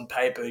results on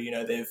paper,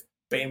 they've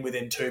been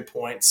within 2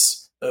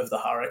 points of the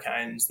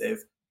Hurricanes.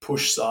 They've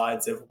pushed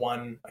sides. They've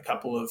won a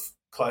couple of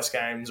close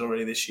games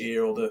already this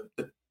year, or the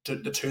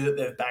two that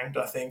they've banked,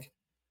 I think.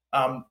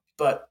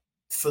 But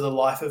for the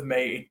life of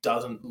me, it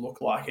doesn't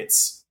look like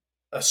it's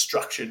a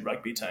structured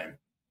rugby team.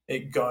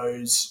 It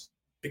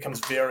becomes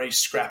very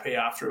scrappy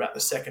after about the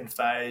second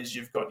phase.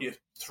 You've got your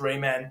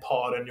 3-man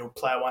pod and you'll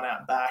play one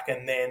out back,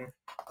 and then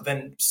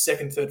then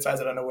second, third phase,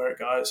 I don't know where it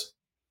goes.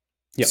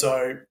 Yep.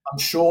 So I'm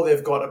sure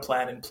they've got a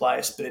plan in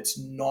place, but it's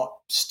not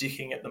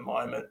sticking at the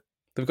moment.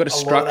 They've got a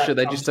structure.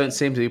 They just don't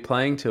seem to be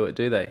playing to it,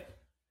 do they?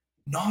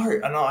 No,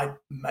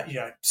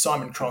 and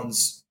Simon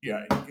Cron's,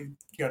 going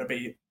to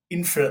be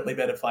infinitely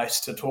better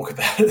placed to talk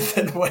about it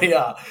than we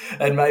are,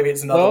 and maybe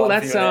it's another. Well,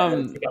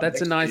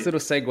 that's a nice little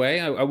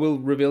segue. I will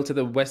reveal to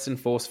the Western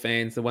Force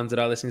fans, the ones that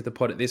are listening to the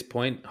pod at this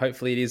point.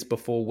 Hopefully, it is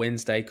before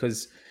Wednesday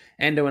because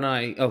Ando and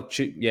I.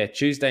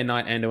 Tuesday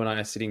night, Ando and I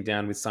are sitting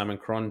down with Simon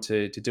Cron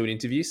to do an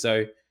interview. So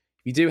if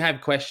you do have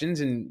questions,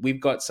 and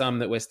we've got some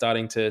that we're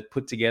starting to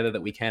put together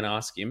that we can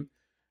ask him.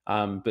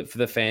 But for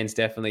the fans,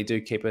 definitely do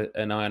keep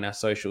an eye on our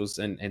socials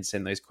and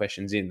send those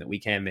questions in that we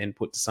can then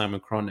put to Simon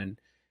Cron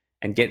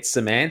and get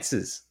some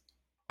answers.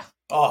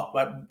 Oh,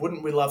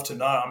 wouldn't we love to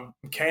know?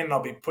 I'm keen and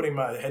I'll be putting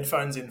my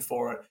headphones in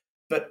for it.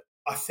 But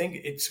I think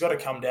it's got to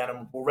come down,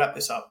 and we'll wrap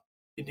this up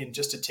in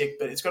just a tick,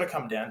 but it's got to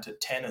come down to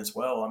 10 as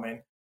well. I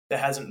mean, there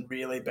hasn't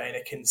really been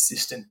a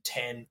consistent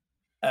 10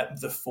 at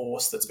the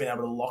Force that's been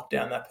able to lock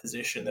down that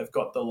position. They've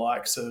got the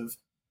likes of,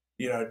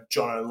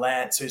 John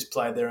O'Lance, who's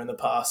played there in the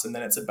past, and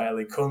then it's a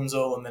Bailey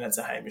Kunzel, and then it's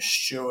a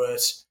Hamish Stewart,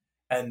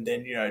 and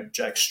then,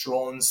 Jake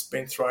Strawn's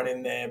been thrown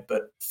in there.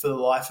 But for the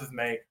life of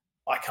me,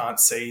 I can't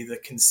see the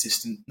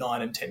consistent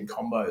 9 and 10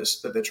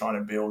 combos that they're trying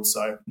to build.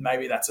 So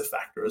maybe that's a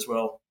factor as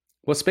well.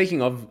 Well,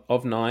 speaking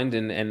of 9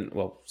 and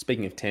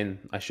speaking of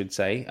 10, I should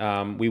say,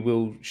 we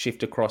will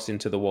shift across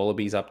into the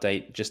Wallabies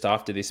update just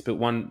after this. But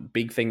one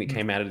big thing that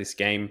came out of this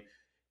game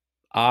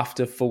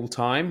after full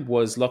time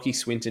was Lachie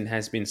Swinton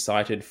has been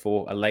cited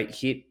for a late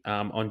hit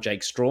on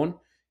Jake Strawn.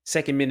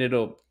 Second minute,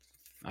 or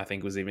I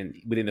think it was even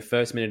within the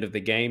first minute of the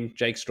game,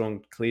 Jake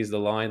Strawn clears the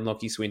line.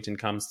 Lachie Swinton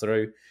comes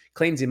through,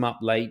 cleans him up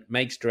late,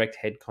 makes direct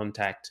head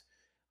contact,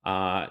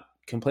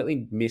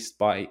 completely missed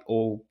by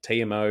all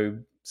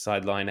TMO,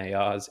 sideline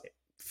ARs,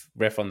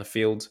 ref on the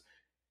field.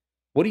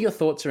 What are your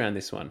thoughts around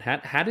this one?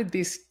 How did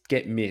this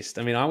get missed?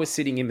 I mean, I was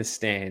sitting in the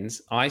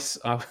stands. I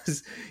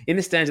was in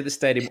the stands at the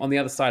stadium on the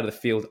other side of the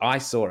field. I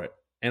saw it,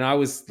 and I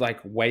was like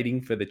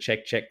waiting for the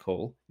check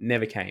call.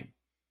 Never came.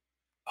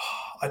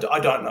 I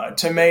don't know.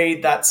 To me,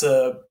 that's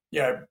a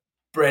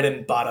bread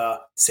and butter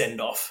send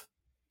off.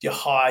 You're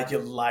high,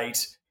 you're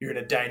late, you're in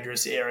a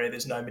dangerous area.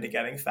 There's no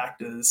mitigating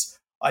factors.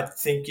 I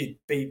think you'd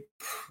be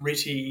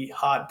pretty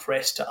hard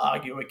pressed to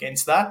argue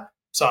against that.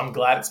 So I'm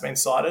glad it's been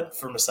cited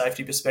from a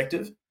safety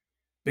perspective,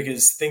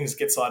 because things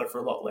get cited for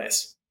a lot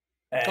less.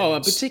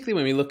 And particularly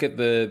when we look at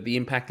the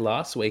impact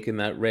last week in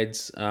that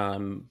Reds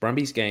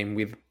Brumbies game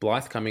with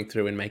Blythe coming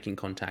through and making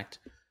contact.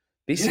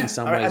 This in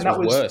some ways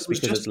was worse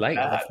because it's late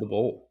off the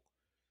ball.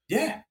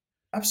 Yeah,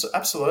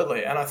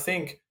 absolutely. And I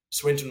think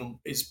Swinton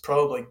is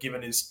probably,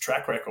 given his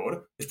track record,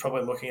 is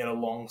probably looking at a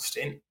long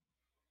stint.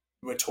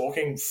 We're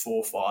talking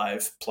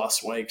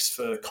 4-5+ weeks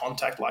for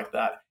contact like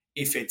that,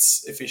 if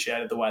it's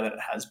officiated the way that it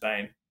has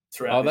been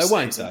throughout this season.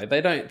 They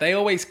won't, though. They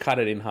always cut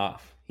it in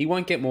half. He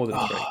won't get more than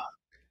 3.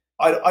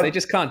 They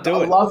just can't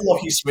do it. I love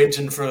Lachie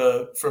Swinton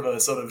from a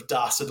sort of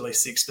dastardly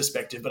 6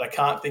 perspective, but I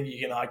can't think you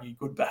can argue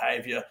good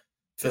behaviour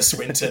for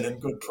Swinton and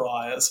good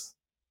priors.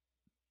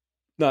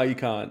 No, you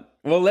can't.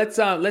 Well,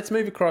 let's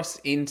move across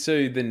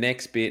into the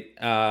next bit.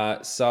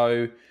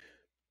 So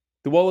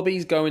the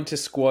Wallabies go into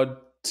squad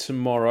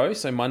tomorrow.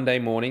 So Monday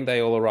morning,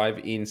 they all arrive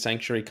in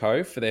Sanctuary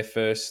Cove for their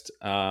first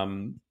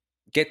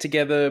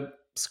get-together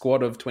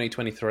squad of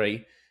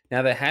 2023.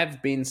 Now, there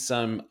have been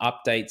some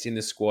updates in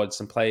the squad,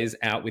 some players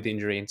out with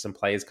injury and some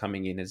players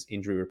coming in as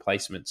injury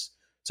replacements.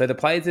 So the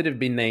players that have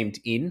been named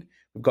in,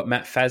 we've got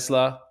Matt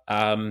Fazler,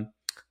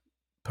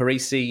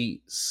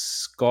 Parisi,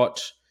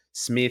 Scott,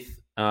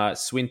 Smith,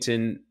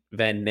 Swinton,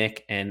 Van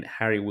Neck, and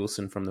Harry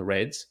Wilson from the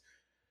Reds.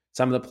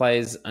 Some of the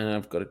players, and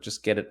I've got to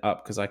just get it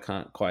up because I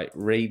can't quite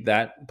read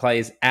that,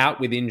 players out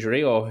with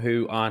injury or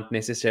who aren't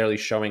necessarily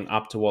showing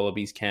up to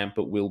Wallabies camp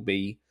but will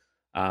be,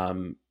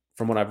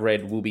 from what I've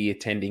read, will be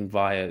attending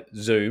via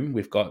Zoom.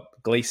 We've got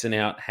Gleeson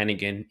out,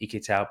 Hannigan,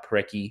 Ikitau,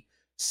 Parecki,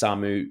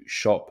 Samu,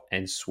 Shop,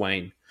 and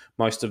Swain.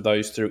 Most of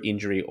those through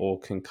injury or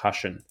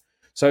concussion.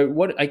 So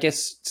what, I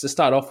guess, to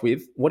start off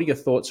with, what are your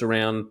thoughts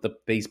around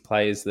these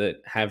players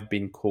that have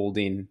been called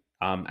in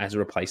as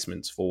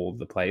replacements for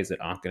the players that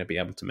aren't going to be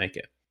able to make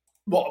it?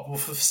 Well,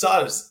 for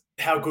starters,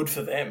 how good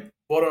for them.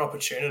 What an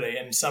opportunity.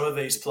 And some of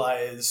these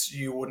players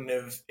you wouldn't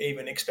have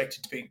even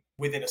expected to be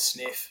within a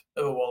sniff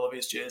of a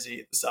Wallabies jersey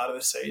at the start of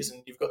the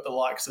season. You've got the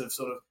likes of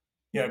sort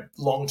of,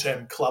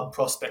 long-term club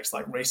prospects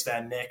like Reece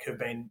Van Neck who've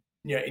been,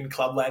 in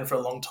clubland for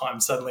a long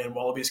time, suddenly in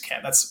Wallabies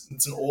camp.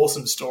 It's an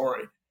awesome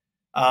story.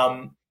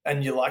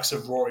 And your likes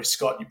of Rory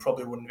Scott, you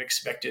probably wouldn't have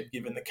expected,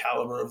 given the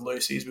calibre of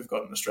Lucy's we've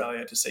got in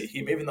Australia, to see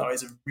him, even though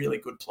he's a really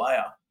good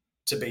player,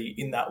 to be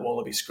in that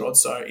Wallaby squad.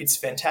 So it's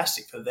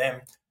fantastic for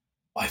them.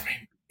 I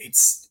mean,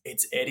 it's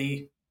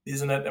Eddie,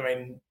 isn't it? I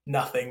mean,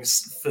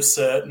 nothing's for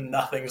certain,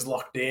 nothing's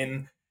locked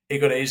in. He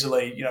could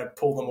easily,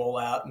 pull them all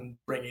out and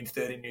bring in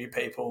 30 new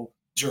people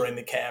during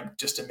the camp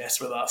just to mess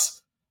with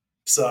us.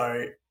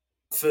 So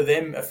for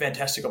them, a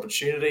fantastic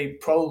opportunity,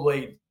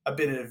 probably a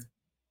bit of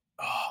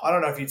I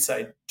don't know if you'd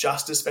say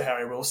justice for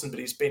Harry Wilson, but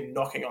he's been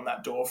knocking on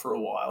that door for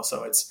a while.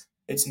 So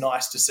it's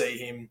nice to see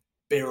him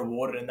be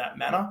rewarded in that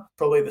manner.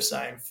 Probably the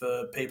same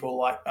for people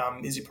like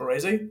Izzy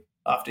Parisi.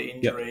 After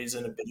injuries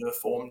and a bit of a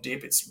form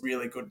dip, it's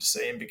really good to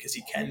see him because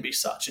he can be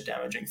such a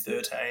damaging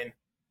 13.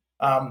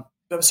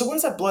 So what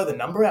does that blow the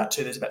number out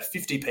to? There's about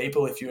 50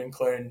 people if you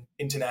include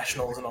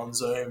internationals and on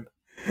Zoom.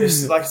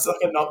 It's like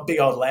a big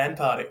old LAN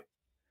party.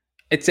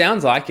 It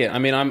sounds like it. I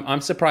mean,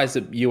 I'm surprised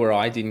that you or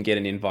I didn't get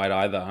an invite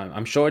either.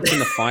 I'm sure it's in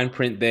the fine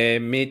print there.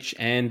 Mitch,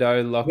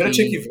 Ando, Lachie. You got to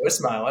check your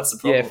voicemail. That's the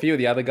problem. Yeah, a few of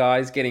the other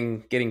guys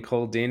getting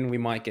called in. We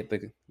might get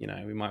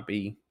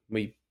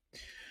we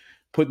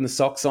putting the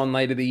socks on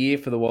later the year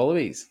for the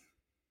Wallabies.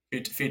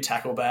 A few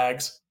tackle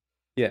bags.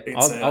 Yeah,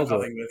 I'll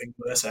think anything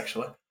worse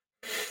actually.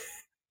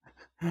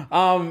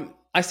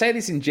 I say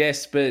this in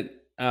jest, but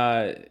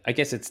I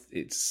guess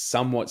it's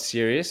somewhat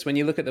serious. When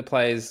you look at the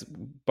players,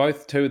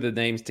 two of the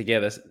names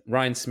together,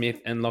 Ryan Smith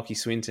and Lachie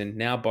Swinton,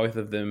 now both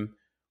of them,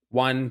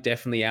 one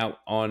definitely out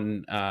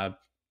on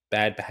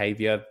bad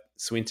behaviour.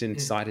 Swinton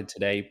cited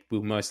today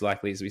will most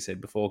likely, as we said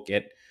before,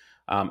 get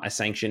a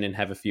sanction and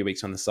have a few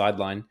weeks on the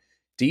sideline.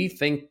 Do you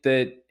think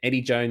that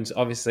Eddie Jones,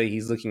 obviously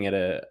he's looking at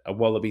a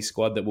Wallaby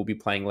squad that will be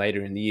playing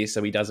later in the year,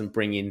 so he doesn't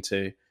bring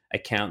into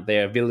account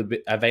their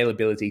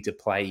availability to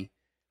play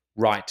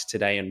right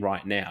today and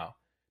right now.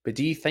 But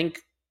do you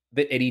think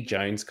that Eddie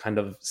Jones kind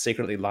of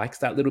secretly likes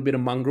that little bit of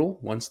mongrel,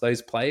 wants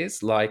those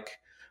players like,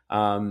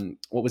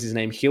 what was his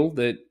name, Hill,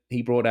 that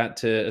he brought out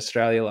to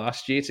Australia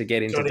last year to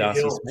get into Johnny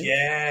Darcy Hill. Smith?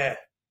 Yeah,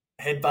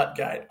 headbutt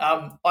gate.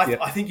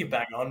 I think you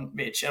bang on,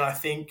 Mitch, and I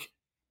think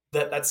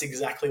that's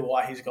exactly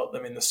why he's got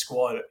them in the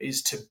squad,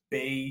 is to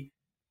be,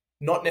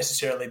 not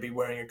necessarily be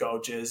wearing a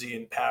gold jersey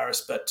in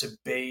Paris, but to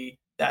be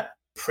that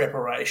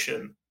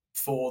preparation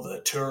for the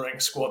touring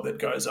squad that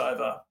goes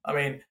over. I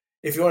mean,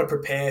 if you want to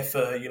prepare for,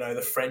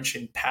 the French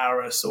in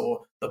Paris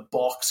or the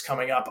box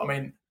coming up, I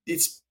mean,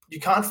 you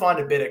can't find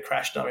a better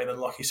crash dummy than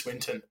Lachie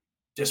Swinton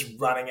just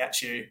running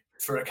at you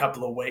for a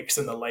couple of weeks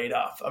in the lead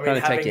up. I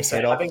mean,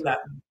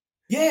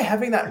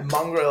 having that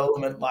mongrel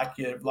element like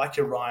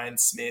your Ryan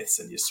Smiths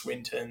and your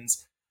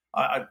Swintons,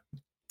 I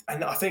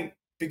think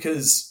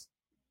because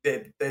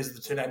those are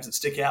the two names that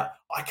stick out.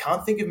 I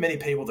can't think of many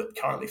people that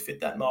currently fit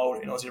that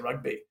mould in Aussie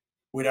rugby.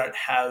 We don't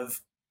have,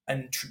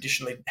 and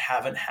traditionally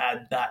haven't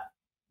had, that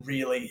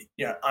really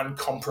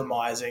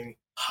uncompromising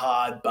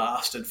hard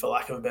bastard, for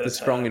lack of a better term. The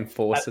strong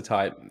enforcer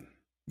type.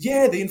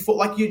 Yeah,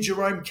 like your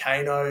Jerome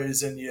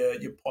Kanos and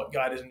your Pot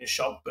Guiders and your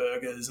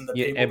Shockburgers and the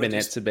people Eben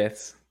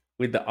Etzebeths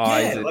with the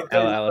eyes at like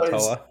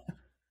Alatoa.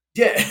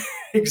 Yeah,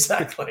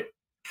 exactly.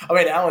 I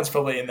mean, Alan's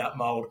probably in that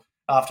mould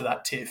after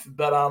that tiff,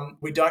 but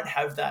we don't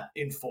have that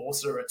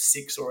enforcer at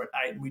 6 or at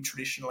 8. We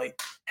traditionally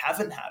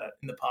haven't had it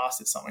in the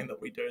past. It's something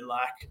that we do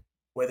lack,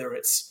 whether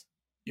it's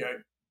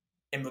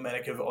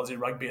emblematic of Aussie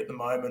rugby at the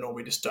moment, or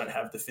we just don't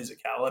have the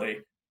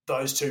physicality.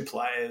 Those two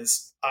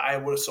players are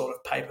able to sort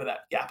of paper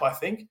that gap, I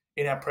think,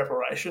 in our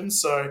preparation.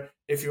 So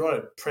if you want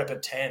to prep a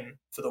 10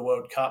 for the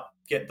World Cup,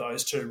 get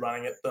those two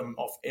running at them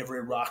off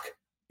every ruck,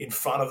 in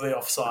front of the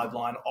offside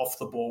line, off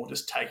the ball,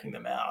 just taking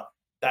them out.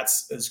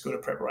 That's as good a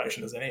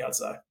preparation as any, I'd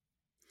say.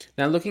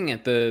 Now, looking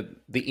at the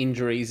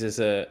injuries as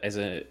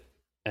an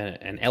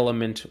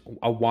element,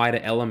 a wider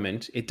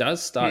element, it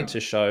does start to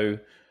show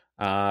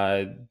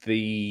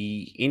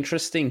the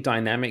interesting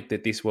dynamic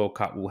that this World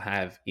Cup will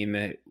have in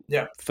the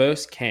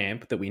first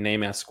camp that we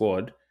name our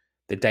squad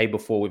the day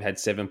before we've had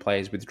 7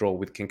 players withdraw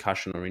with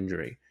concussion or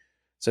injury.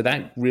 So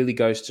that really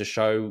goes to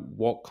show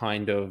what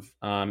kind of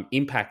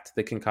impact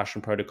the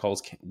concussion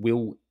protocols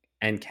will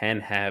and can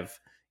have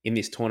in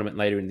this tournament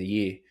later in the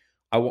year.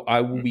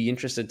 I will be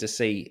interested to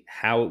see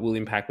how it will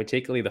impact,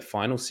 particularly the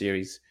final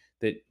series,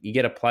 that you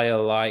get a player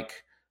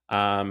like,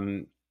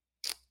 who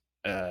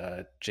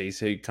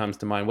comes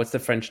to mind? What's the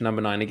French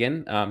number 9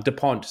 again?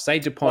 Dupont. Say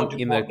Dupont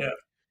in the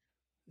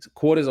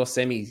quarters or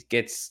semis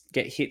get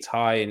hits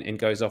high and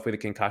goes off with a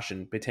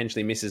concussion,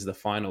 potentially misses the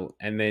final,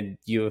 and then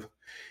you're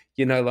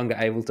no longer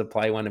able to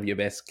play one of your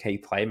best key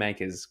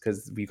playmakers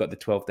because we've got the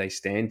 12-day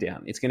stand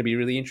down. It's going to be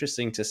really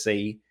interesting to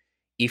see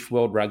if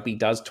World Rugby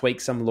does tweak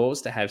some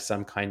laws to have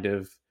some kind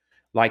of,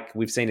 like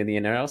we've seen in the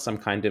NRL, some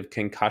kind of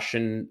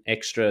concussion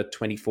extra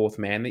 24th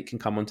man that can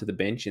come onto the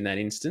bench in that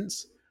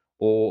instance,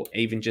 or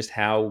even just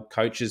how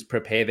coaches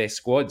prepare their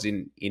squads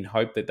in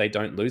hope that they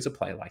don't lose a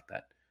play like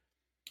that.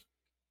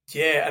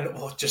 Yeah,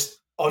 and just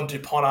on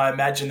Dupont, I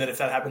imagine that if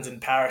that happens in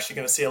Paris, you're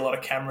going to see a lot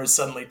of cameras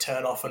suddenly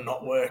turn off and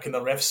not work, and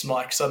the ref's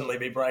mic suddenly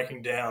be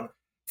breaking down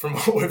from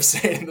what we've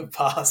seen in the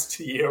past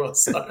year or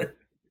so.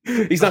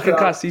 He's not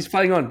concussed. He's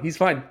playing on. He's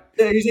fine.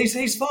 Yeah, he's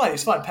fine.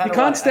 He's fine. He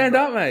can't stand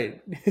up,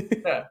 mate.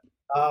 Yeah.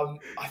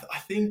 I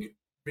think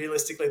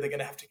realistically they're going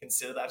to have to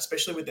consider that,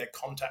 especially with their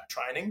contact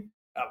training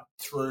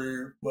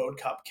through World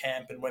Cup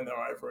camp and when they're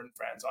over in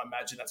France. I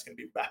imagine that's going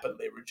to be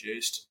rapidly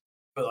reduced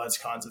for those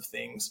kinds of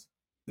things.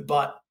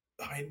 But,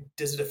 I mean,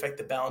 does it affect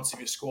the balance of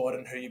your squad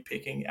and who you're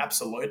picking?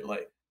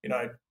 Absolutely.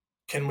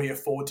 Can we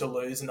afford to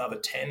lose another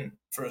 10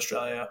 for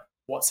Australia?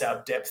 What's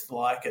our depth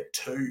like at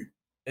 2?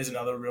 is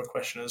another real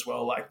question as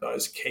well, like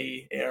those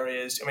key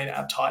areas. I mean,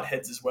 our tight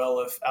heads as well,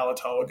 if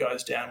Alatoa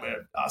goes down,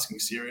 we're asking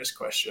serious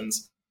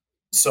questions.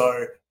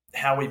 So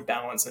how we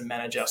balance and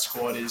manage our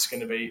squad is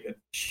going to be a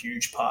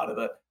huge part of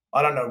it.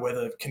 I don't know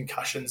whether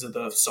concussions are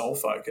the sole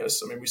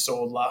focus. I mean, we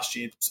saw last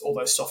year all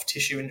those soft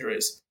tissue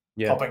injuries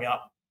popping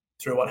up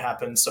through what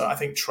happened. So I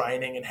think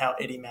training and how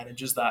Eddie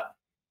manages that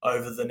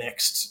over the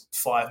next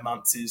 5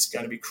 months is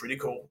going to be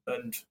critical.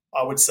 And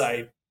I would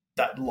say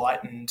that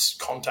lightened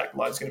contact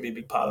load is going to be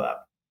a big part of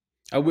that.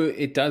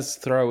 It does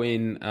throw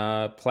in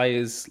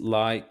players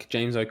like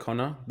James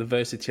O'Connor, the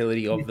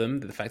versatility of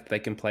them, the fact that they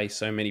can play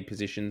so many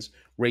positions.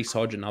 Reece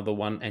Hodge, another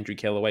one, Andrew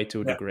Kellaway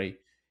to a degree.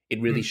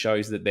 It really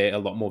shows that they're a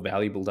lot more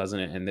valuable, doesn't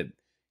it? And that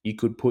you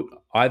could put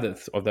either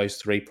of those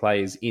three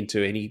players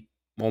into any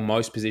or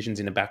most positions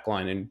in a back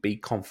line and be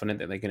confident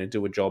that they're going to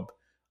do a job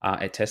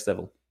at test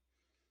level.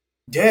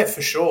 Yeah,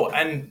 for sure.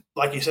 And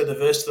like you said, the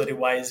versatility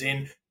weighs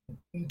in.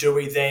 Do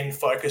we then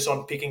focus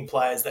on picking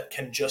players that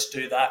can just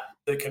do that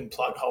can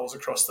plug holes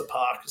across the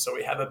park? So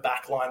we have a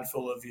back line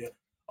full of your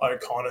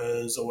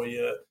O'Connors or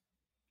your,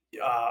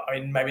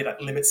 maybe that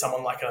limits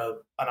someone like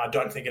and I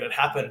don't think it'd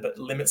happen, but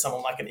limit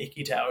someone like an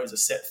Ikitau who's a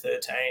set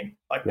 13.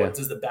 Like, what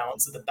does the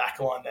balance of the back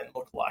line then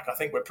look like? I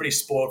think we're pretty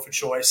spoiled for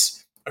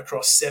choice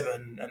across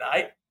 7 and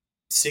 8.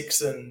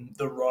 6 and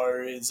the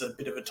row is a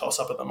bit of a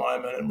toss-up at the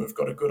moment, and we've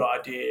got a good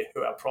idea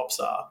who our props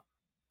are.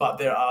 But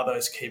there are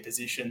those key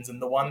positions, and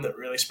the one that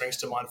really springs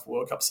to mind for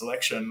World Cup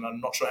selection,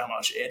 I'm not sure how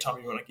much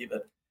airtime you want to give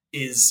it,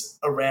 is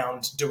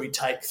around, do we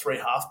take 3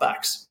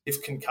 halfbacks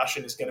if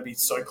concussion is going to be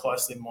so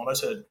closely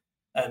monitored?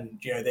 And,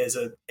 there's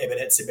a Eben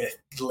Etzebeth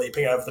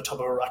leaping over the top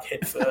of a ruck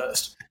head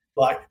first.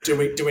 Like, do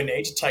we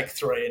need to take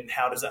 3, and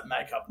how does that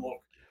makeup look?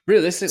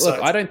 Realistically,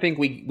 look, I don't think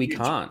we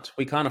can't.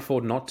 We can't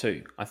afford not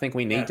to. I think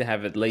we need to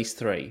have at least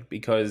 3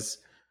 because,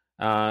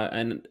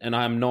 and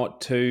I'm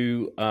not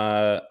too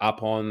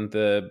up on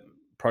the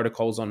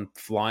protocols on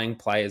flying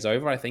players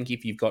over. I think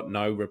if you've got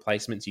no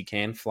replacements, you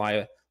can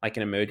fly like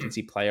an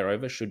emergency player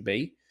over. Should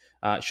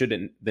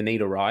the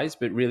need arise.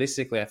 But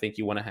realistically, I think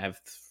you want to have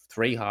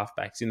 3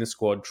 halfbacks in the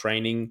squad,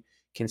 training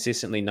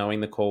consistently, knowing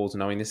the calls,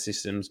 knowing the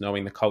systems,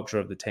 knowing the culture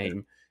of the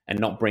team, and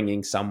not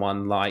bringing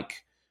someone like,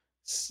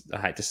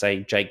 I hate to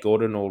say, Jake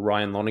Gordon or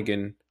Ryan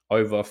Lonergan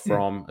over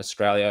from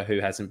Australia who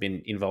hasn't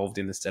been involved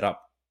in the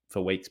setup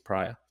for weeks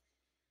prior.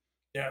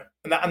 Yeah,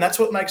 and that's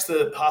what makes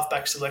the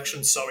halfback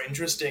selection so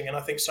interesting. And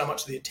I think so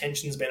much of the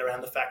attention's been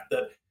around the fact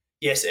that,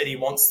 yes, Eddie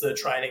wants the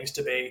trainings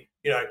to be,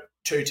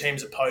 2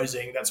 teams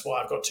opposing. That's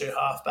why I've got 2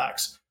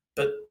 halfbacks.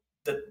 But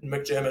that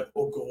McDermott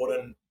or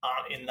Gordon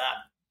aren't in that.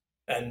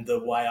 And the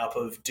way up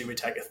of do we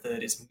take a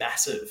third is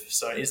massive.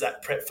 So is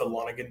that prep for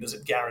Lonergan? Does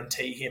it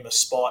guarantee him a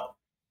spot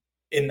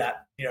in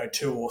that,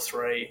 2 or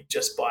 3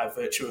 just by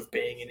virtue of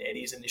being in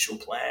Eddie's initial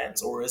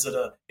plans? Or is it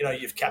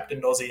you've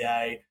captained Aussie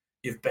A,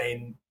 you've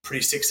been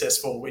pretty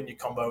successful when you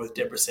combo with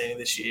Debrasini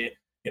this year.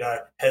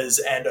 Has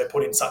Ando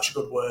put in such a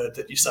good word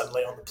that you're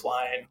suddenly on the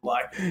plane?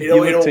 Like, it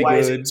all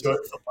weighs into it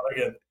for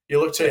Lonergan. You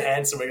look too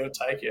handsome, we're going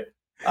to take you.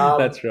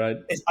 That's right.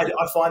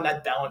 I find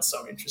that balance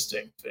so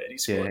interesting for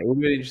Eddie's squad. Yeah, it will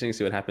be interesting to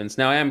see what happens.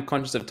 Now, I am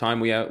conscious of time.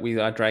 We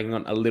are dragging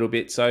on a little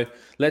bit. So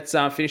let's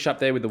finish up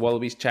there with the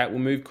Wallabies chat. We'll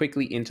move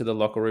quickly into the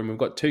locker room. I've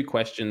got 2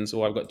 questions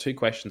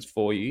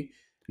for you.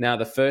 Now,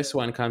 the first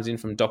one comes in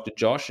from Dr.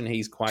 Josh, and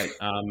he's quite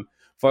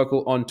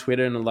vocal on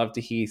Twitter, and I'd love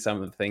to hear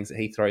some of the things that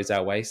he throws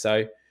our way.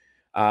 So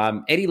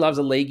Eddie loves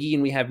a leaguey,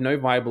 and we have no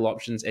viable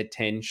options at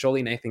 10.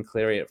 Surely Nathan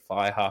Cleary at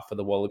fly half for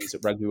the Wallabies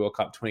at Rugby World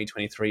Cup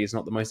 2023 is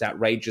not the most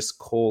outrageous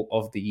call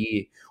of the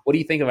year. What do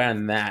you think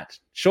around that?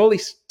 Surely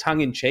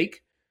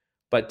tongue-in-cheek,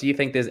 but do you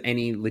think there's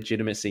any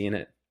legitimacy in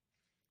it?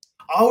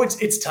 Oh,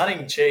 it's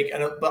tongue-in-cheek,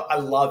 but I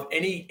love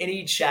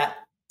any chat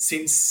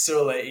since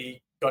Suoliti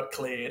got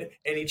cleared.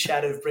 Any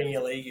chat of bringing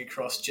a league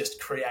across just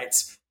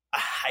creates a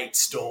hate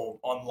storm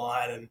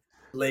online, and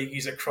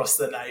leagueies across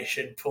the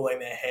nation pulling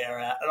their hair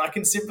out. And I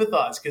can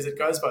sympathise because it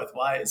goes both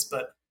ways.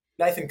 But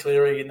Nathan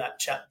Cleary, in that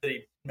chat that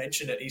he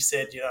mentioned it, he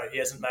said, he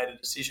hasn't made a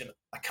decision.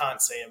 I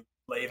can't see him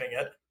leaving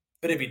it.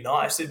 But it'd be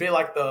nice. It'd be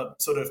like the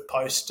sort of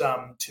post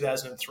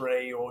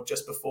 2003 or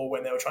just before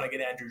when they were trying to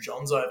get Andrew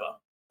Johns over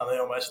and they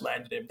almost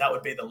landed him. That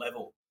would be the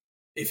level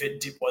if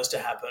it was to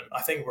happen.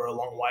 I think we're a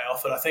long way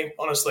off it. I think,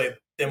 honestly,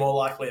 they're more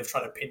likely of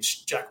trying to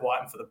pinch Jack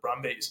Whiten for the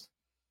Brumbies.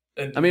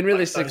 And I mean,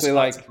 realistically,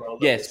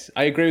 yes,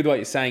 I agree with what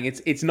you're saying.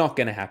 It's not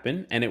going to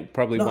happen, and it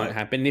probably won't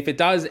happen. And if it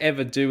does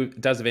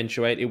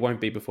eventuate, it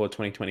won't be before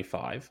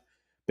 2025.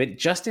 But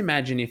just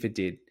imagine if it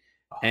did,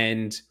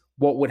 and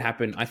what would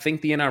happen? I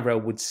think the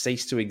NRL would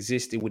cease to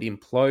exist. It would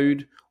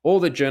implode. All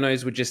the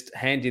journos would just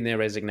hand in their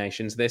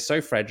resignations. They're so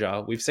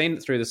fragile. We've seen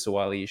it through the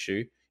Suwali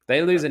issue. If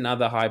they lose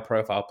another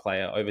high-profile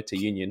player over to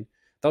Union,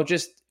 they'll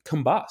just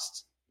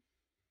combust.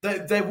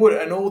 They would,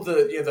 and all the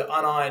the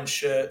unironed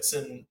shirts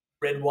and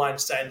red wine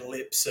stained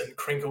lips and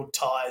crinkled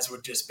ties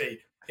would just be,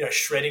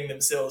 shredding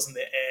themselves in the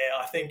air.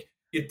 I think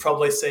you'd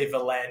probably see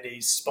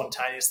Volandis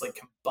spontaneously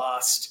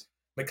combust.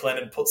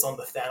 McLennan puts on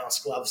the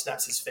Thanos glove,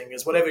 snaps his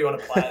fingers, whatever you want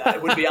to play at.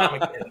 It would be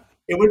Armageddon.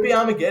 It would be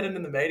Armageddon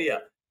in the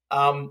media.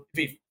 It'd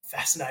be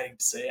fascinating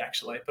to see,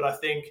 actually. But I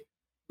think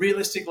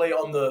realistically,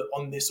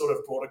 on this sort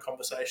of broader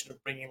conversation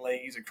of bringing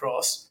leagues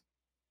across,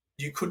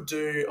 you could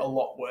do a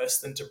lot worse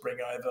than to bring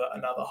over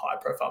another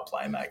high-profile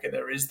playmaker.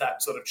 There is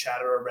that sort of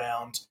chatter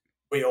around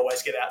we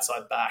always get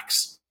outside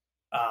backs.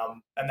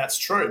 And that's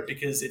true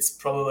because it's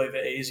probably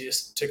the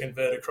easiest to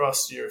convert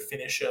across. You're a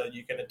finisher,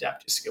 you can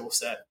adapt your skill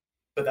set,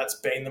 but that's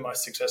been the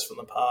most successful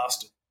in the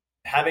past.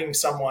 Having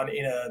someone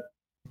in a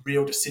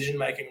real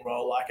decision-making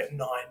role like at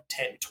 9,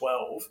 10,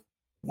 12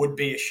 would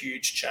be a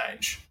huge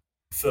change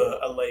for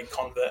a league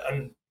convert.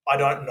 And I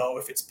don't know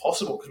if it's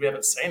possible because we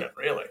haven't seen it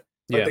really.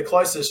 Like the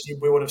closest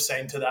we would have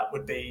seen to that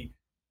would be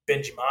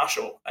Benji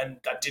Marshall, and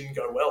that didn't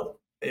go well.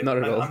 Not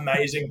at all. An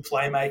amazing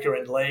playmaker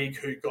in league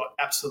who got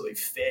absolutely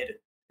fed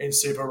in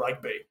Super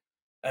Rugby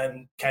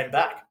and came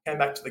back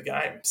to the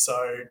game.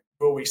 So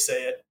will we see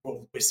it?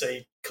 Will we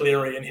see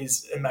Cleary and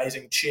his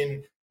amazing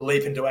chin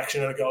leap into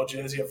action in a gold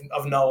jersey?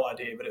 I've no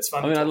idea, but it's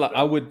fun.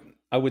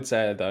 I would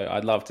say though,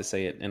 I'd love to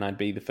see it, and I'd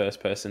be the first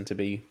person to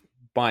be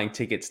buying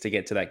tickets to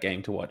get to that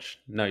game to watch,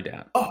 no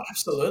doubt. Oh,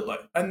 absolutely.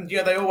 And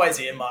they always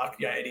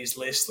earmark Eddie's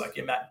list, like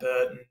your Matt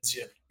Burtons,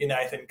 your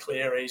Nathan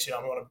Clearys. I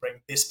want to bring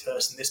this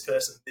person, this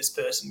person, this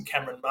person.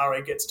 Cameron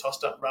Murray gets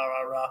tossed up, rah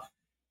rah rah.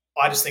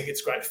 I just think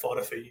it's great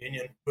fodder for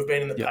Union. We've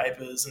been in the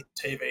papers and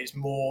TVs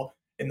more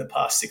in the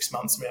past 6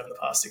 months than we have in the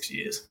past 6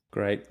 years.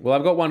 Great. Well,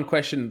 I've got one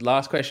question,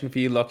 last question for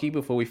you, Lachie,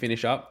 before we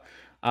finish up.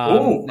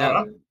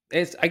 Now,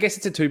 I guess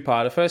it's a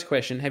two-parter. First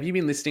question, have you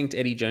been listening to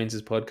Eddie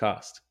Jones's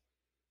podcast?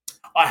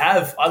 I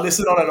have. I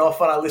listened on and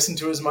off, and I listened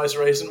to his most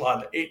recent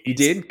one. You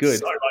did? Good.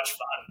 So much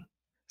fun.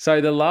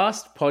 So the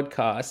last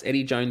podcast,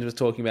 Eddie Jones was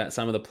talking about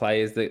some of the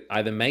players that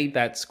either made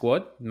that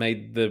squad,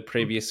 made the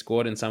previous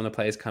squad, and some of the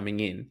players coming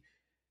in.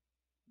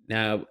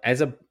 Now,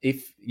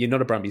 if you're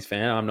not a Brumbies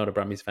fan, I'm not a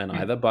Brumbies fan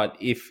either, but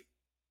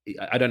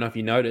I don't know if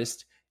you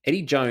noticed,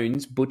 Eddie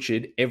Jones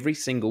butchered every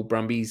single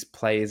Brumbies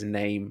player's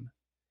name.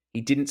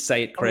 He didn't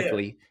say it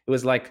correctly. Oh, yeah. It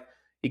was like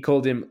he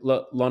called him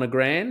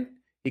Lonagran,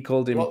 he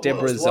called him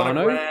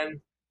Debrazano. Lonagran,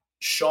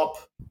 Shop.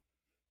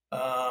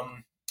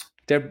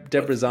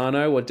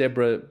 Debrazano or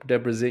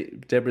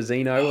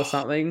Debrazino or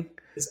something.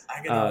 It's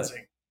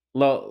agonizing.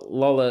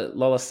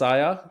 Lola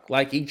Saya,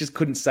 like he just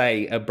couldn't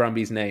say a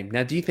Brumbies name.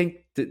 Now, do you think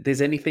that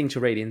there's anything to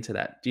read into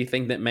that? Do you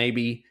think that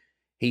maybe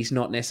he's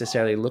not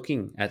necessarily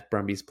looking at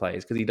Brumbies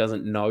players because he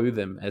doesn't know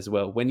them as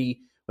well?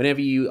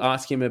 Whenever you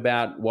ask him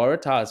about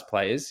Waratah's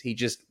players, he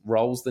just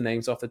rolls the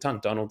names off the tongue.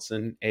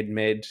 Donaldson,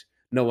 Edmed,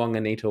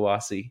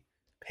 Nwanganitawasi,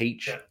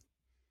 Peach. Yeah.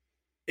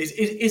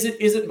 Is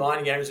it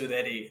mind games with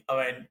Eddie?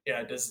 I mean,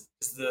 does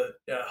the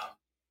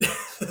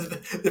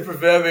the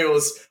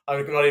proverbials,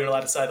 I'm not even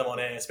allowed to say them on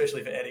air,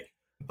 especially for Eddie.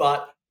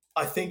 But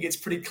I think it's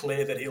pretty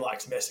clear that he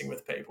likes messing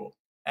with people.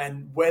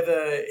 And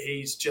whether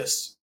he's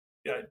just,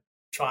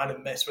 trying to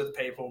mess with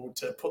people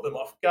to put them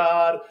off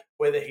guard,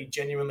 whether he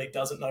genuinely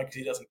doesn't know because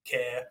he doesn't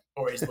care,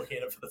 or he's looking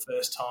at it for the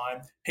first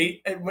time.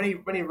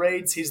 When he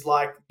reads, he's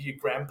like your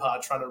grandpa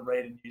trying to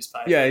read a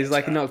newspaper. Yeah, he's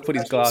like not put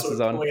his glasses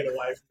on. Pulling it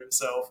away from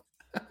himself.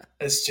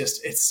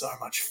 It's so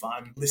much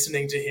fun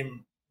listening to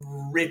him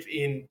rip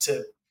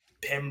into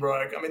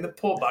Pembroke. I mean, the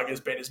poor bugger's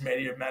been his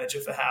media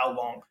manager for how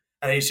long,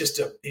 and he's just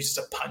a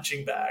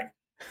punching bag.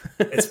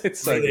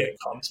 It's brilliant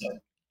content.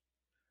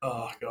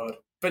 Oh god!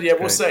 But yeah,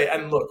 we'll see.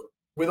 And look,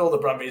 with all the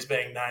Brumbies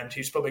being named,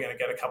 he's probably going to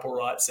get a couple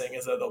right, seeing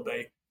as though there'll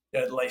be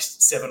at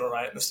least 7 or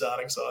 8 in the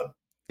starting side.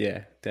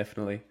 Yeah,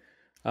 definitely.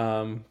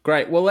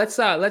 Great. Well,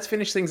 let's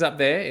finish things up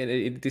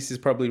there. This has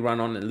probably run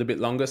on a little bit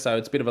longer, so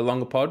it's a bit of a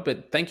longer pod.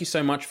 But thank you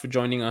so much for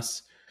joining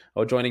us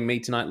or joining me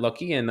tonight,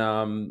 Lachie. And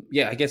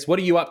I guess what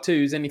are you up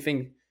to? Is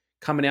anything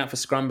coming out for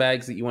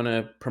Scrumbags that you want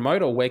to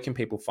promote, or where can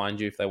people find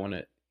you if they want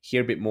to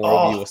hear a bit more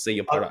of you or see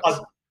your products?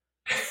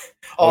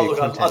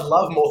 I'd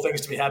love more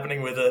things to be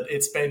happening with it.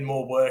 It's been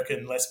more work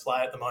and less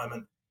play at the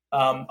moment.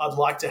 I'd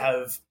like to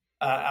have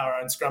our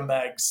own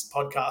Scrumbags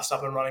podcast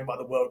up and running by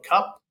the World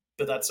Cup,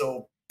 but that's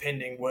all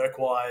pending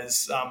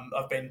work-wise.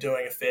 I've been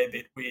doing a fair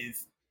bit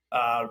with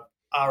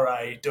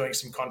RA, doing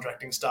some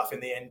contracting stuff in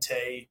the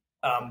NT.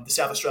 The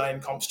South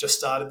Australian comps just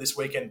started this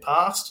weekend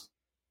past.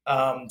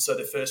 So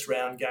the first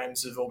round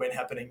games have all been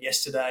happening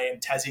yesterday,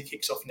 and Tassie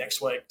kicks off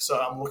next week. So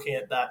I'm looking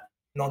at that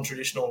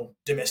non-traditional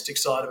domestic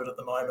side of it at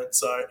the moment.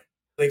 So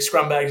I think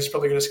Scrumbags is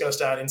probably just going to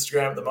stay on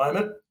Instagram at the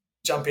moment.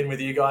 Jump in with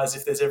you guys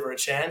if there's ever a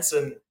chance,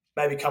 and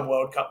maybe come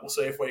World Cup, we'll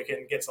see if we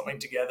can get something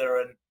together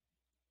and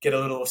get a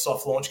little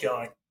soft launch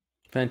going.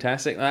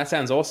 Fantastic. That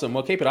sounds awesome.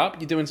 Well, keep it up.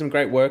 You're doing some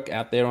great work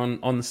out there on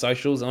the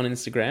socials, on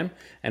Instagram.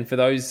 And for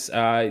those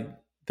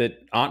that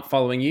aren't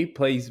following you,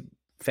 please,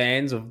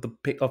 fans of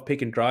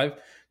Pick and Drive,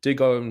 do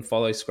go and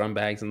follow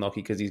Scrumbags and Lachie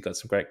because he's got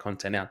some great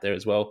content out there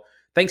as well.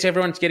 Thanks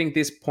everyone for getting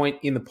this point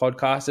in the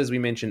podcast. As we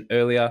mentioned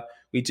earlier,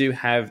 we do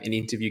have an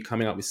interview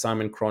coming up with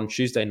Simon Cron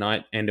Tuesday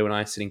night, Ando and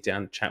I sitting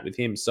down to chat with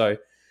him. So if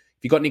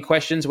you've got any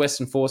questions,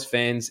 Western Force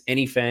fans,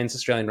 any fans,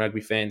 Australian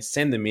rugby fans,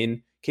 send them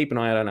in. Keep an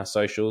eye out on our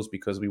socials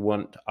because we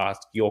want to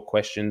ask your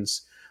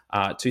questions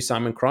to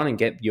Simon Cron and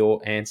get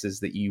your answers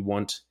that you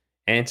want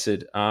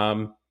answered.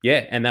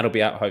 And that'll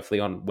be out hopefully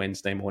on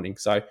Wednesday morning.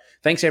 So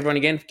thanks everyone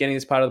again for getting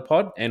this part of the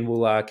pod, and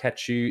we'll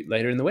catch you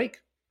later in the week.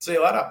 See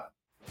you later.